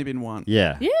technically only been one.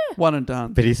 Yeah. Yeah. One and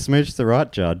done. But he smooched the right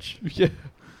judge. Yeah.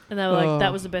 And they were like,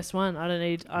 that was the best one. I don't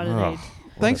need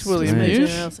Thanks, William smooching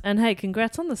Hughes. else. And hey,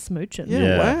 congrats on the smooching.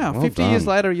 Yeah, wow. well 50 years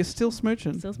done. later, you're still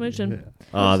smooching. Still smooching.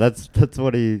 Oh, that's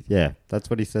what he that's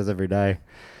what he says every day.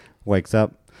 Wakes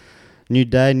up. New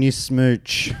day, new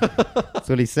smooch. That's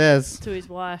what he says. To his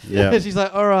wife. Yeah. She's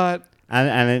like, all right.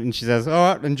 And she says,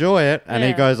 all right, enjoy it. And he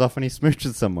Yeah. goes off and he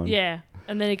smooches someone. Yeah.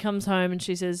 And then he comes home and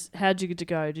she says, how'd you get to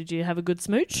go? Did you have a good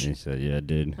smooch? And he said, yeah, I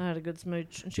did. I had a good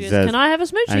smooch. And she He goes, says- can I have a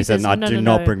smooch? And he said, says, I no, do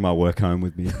no, not no. bring my work home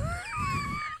with me.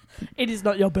 It is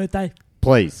not your birthday.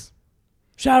 Please.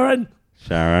 Sharon.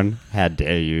 Sharon, how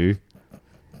dare you?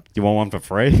 You want one for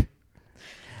free?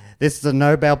 This is a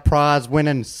Nobel Prize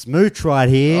winning smooch right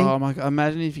here. Oh, my God.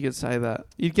 Imagine if you could say that.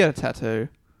 You'd get a tattoo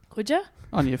Would you?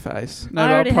 on your face. I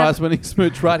Nobel already Prize have- winning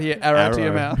smooch right here. Arrow to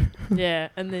your Arrow. mouth. Yeah.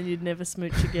 And then you'd never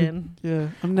smooch again. Yeah.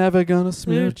 I'm never going to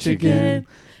smooch again.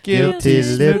 Guilty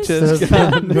lips smooches has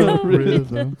got got no no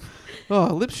rhythm. Oh,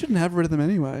 lips shouldn't have rhythm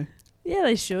anyway. Yeah,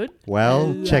 they should.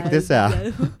 Well, check this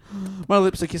out. My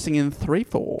lips are kissing in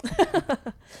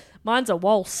 3/4. Mine's a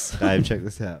waltz. Dave, check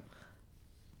this out.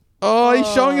 Oh,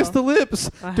 he's showing us the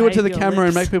lips. I Do it to hate the your camera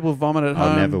and lips. make people vomit at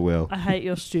home. I never will. I hate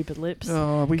your stupid lips.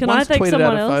 Oh, we Can I once thank tweeted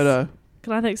someone out a else? photo.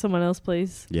 Can I thank someone else,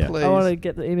 please? Yeah. Please. I want to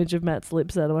get the image of Matt's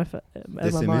lips out of my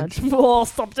This mind. image? Oh,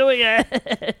 stop doing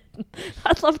it.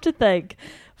 I'd love to thank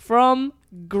from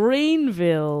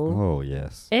Greenville, Oh,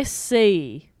 yes.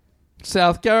 SC,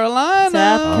 South Carolina.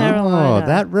 South Carolina. Oh,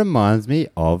 that reminds me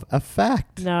of a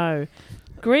fact. No.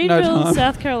 Greenville, time.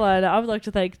 South Carolina. I would like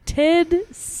to thank Ted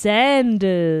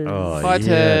Sanders. Oh, Hi, yeah.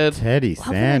 Ted. Teddy Love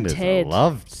him, Sanders. Ted. I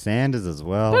loved Sanders as I've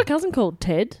well. got a cousin called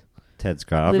Ted. Ted's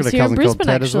great. I've Lives got a here in cousin called Brisbane,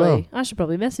 Ted actually. as well. I should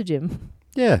probably message him.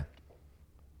 Yeah.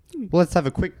 Well, let's have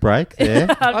a quick break there.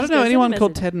 I don't know anyone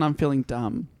called Ted and I'm feeling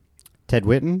dumb. Ted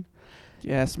Whitten.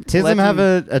 Yes. Tism legend. have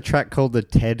a track called the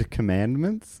Ted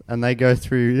Commandments, and they go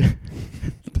through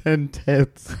 10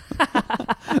 Teds.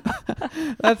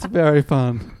 That's very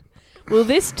fun. Well,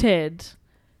 this Ted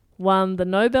won the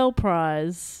Nobel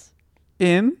Prize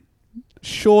In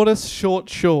shortest short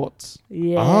shorts.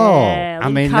 Yeah. I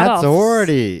little mean, that's cutoffs.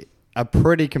 already a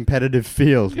pretty competitive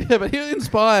field. Yeah, but he was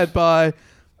inspired by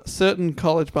a certain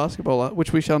college basketballer,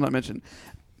 which we shall not mention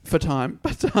for time.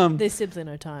 But There's simply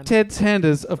no time. Ted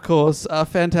Sanders, of course, are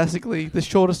fantastically the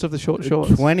shortest of the short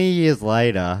shorts. 20 years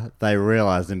later, they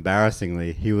realised,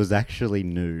 embarrassingly, he was actually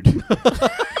nude.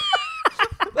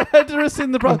 They had to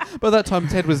rescind the prize. By that time,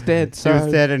 Ted was dead. He So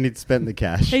was dead and he'd spent the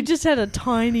cash. He just had a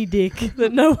tiny dick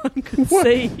that no one could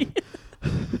see.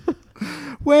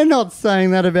 We're not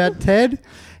saying that about Ted.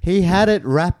 He had it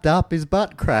wrapped up his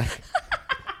butt crack.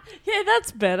 Yeah,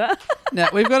 that's better. now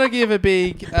we've got to give a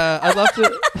big. I'd love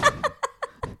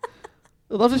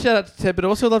to shout out to Ted, but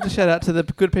also love to shout out to the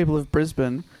good people of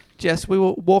Brisbane. Jess, we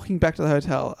were walking back to the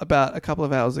hotel about a couple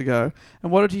of hours ago,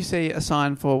 and what did you see? A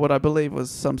sign for what I believe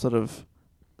was some sort of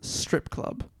strip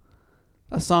club.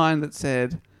 A sign that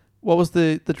said, "What was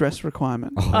the dress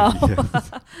requirement?"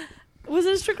 Was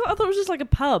it a strip club? I thought it was just like a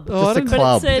pub. Just a But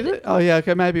club. it said, Did it? Oh yeah,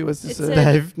 okay, maybe it was just It said-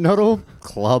 Dave, not all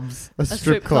clubs are a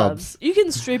strip clubs. You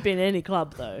can strip in any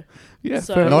club though. yeah,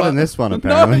 So- fair Not enough. in this one, No,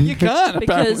 apparently. you can't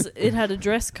Because apparently. it had a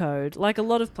dress code, like a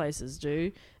lot of places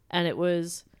do, and it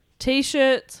was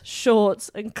t-shirts,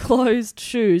 shorts, and closed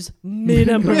shoes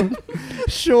minimum.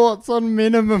 Shorts on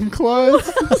minimum clothes.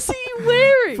 What else are you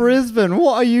wearing? Brisbane,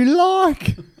 what are you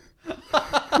like?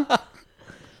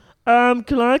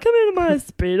 Can I come into my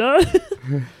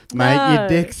speedo? Mate, No. your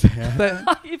dick's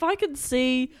out. If I can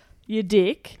see your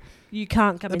dick, you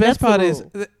can't come The in. best That's part the is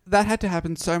rule. that had to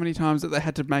happen so many times that they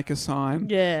had to make a sign.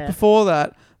 Yeah. Before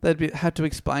that, had to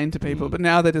explain to people, but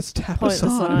now they just tap Point a the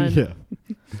sign. sign. Yeah.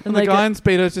 And the guy in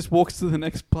Speedos just walks to the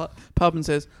next pub and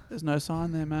says, "There's no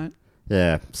sign there, mate."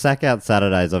 Yeah, Sack Out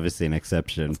Saturday is obviously an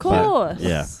exception. Of course. But,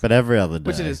 yeah, but every other day.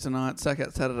 Which it is tonight, Sack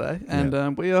Out Saturday.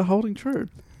 And we are holding true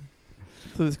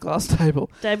to this glass table.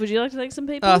 Dave, would you like to thank some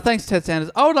people? Thanks, Ted Sanders.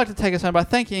 I would like to take us home by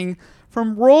thanking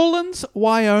from Rawlins,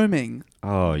 Wyoming.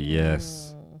 Oh,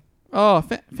 yes. Oh,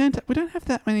 fantastic. We don't have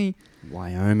that many.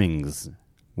 Wyomingans.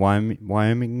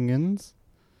 Wyomingans?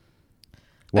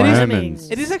 It is-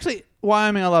 Wyomings. It is actually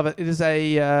Wyoming. I love it. It is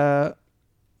a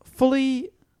fully.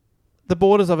 The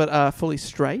borders of it are fully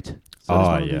straight. So it's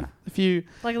one of the- if you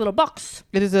like a little box.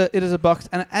 It is a box,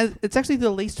 and it's actually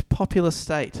the least populous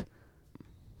state.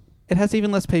 It has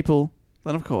even less people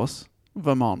than, of course,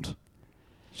 Vermont.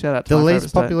 Shout out to The my least favourite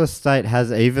state. populous state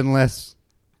has even less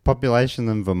population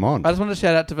than Vermont. I just want to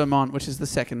shout out to Vermont, which is the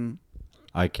second.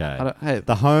 Okay. Hey,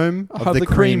 the home of the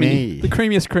creamy, the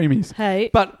creamiest creamies. Hey,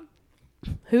 but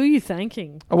who are you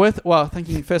thanking?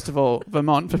 Thanking first of all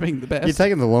Vermont for being the best. You're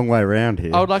taking the long way around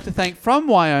here. I would like to thank from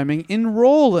Wyoming in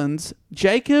Rawlins,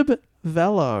 Jacob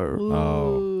Vello.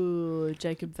 Ooh,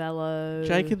 Jacob Vello.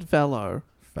 Jacob Vello,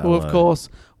 who of course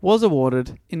was awarded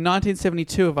in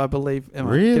 1972, if I believe. Am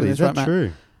I getting Really? this Is that right, Matt?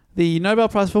 true? The Nobel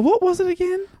Prize for what was it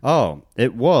again? Oh,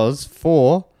 it was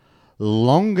for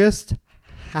longest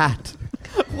hat.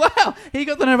 Wow, he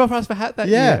got the Nobel Prize for hat that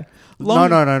Yeah. year. No,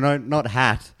 not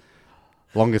hat.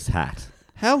 Longest hat.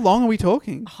 How long are we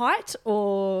talking? Height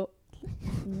or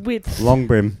width? Long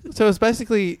brim. So it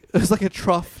was like a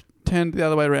trough turned the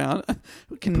other way around.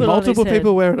 Can Put on his multiple head.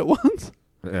 people wear it at once?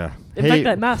 Yeah. In fact,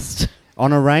 they must.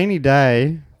 On a rainy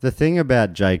day, the thing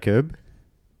about Jacob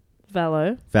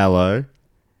Vello.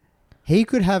 he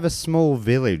could have a small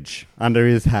village under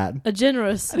his hat. A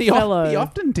generous And fellow. he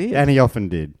often did. And he often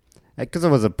did. Because it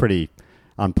was a pretty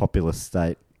unpopular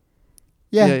state.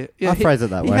 Yeah, I'll phrase it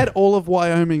that He way. had all of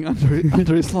Wyoming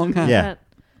under his long hat. Yeah.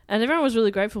 And everyone was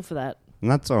really grateful for that. And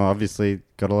that's obviously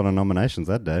got a lot of nominations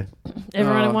that day.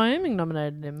 Everyone in Wyoming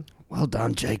nominated him. Well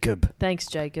done, Jacob. Thanks,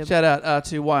 Jacob. Shout out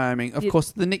to Wyoming. Of You-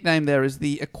 course, the nickname there is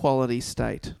the Equality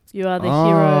State. You are the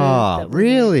hero. that we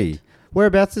really? need.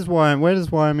 Whereabouts is Wyoming? Where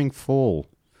does Wyoming fall?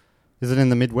 Is it in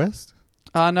the Midwest?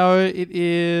 No, it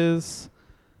is.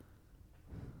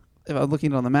 If I'm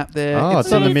looking on the map there, Oh,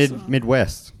 it's in the It's-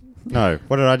 Midwest. No,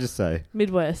 what did I just say?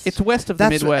 Midwest. It's west of the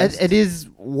Midwest. It is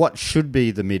what should be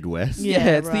the Midwest. Yeah,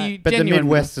 it's right. the But the genuine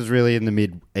Midwest is really in the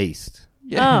Mid-East.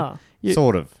 Yeah. Oh. You-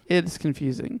 Sort of. It's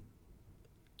confusing.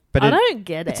 But I don't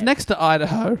get it. It's next to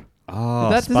Idaho. Oh,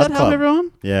 Does Spud that help Club.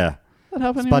 everyone? Yeah. That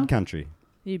help anyone? Spud Country.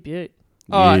 You beaut.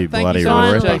 All right, You thank bloody you so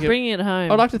much, ripper. Jacob. Bringing it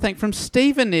home. I'd like to thank from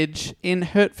Stevenage in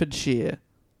Hertfordshire.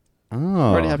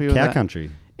 Oh, Very happy with cow that.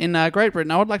 country. In Great Britain,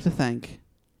 I would like to thank.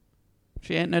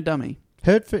 She ain't no dummy.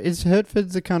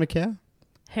 Hertford's a kind of cow?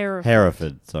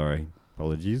 Hereford, sorry.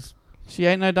 Apologies. She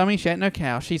ain't no dummy. She ain't no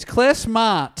cow. She's Claire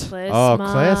Smart. Claire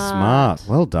Claire Smart.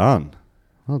 Well done.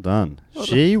 Well done.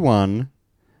 She won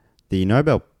the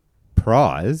Nobel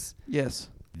Prize Yes.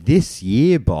 this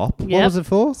year, Bop. What Yep. was it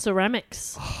for?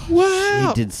 Ceramics.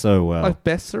 Wow. She did so well. Like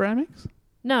best ceramics?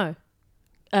 No.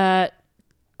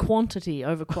 Quantity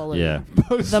over quality. Yeah.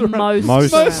 The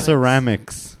most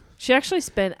ceramics. She actually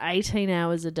spent 18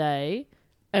 hours a day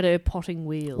at her potting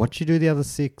wheel. What'd you do the other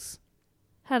 6?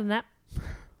 Had a nap.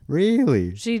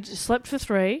 Really? She slept for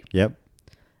 3. Yep.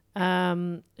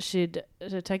 She'd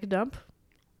take a dump.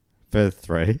 For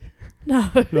 3? No.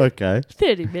 Okay.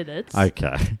 30 minutes.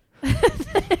 Okay.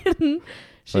 Then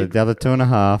So the other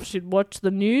 2.5. she'd watch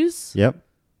the news. Yep.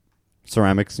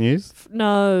 Ceramics news?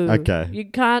 No. Okay. You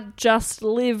can't just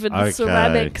live in the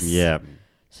ceramics. Yep.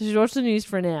 So she'd watch the news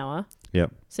for an hour.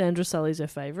 Yep. Sandra Sully's her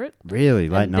favourite. Really?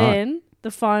 Late and night? Then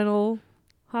the final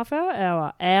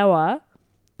hour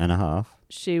And a half.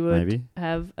 she would Maybe.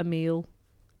 have a meal.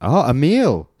 Oh, a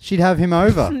meal. She'd have him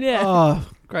over. Yeah. Oh,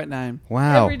 great name.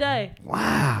 Wow. Every day.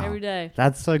 Wow. Every day.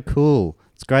 That's so cool.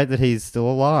 It's great that he's still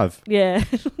alive. Yeah.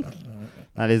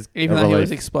 That is Even a though he relief.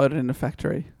 was exploded in a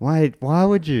factory. Wait, why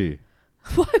would you?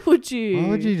 Why would you? Why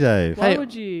would you, Dave? Why Hey,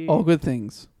 would you? All good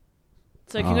things.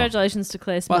 So congratulations to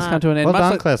Claire Smart. Must come to an end. Well much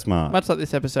done, like, Claire Smart. Much like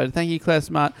this episode. Thank you, Claire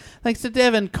Smart. Thanks to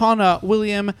Devon, Connor,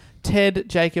 William, Ted,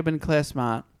 Jacob, and Claire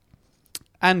Smart.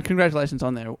 And congratulations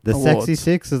on their The awards. Sexy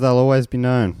Six, as they'll always be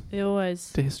known. They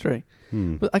always. To history.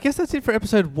 Hmm. But I guess that's it for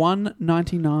episode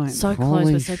 199. So close.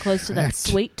 Holy We're so close to that shit.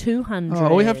 sweet 200.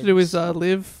 All we have to do is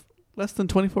live less than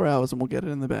 24 hours and we'll get it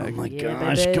in the bag. Oh my Yeah,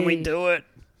 gosh, can we baby. do it?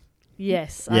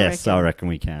 Yes. Yes, I reckon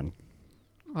we can.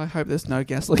 I hope there's no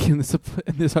gas leak in this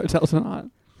hotel tonight.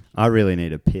 I really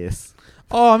need a piss.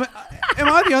 Oh, am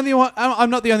I the only one? I'm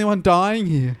not the only one dying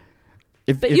here.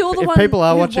 If, But if, you're the if one people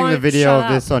are who watching the won't video shut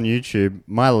of this on YouTube,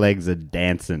 my legs are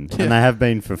dancing. Yeah. And they have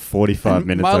been for 45 And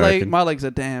minutes, my, I reckon. my legs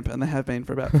are damp and they have been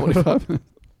for about 45 minutes.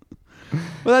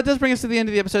 Well, that does bring us to the end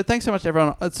of the episode. Thanks so much to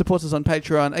everyone that supports us on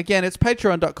Patreon. Again, it's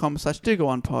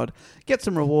patreon.com/dogoonpod. Get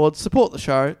some rewards, support the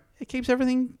show. It keeps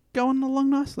everything going along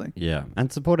nicely. Yeah,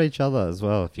 and support each other as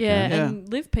well if you Yeah, can. and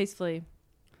live peacefully.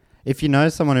 If you know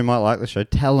someone who might like the show,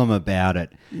 tell them about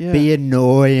it. Yeah. Be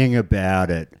annoying about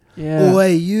it. Yeah. Oi,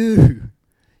 you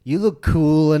look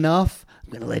cool enough. I'm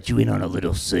going to let you in on a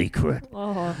little secret.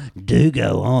 Oh. Do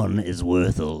Go On is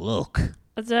worth a look.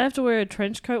 Do I have to wear a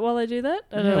trench coat while I do that?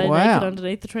 And Yeah, are they wow. naked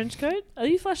underneath the trench coat? Are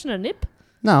you flashing a nip?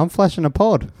 No, I'm flashing a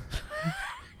pod.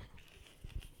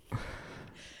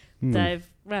 Dave,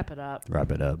 wrap it up.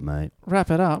 Wrap it up, mate. Wrap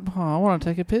it up. Oh, I want to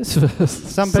take a piss first.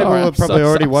 Some people are probably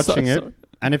already watching it.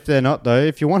 And if they're not, though,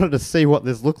 if you wanted to see what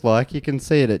this looked like, you can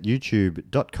see it at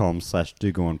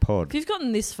youtube.com/dogoonpod. If you've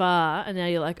gotten this far and now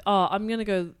you're like, oh, I'm going to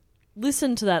go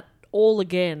listen to that all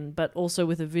again, but also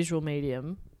with a visual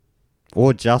medium.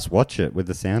 Or just watch it with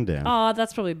the sound down. Oh,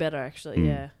 that's probably better, actually. Mm.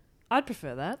 Yeah. I'd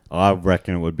prefer that. I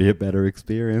reckon it would be a better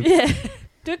experience. Yeah.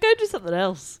 Go do something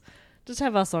else. Just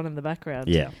have us on in the background.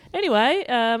 Yeah. Anyway,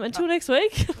 until next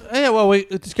week. Yeah, well, we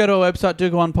just go to our website,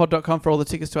 dogoonpod.com, for all the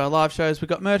tickets to our live shows. We've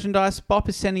got merchandise. Bop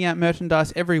is sending out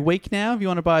merchandise every week now. If you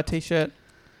want to buy a T-shirt,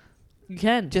 you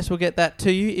can. Jess will get that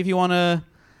to you. If you want to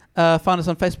find us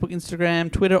on Facebook,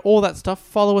 Instagram, Twitter, all that stuff,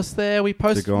 follow us there. We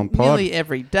post Go On Pod. nearly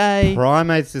every day.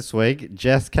 Primates this week.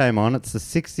 Jess came on. It's the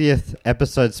 60th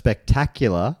episode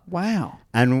spectacular. Wow.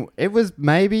 And it was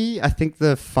maybe, I think,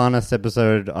 the funnest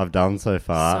episode I've done so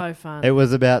far. So fun. It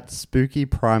was about spooky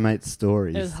primate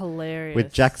stories. It was hilarious.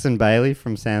 With Jackson Bailey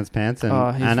from Sans Pants. And,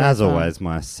 Oh, he's and very as fun. always,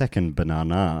 my second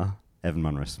banana, Evan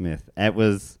Munro Smith. It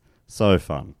was so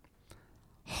fun.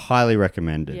 Highly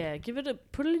recommended. Yeah,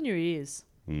 put it in your ears.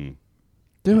 Mm.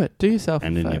 Do it. Do yourself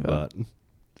And a in your favour. butt,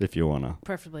 if you want to.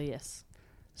 Preferably, yes.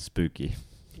 Spooky.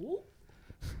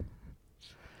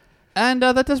 And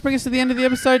that does bring us to the end of the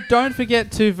episode. Don't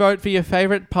forget to vote for your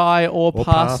favourite pie or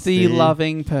pasty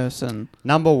loving person.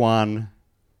 Number 1.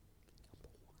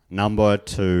 Number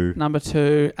 2. Number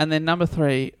 2. And then number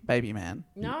 3, Baby Man.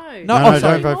 No. No, oh,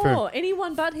 sorry. don't vote for him.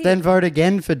 Anyone but him. Then vote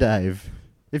again for Dave.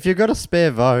 If you've got a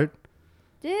spare vote.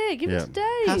 Yeah, give it to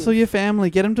Dave. Hassle your family.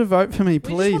 Get them to vote for me, We just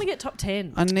please. want to get top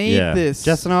 10. I need this.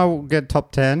 Jess and I will get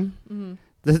top 10. Mhm.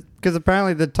 Because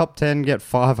apparently the top 10 get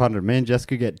 500. Me and Jess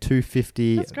could get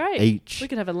 250 That's great. each. We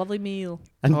could have a lovely meal.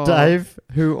 And Oh. Dave,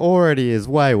 who already is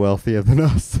way wealthier than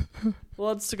us.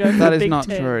 Wants to go for That the is big not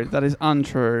 10. true. That is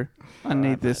untrue. I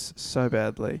need this so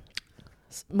badly.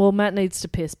 Well, Matt needs to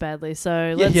piss badly,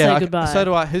 so let's say goodbye. So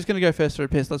do I. Who's going to go first for a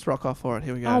piss? Let's rock off for it.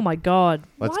 Here we go. Oh my God.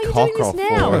 Let's Why are you cock doing this off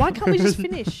now? for it. Why can't we just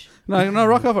finish? No,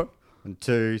 rock off for it. 1,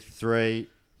 2, 3.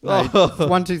 Oh.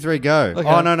 1, 2, 3, go. Okay.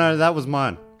 Oh, no, that was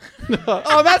mine.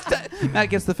 Oh, Matt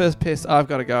gets the first piss. I've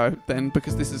got to go then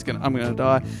because I'm going to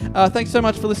die. Thanks so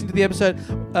much for listening to the episode.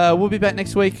 We'll be back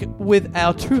next week with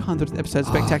our 200th episode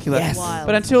spectacular. yes. Wild.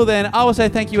 But until then, I will say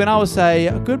thank you and I will say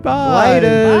goodbye.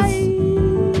 Laters. Bye.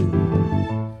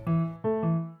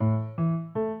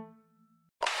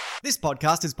 This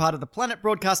podcast is part of the Planet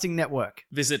Broadcasting Network.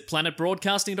 Visit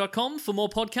planetbroadcasting.com for more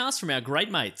podcasts from our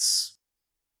great mates.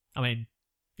 I mean,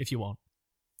 if you want.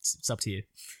 It's up to you.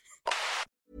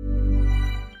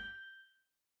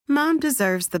 Mom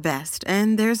deserves the best,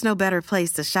 and there's no better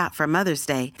place to shop for Mother's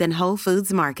Day than Whole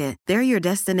Foods Market. They're your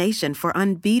destination for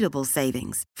unbeatable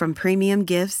savings, from premium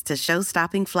gifts to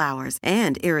show-stopping flowers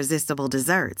and irresistible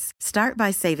desserts. Start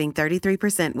by saving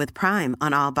 33% with Prime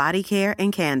on all body care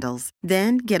and candles.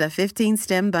 Then get a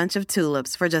 15-stem bunch of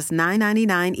tulips for just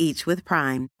 $9.99 each with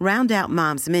Prime. Round out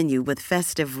Mom's menu with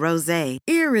festive rosé,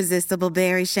 irresistible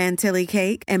berry chantilly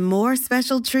cake, and more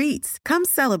special treats. Come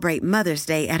celebrate Mother's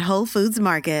Day at Whole Foods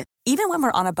Market. Even when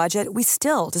we're on a budget, we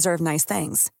still deserve nice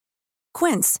things.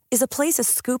 Quince is a place to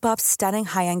scoop up stunning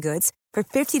high-end goods for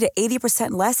 50 to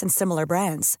 80% less than similar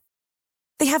brands.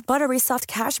 They have buttery soft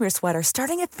cashmere sweaters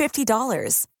starting at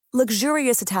 $50,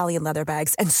 luxurious Italian leather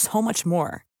bags, and so much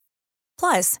more.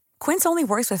 Plus, Quince only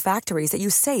works with factories that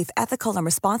use safe, ethical, and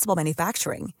responsible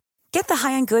manufacturing. Get the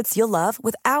high-end goods you'll love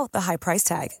without the high price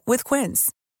tag with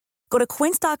Quince. Go to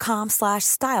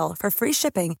quince.com/style for free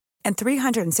shipping and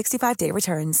 365-day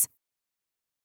returns.